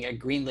taking a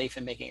green leaf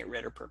and making it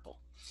red or purple.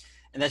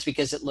 And that's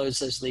because it loads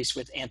those leaves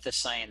with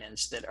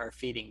anthocyanins that are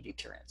feeding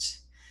deterrents.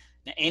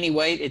 Now, Annie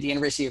White at the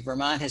University of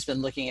Vermont has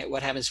been looking at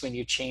what happens when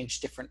you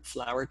change different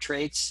flower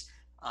traits.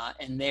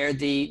 And there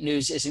the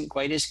news isn't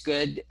quite as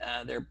good.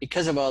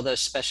 Because of all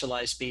those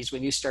specialized bees,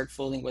 when you start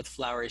fooling with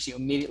flowers, you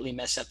immediately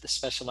mess up the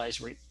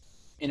specialized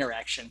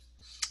interaction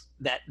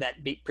that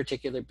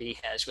particular bee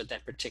has with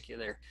that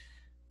particular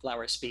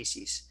flower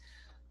species.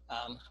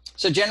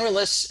 So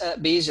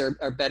generalist bees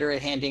are better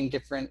at handling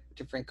different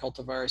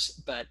cultivars,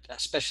 but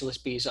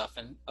specialist bees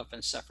often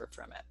suffer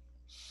from it.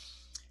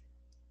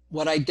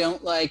 What I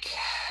don't like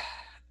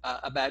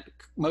about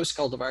most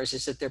cultivars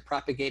is that they're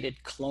propagated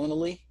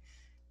clonally,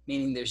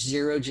 meaning there's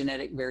zero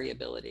genetic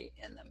variability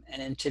in them.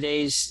 And in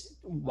today's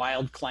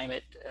wild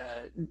climate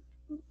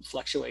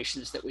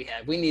fluctuations that we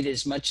have, we need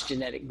as much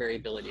genetic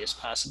variability as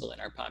possible in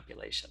our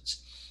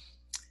populations.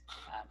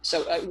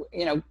 So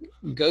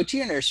go to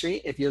your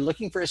nursery. If you're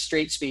looking for a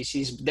straight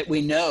species that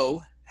we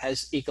know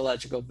has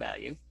ecological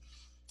value,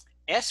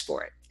 ask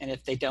for it. And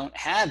if they don't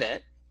have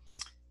it,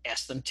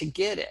 ask them to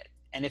get it.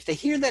 And if they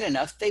hear that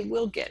enough, they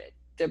will get it.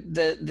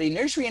 The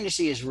nursery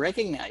industry is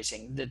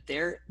recognizing that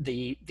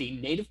the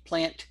native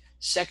plant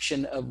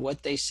section of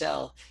what they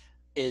sell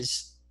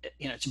is,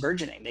 it's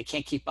burgeoning. They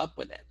can't keep up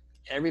with it.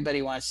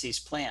 Everybody wants these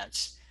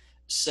plants.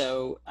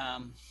 So,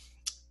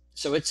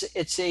 so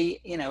it's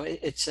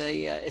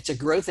a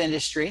growth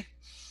industry.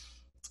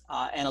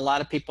 And a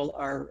lot of people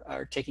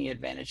are taking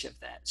advantage of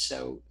that.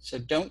 So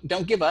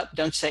don't give up.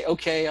 Don't say,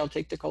 okay, I'll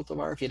take the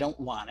cultivar if you don't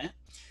want it.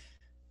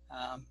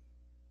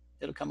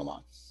 It'll come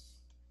along.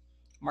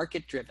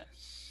 Market driven.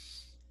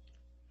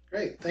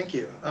 Great, thank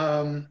you.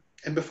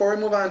 And before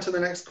we move on to the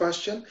next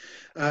question,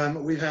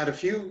 we've had a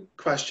few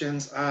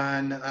questions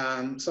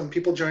on, some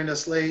people joined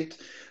us late,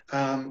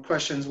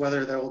 questions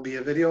whether there will be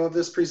a video of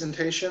this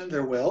presentation.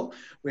 There will.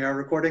 We are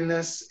recording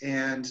this,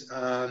 and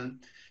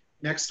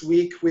next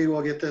week we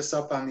will get this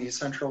up on the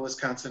Central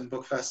Wisconsin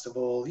Book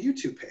Festival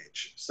YouTube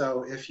page.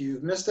 So if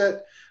you've missed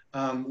it,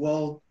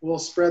 we'll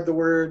spread the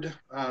word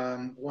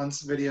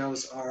once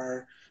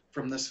videos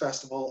from this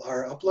festival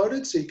are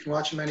uploaded, so you can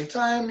watch them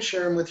anytime,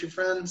 share them with your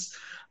friends,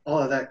 all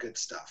of that good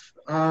stuff.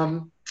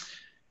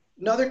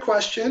 Another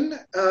question,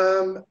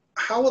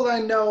 how will I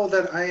know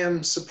that I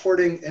am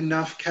supporting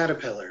enough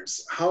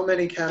caterpillars? How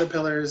many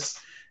caterpillars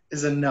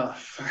is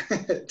enough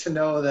to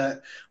know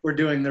that we're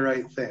doing the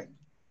right thing?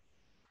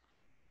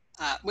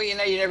 Well, you're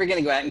never going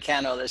to go out and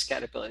count all those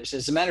caterpillars.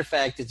 As a matter of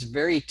fact, it's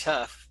very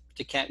tough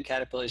to count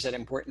caterpillars at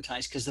important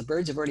times because the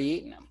birds have already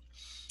eaten them.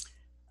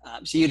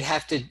 So you'd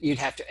have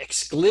to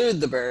exclude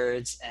the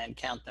birds and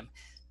count them.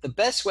 The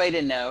best way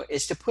to know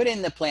is to put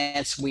in the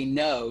plants we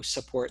know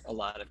support a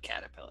lot of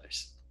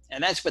caterpillars.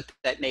 And that's what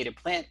that native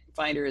plant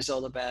finder is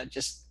all about.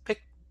 Just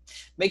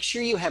make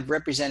sure you have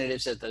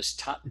representatives of those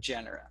top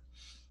genera,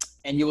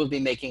 and you will be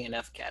making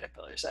enough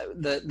caterpillars.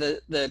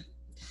 The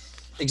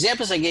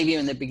examples I gave you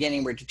in the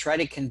beginning were to try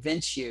to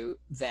convince you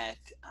that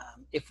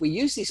if we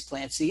use these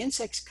plants, the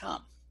insects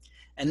come,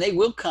 and they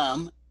will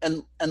come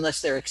unless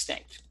they're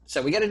extinct.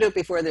 So we got to do it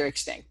before they're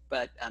extinct,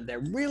 but they're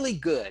really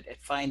good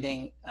at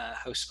finding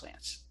host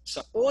plants.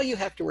 So all you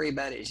have to worry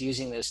about is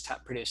using those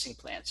top producing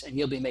plants, and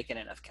you'll be making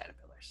enough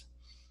caterpillars.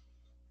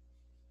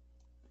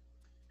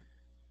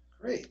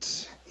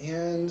 Great.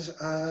 And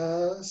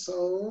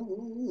so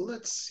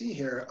let's see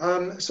here.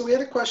 So we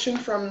had a question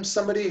from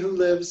somebody who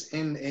lives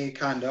in a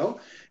condo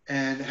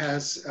and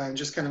has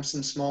just kind of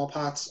some small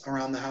pots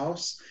around the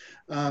house.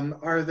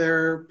 Are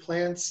there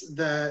plants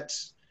that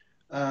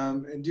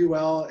do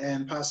well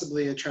and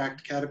possibly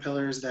attract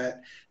caterpillars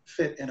that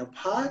fit in a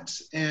pot?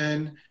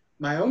 And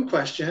my own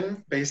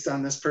question, based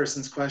on this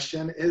person's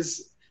question,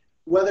 is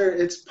whether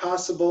it's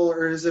possible,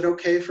 or is it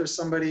okay for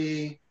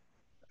somebody,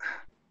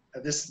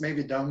 this may be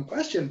a dumb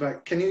question,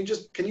 but can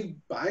you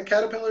buy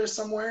caterpillars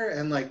somewhere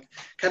and like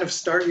kind of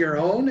start your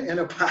own in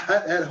a pot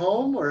at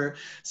home? Or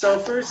so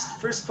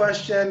first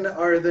question,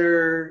 are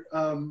there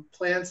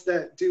plants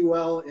that do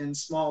well in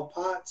small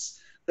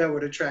pots that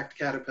would attract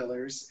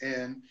caterpillars,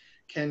 and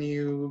can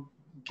you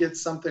get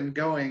something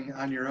going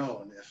on your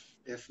own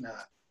if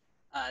not?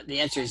 The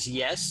answer is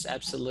yes,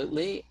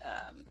 absolutely.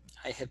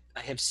 I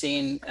have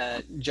seen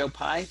Joe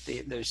Pye.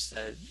 There's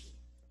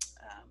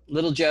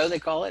Little Joe, they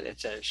call it.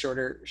 It's a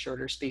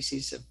shorter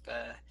species of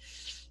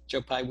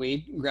Joe Pye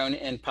weed grown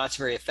in pots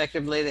very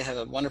effectively. They have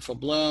a wonderful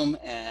bloom,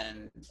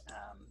 and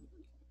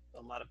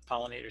a lot of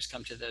pollinators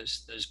come to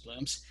those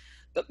blooms.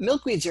 But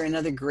milkweeds are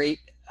another great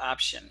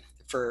option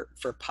for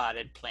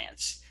potted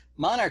plants.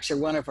 Monarchs are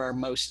one of our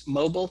most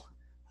mobile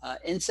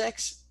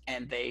insects,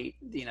 and they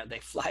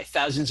fly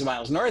thousands of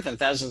miles north and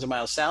thousands of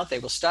miles south. They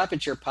will stop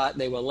at your pot.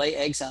 They will lay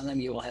eggs on them.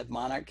 You will have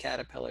monarch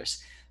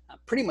caterpillars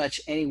pretty much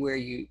anywhere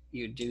you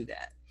do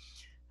that.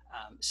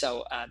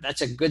 So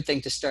that's a good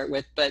thing to start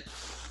with, but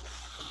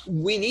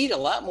we need a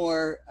lot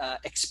more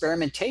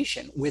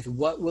experimentation with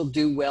what will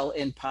do well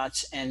in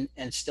pots and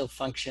still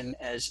function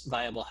as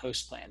viable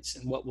host plants,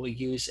 and what will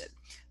use it.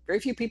 Very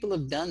few people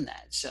have done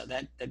that, so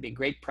that'd be a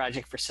great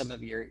project for some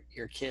of your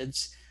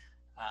kids.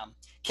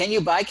 Can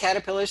you buy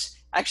caterpillars?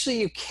 Actually,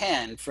 you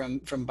can from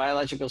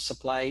biological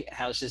supply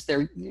houses.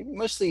 They're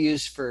mostly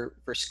used for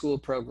school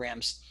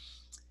programs.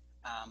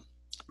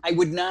 I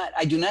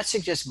do not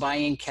suggest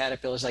buying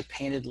caterpillars like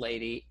Painted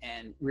Lady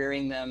and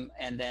rearing them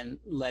and then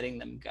letting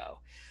them go.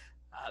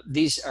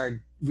 These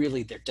are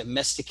really, they're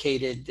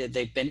domesticated,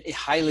 they've been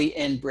highly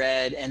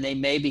inbred, and they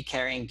may be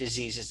carrying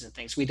diseases and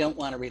things. We don't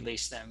want to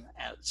release them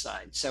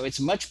outside. So it's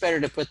much better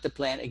to put the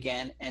plant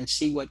again and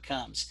see what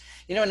comes.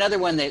 Another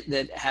one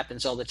that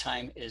happens all the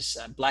time is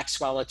black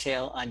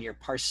swallowtail on your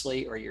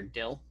parsley or your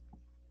dill.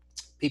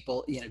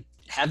 People,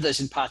 have those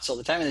in pots all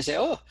the time, and they say,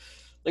 oh,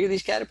 look at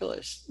these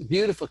caterpillars,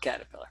 beautiful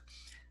caterpillar.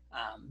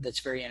 That's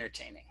very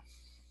entertaining.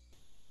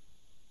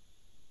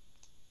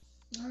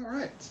 All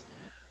right.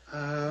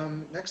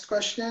 Next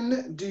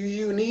question. Do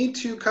you need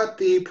to cut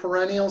the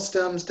perennial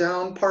stems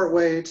down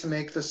partway to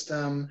make the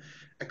stem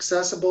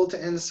accessible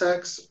to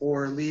insects,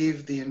 or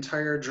leave the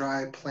entire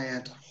dry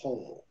plant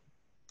whole?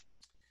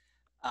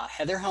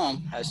 Heather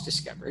Holm has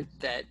discovered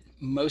that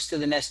most of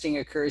the nesting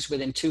occurs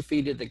within 2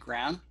 feet of the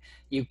ground.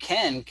 You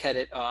can cut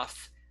it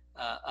off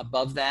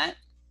above that.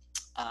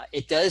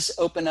 It does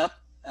open up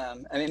I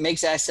mean, it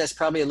makes access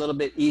probably a little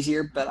bit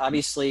easier, but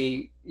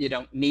obviously you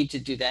don't need to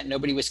do that.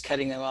 Nobody was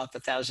cutting them off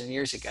 1,000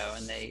 years ago,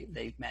 and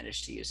they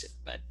managed to use it.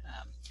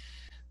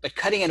 But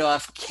cutting it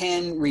off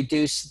can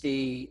reduce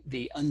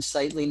the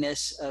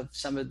unsightliness of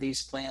some of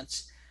these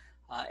plants.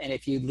 And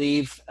if you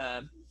leave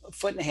a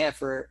 1.5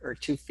 feet or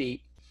 2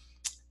 feet,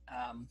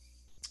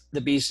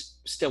 the bees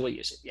still will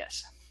use it,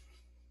 yes.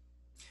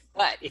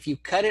 But if you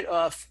cut it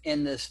off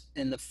in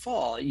the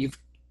fall,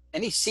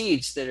 any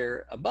seeds that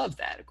are above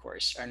that, of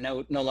course, are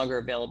no longer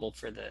available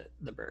for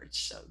the birds.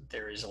 So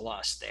there is a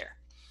loss there.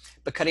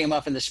 But cutting them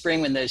off in the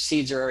spring when those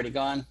seeds are already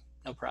gone,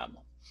 no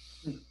problem.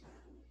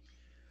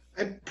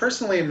 I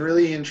personally am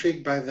really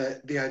intrigued by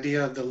the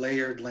idea of the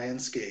layered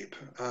landscape,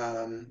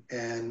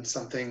 and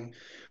something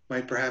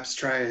might perhaps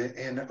try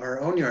in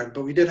our own yard.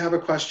 But we did have a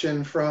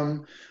question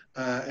from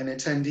an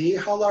attendee.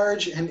 How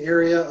large an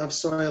area of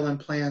soil and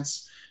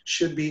plants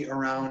should be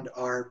around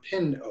our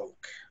pin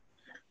oak?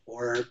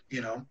 Or,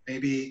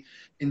 maybe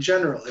in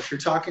general, if you're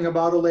talking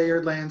about a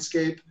layered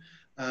landscape,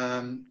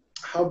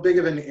 how big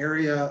of an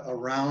area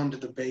around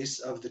the base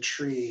of the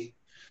tree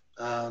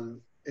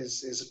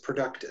is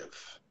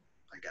productive,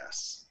 I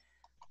guess?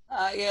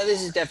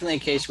 This is definitely a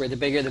case where the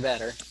bigger the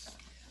better.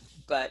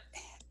 But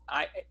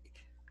I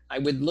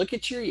would look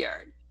at your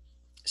yard.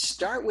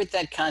 Start with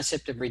that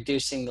concept of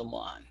reducing the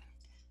lawn.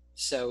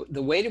 So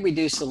the way to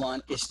reduce the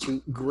lawn is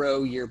to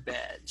grow your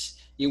beds.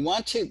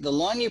 The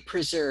lawn you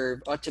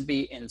preserve ought to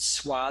be in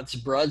swaths,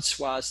 broad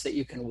swaths that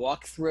you can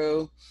walk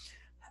through.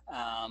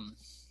 I'm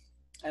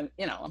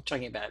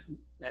talking about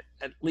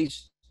at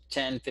least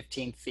 10,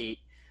 15 feet.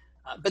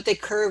 But they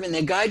curve and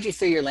they guide you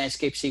through your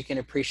landscape so you can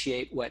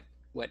appreciate what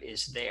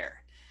is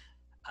there.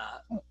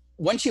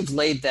 Once you've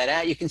laid that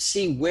out, you can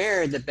see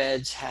where the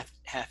beds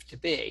have to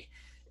be.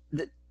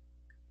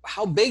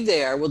 How big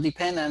they are will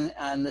depend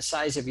on the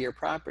size of your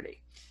property.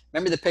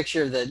 Remember the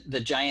picture of the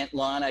giant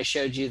lawn I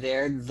showed you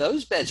there?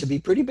 Those beds would be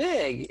pretty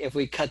big if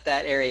we cut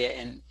that area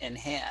in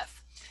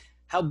half.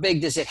 How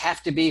big does it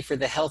have to be for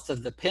the health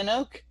of the pin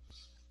oak?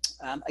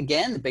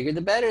 Again, the bigger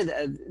the better.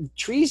 The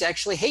trees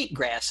actually hate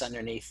grass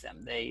underneath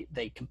them.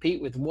 They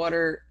compete with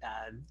water.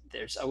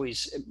 There's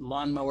always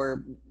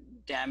lawnmower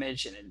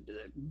damage, and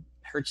it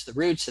hurts the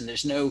roots, and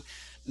there's no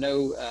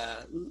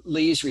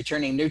leaves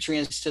returning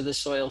nutrients to the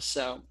soil.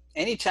 So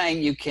anytime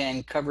you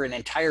can cover an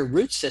entire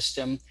root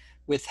system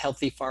with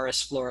healthy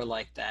forest flora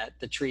like that,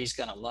 the tree's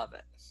gonna love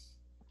it.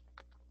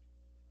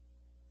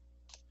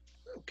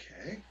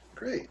 Okay,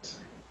 great.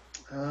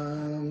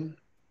 Let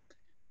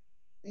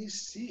me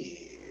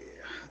see.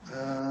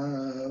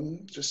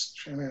 Just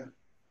trying to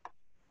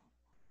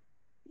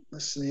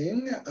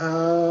listening.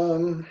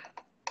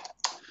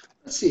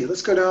 Let's see.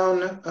 Let's go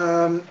down.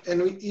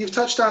 And you've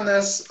touched on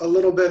this a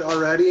little bit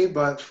already,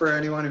 but for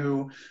anyone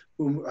who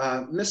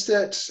missed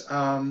it,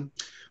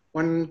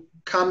 one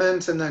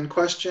comment and then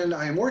question.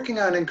 I am working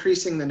on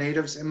increasing the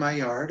natives in my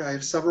yard. I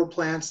have several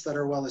plants that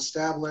are well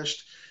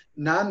established,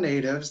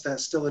 non-natives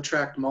that still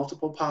attract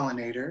multiple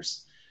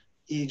pollinators,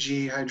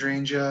 e.g.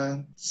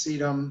 hydrangea,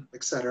 sedum,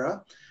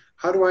 etc.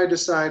 How do I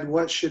decide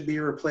what should be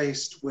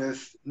replaced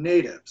with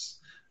natives?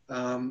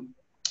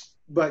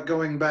 But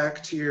going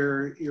back to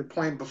your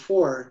point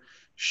before,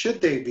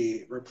 should they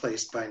be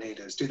replaced by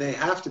natives? Do they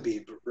have to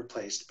be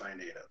replaced by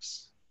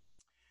natives?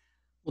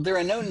 Well, there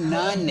are no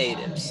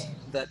non-natives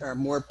that are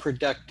more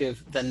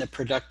productive than the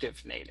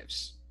productive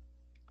natives.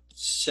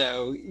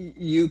 So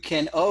you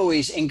can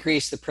always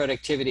increase the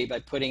productivity by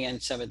putting in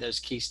some of those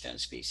keystone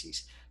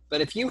species.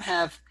 But if you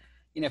have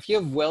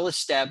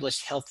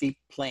well-established healthy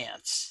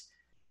plants,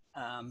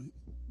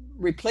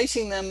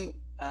 replacing them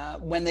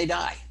when they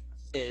die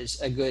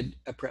is a good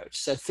approach.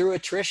 So through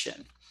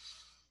attrition,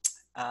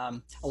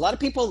 a lot of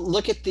people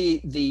look at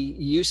the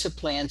use of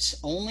plants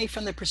only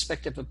from the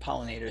perspective of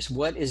pollinators.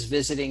 What is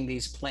visiting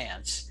these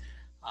plants?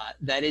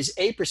 That is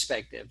a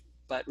perspective,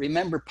 but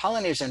remember,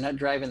 pollinators are not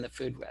driving the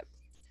food web.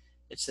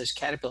 It's those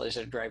caterpillars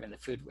that are driving the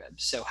food web.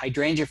 So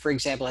hydrangea, for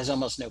example, has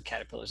almost no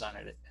caterpillars on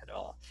it at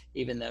all,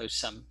 even though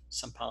some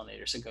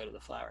pollinators that go to the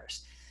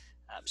flowers.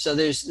 So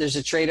there's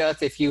a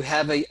trade-off. If you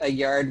have a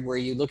yard where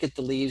you look at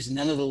the leaves,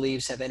 none of the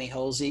leaves have any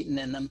holes eaten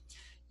in them,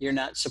 you're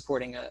not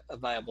supporting a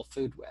viable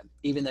food web,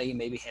 even though you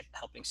may be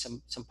helping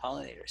some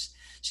pollinators.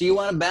 So you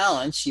want a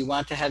balance. You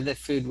want to have the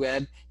food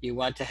web. You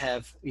want to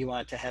have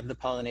the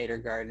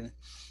pollinator garden.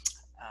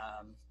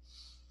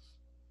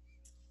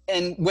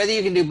 And whether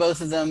you can do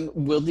both of them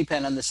will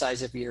depend on the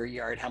size of your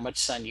yard, how much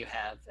sun you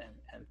have,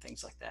 and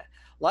things like that.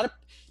 A lot of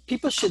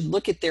people should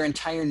look at their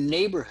entire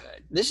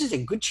neighborhood. This is a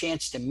good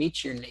chance to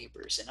meet your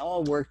neighbors and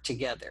all work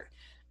together,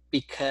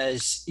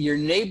 because your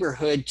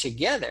neighborhood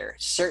together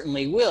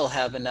certainly will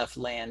have enough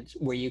land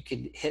where you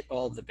could hit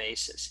all the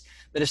bases.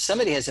 But if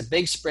somebody has a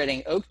big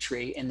spreading oak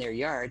tree in their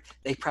yard,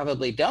 they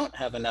probably don't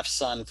have enough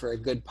sun for a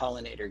good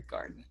pollinator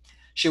garden.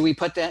 Should we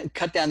cut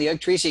down the oak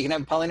tree so you can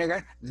have a pollinator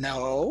garden?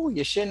 No,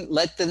 you shouldn't.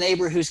 Let the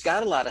neighbor who's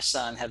got a lot of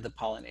sun have the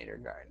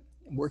pollinator garden.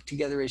 Work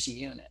together as a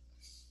unit.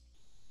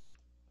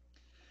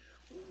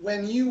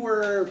 when you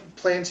were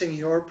planting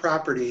your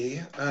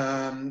property,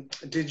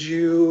 did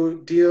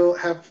you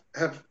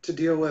have to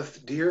deal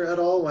with deer at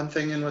all? One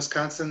thing in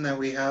Wisconsin that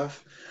we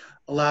have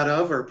a lot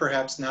of, or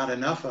perhaps not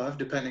enough of,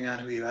 depending on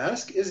who you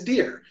ask, is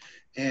deer.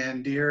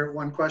 And deer,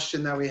 one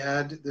question that we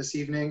had this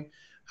evening,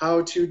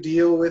 how to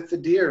deal with the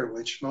deer,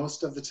 which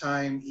most of the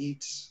time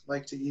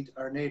like to eat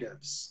our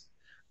natives.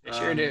 They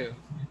sure do.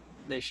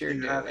 They sure Do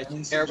you do. have It's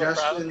any a terrible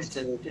problem.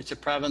 suggestions? It's a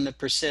problem that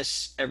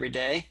persists every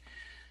day.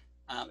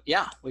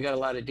 Yeah, we got a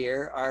lot of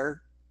deer.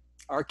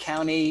 Our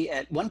county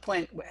at one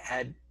point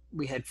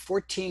we had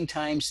 14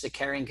 times the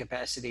carrying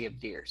capacity of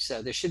deer.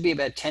 So there should be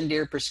about 10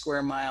 deer per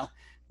square mile.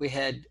 We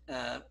had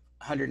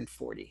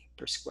 140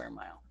 per square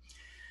mile.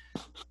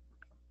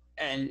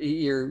 And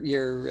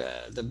whoever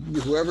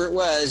it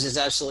was is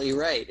absolutely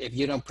right. If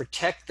you don't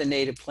protect the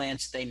native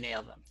plants, they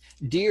nail them.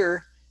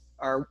 Deer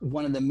are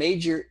one of the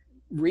major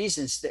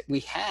reasons that we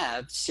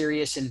have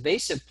serious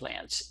invasive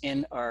plants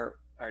in our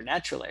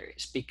natural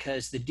areas,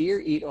 because the deer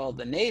eat all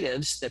the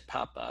natives that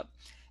pop up,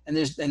 and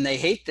they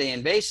hate the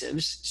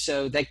invasives,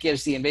 so that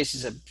gives the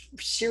invasives a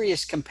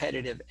serious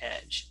competitive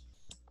edge.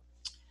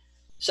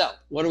 So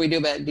what do we do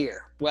about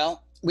deer?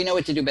 Well, we know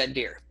what to do about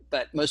deer,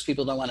 but most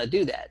people don't want to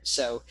do that.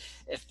 So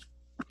if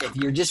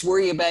you're just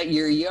worried about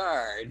your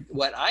yard,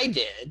 what I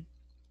did,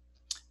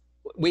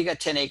 we got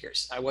 10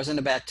 acres. I wasn't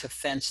about to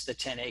fence the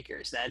 10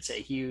 acres. That's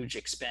a huge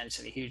expense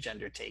and a huge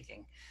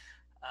undertaking.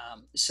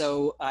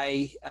 So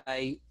I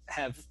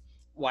have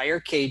wire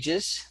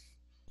cages,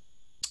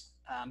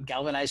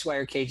 galvanized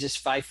wire cages,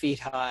 5 feet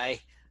high,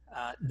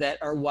 that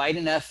are wide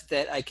enough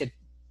that I could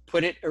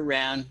put it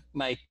around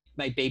my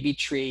baby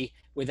tree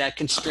without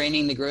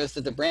constraining the growth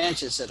of the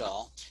branches at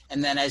all.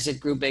 And then as it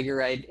grew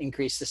bigger, I'd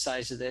increase the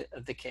size of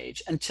the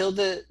cage until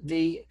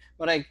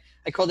what I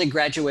call the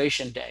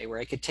graduation day, where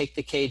I could take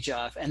the cage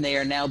off, and they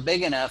are now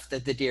big enough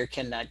that the deer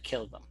cannot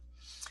kill them.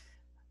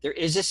 There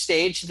is a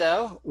stage,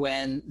 though,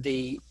 when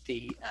the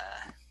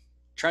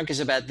trunk is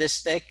about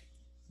this thick,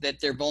 that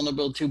they're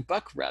vulnerable to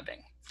buck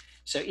rubbing.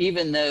 So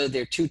even though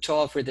they're too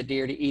tall for the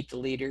deer to eat the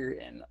leader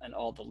and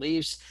all the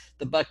leaves,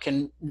 the buck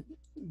can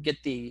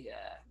get the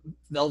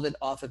velvet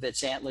off of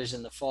its antlers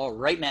in the fall.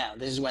 Right now,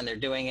 this is when they're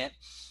doing it,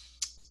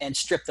 and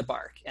strip the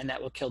bark, and that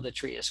will kill the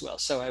tree as well.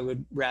 So I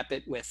would wrap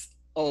it with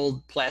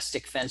old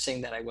plastic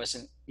fencing that I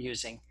wasn't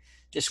using,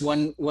 just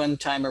one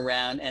time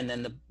around, and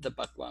then the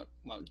buck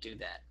won't do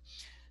that.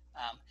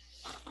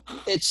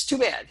 It's too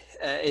bad.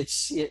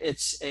 It's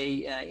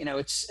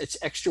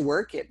extra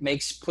work. It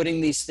makes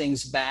putting these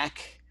things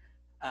back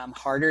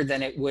harder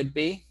than it would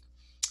be.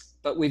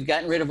 But we've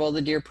gotten rid of all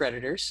the deer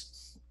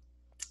predators,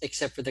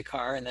 except for the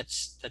car, and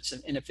that's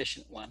an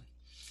inefficient one.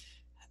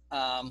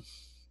 And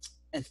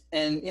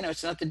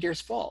it's not the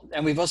deer's fault.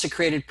 And we've also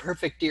created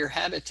perfect deer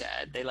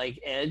habitat. They like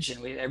edge,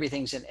 and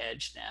everything's in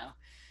edge now.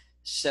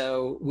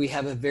 So we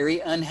have a very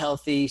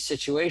unhealthy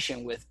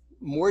situation with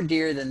more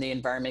deer than the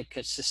environment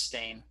could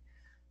sustain.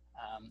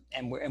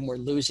 And we're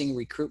losing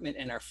recruitment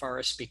in our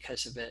forests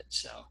because of it.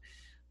 So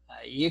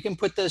you can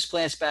put those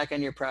plants back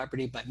on your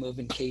property by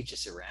moving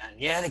cages around.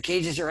 Yeah, the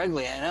cages are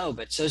ugly, I know,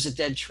 but so's a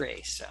dead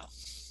tree. So.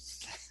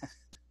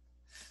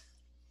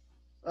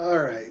 All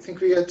right, I think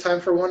we got time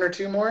for one or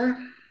two more.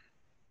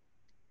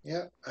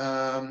 Yeah.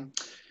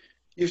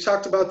 You've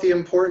talked about the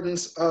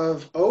importance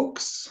of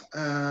oaks.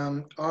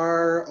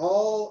 Are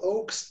all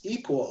oaks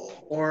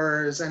equal,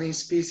 or is any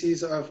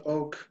species of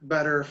oak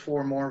better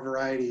for more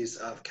varieties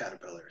of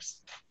caterpillars?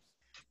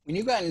 When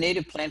you go on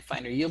Native Plant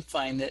Finder, you'll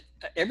find that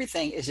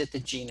everything is at the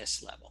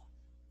genus level.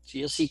 So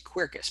you'll see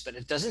Quercus, but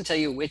it doesn't tell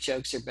you which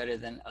oaks are better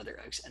than other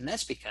oaks, and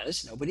that's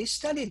because nobody's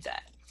studied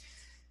that.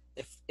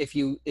 If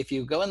you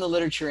go in the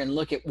literature and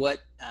look at what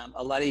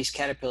a lot of these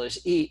caterpillars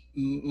eat,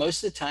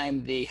 most of the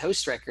time the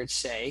host records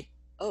say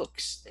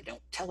oaks. They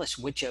don't tell us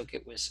which oak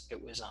it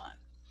was on.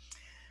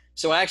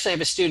 So I actually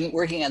have a student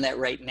working on that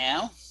right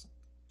now.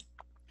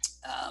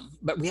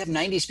 But we have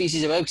 90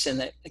 species of oaks in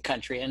the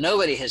country, and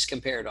nobody has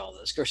compared all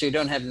those. Of course, we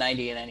don't have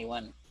 90 in any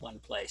one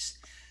place.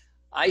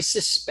 I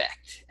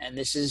suspect, and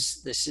this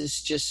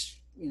is just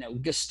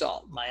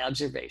gestalt, my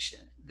observation,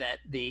 that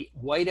the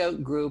white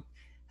oak group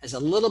has a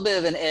little bit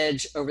of an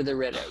edge over the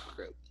red oak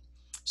group.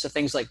 So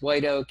things like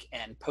white oak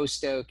and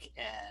post oak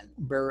and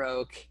bur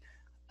oak,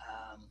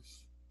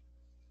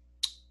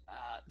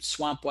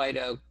 swamp white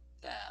oak,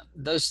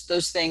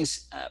 those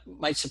things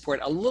might support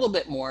a little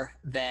bit more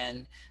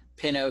than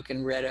pin oak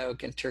and red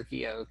oak and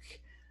turkey oak.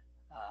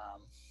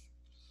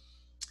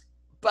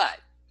 But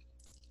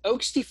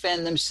oaks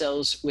defend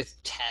themselves with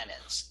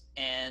tannins,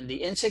 and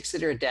the insects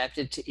that are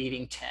adapted to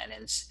eating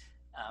tannins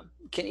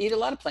can eat a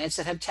lot of plants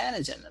that have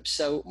tannins in them.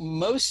 So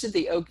most of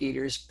the oak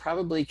eaters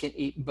probably can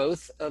eat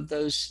both of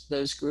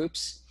those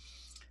groups.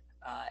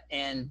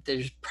 And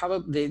there's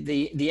probably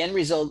the end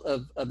result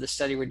of the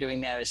study we're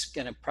doing now is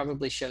going to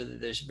probably show that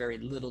there's very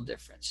little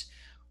difference.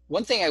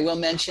 One thing I will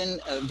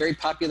mention, a very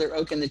popular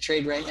oak in the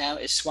trade right now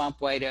is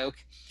swamp white oak,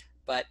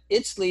 but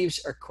its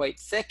leaves are quite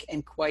thick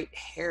and quite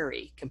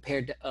hairy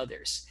compared to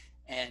others.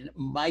 And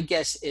my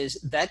guess is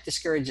that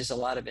discourages a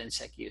lot of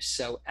insect use.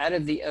 So out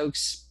of the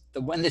oaks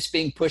the one that's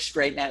being pushed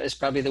right now is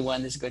probably the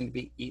one that's going to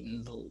be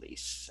eaten the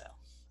least. So.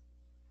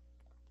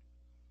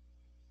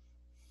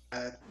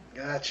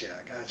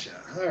 Gotcha.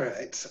 All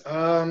right.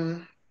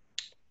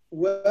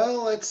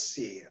 Well, let's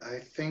see. I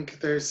think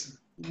there's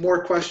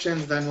more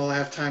questions than we'll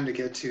have time to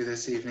get to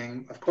this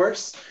evening, of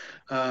course.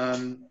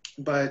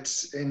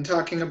 But in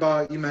talking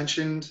about, you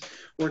mentioned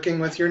working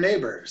with your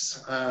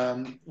neighbors.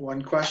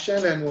 One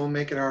question, and we'll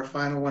make it our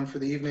final one for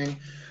the evening.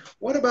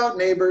 What about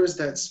neighbors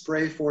that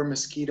spray for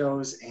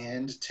mosquitoes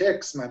and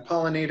ticks? My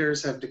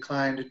pollinators have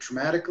declined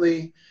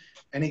dramatically.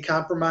 Any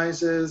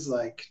compromises,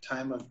 like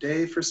time of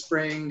day for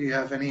spraying? Do you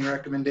have any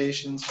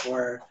recommendations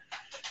for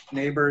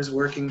neighbors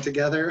working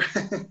together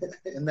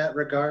in that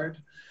regard?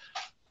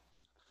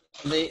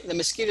 The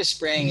mosquito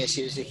spraying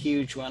issue is a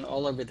huge one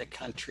all over the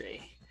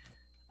country.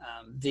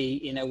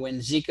 When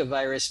Zika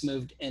virus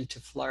moved into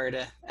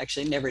Florida,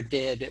 actually it never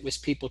did. It was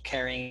people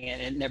carrying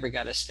it. It never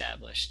got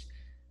established.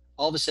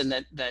 All of a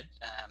sudden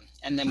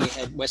and then we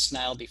had West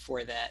Nile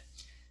before that.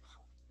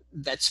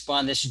 That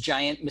spawned this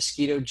giant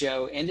mosquito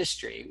Joe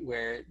industry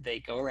where they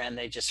go around,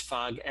 they just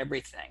fog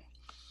everything.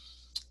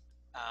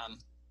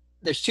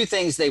 There's two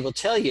things they will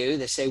tell you.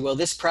 They say, well,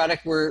 this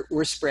product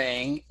we're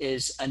spraying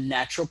is a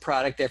natural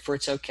product, therefore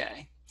it's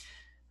okay.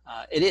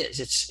 It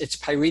is. It's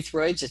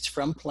pyrethroids. It's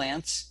from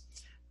plants.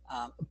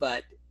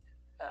 But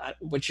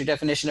what's your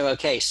definition of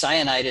okay?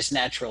 Cyanide is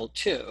natural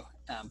too,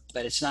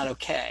 but it's not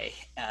okay.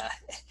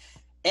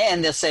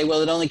 And they'll say,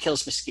 well, it only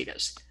kills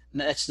mosquitoes.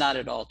 No, that's not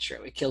at all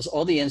true. It kills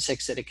all the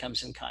insects that it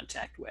comes in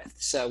contact with.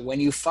 So when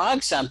you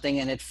fog something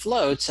and it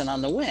floats, and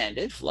on the wind,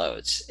 it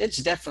floats, it's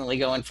definitely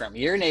going from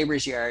your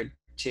neighbor's yard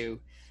to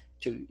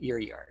your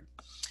yard.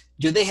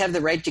 Do they have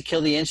the right to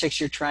kill the insects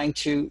you're trying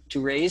to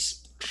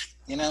raise?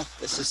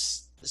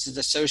 This is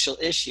a social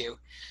issue.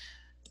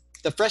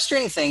 The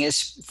frustrating thing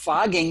is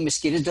fogging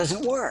mosquitoes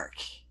doesn't work.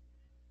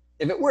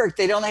 If it worked,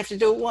 they'd only have to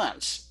do it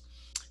once.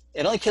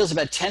 It only kills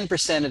about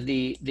 10% of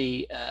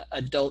the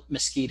adult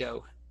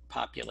mosquito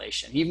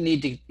population. You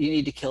need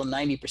to kill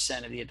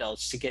 90% of the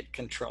adults to get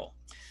control.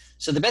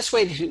 So the best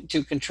way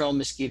to control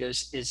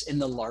mosquitoes is in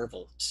the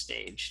larval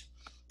stage.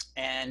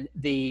 And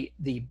the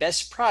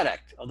best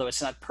product, although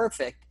it's not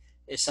perfect,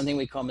 is something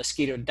we call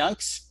mosquito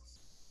dunks.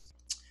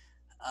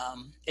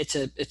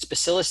 It's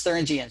Bacillus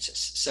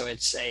thuringiensis. So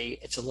it's a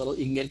little,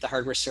 you can get it at the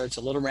hardware store. It's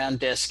a little round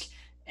disc,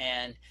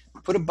 and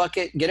get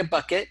a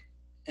bucket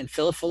and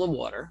fill it full of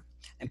water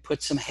and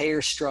put some hay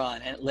or straw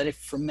in it, and let it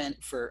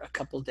ferment for a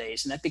couple of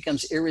days. And that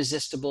becomes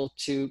irresistible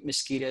to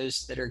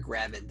mosquitoes that are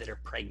gravid, that are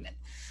pregnant.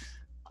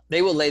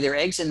 They will lay their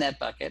eggs in that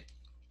bucket.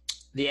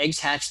 The eggs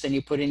hatch, then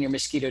you put in your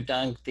mosquito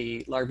dung.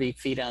 The larvae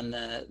feed on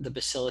the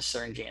Bacillus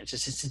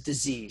thuringiensis. It's a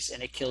disease,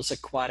 and it kills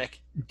aquatic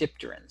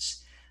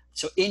dipterans.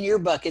 So in your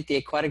bucket, the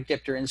aquatic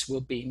dipterans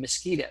will be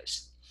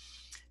mosquitoes.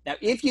 Now,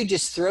 if you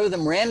just throw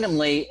them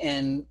randomly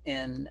in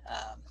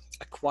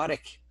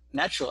aquatic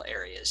natural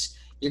areas,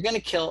 you're going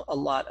to kill a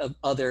lot of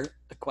other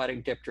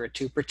aquatic diptera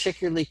too,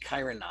 particularly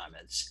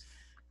chironomids,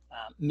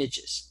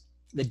 midges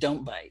that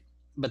don't bite,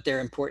 but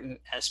they're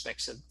important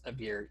aspects of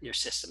your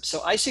system.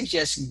 So I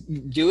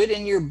suggest do it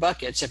in your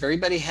buckets. If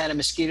everybody had a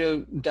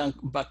mosquito dunk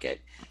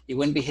bucket, you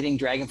wouldn't be hitting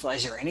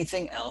dragonflies or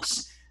anything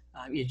else.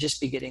 You'd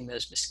just be getting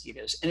those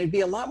mosquitoes. And it'd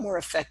be a lot more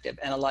effective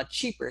and a lot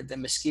cheaper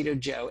than Mosquito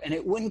Joe, and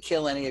it wouldn't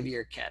kill any of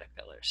your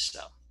caterpillars. So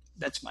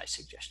that's my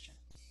suggestion.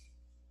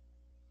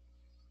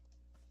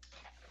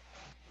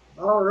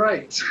 All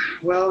right.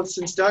 Well,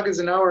 since Doug is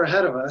an hour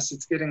ahead of us,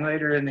 it's getting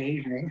later in the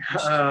evening.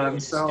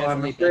 So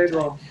I'm afraid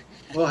we'll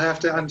have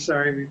to, I'm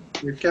sorry,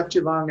 we've kept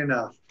you long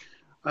enough.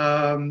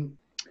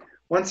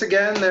 Once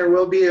again, there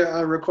will be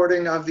a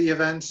recording of the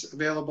event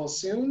available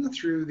soon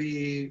through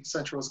the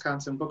Central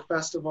Wisconsin Book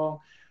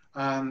Festival.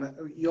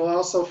 You'll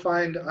also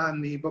find on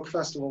the Book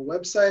Festival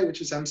website,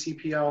 which is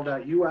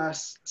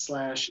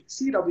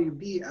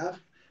mcpl.us/CWBF,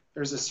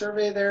 there's a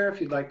survey there.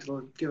 If you'd like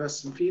to give us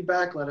some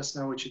feedback, let us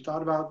know what you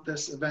thought about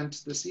this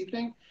event this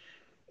evening.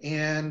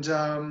 And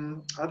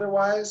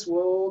otherwise,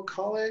 we'll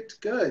call it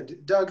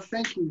good. Doug,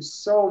 thank you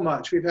so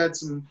much. We've had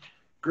some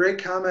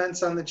great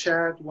comments on the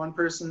chat. One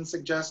person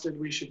suggested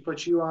we should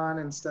put you on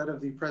instead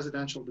of the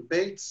presidential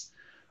debates.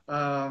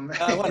 I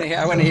want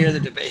to hear the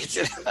debates.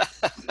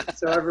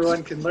 So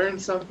everyone can learn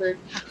something.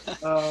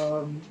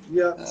 So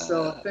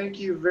thank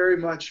you very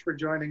much for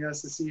joining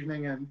us this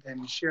evening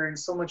and sharing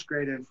so much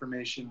great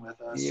information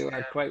with us. You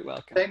are quite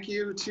welcome. Thank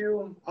you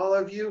to all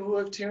of you who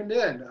have tuned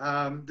in.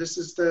 This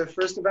is the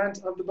first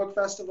event of the Book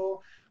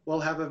Festival.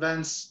 We'll have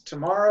events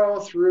tomorrow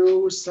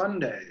through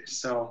Sunday.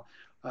 So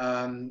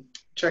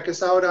check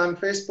us out on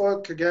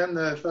Facebook. Again,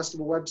 the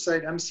festival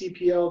website,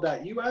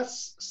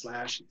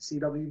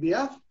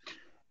 mcpl.us/CWBF.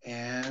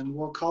 And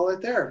we'll call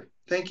it there.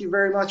 Thank you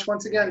very much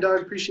once again,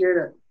 Doug. Appreciate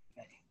it.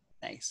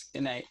 Thanks.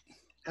 Good night.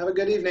 Have a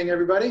good evening,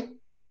 everybody.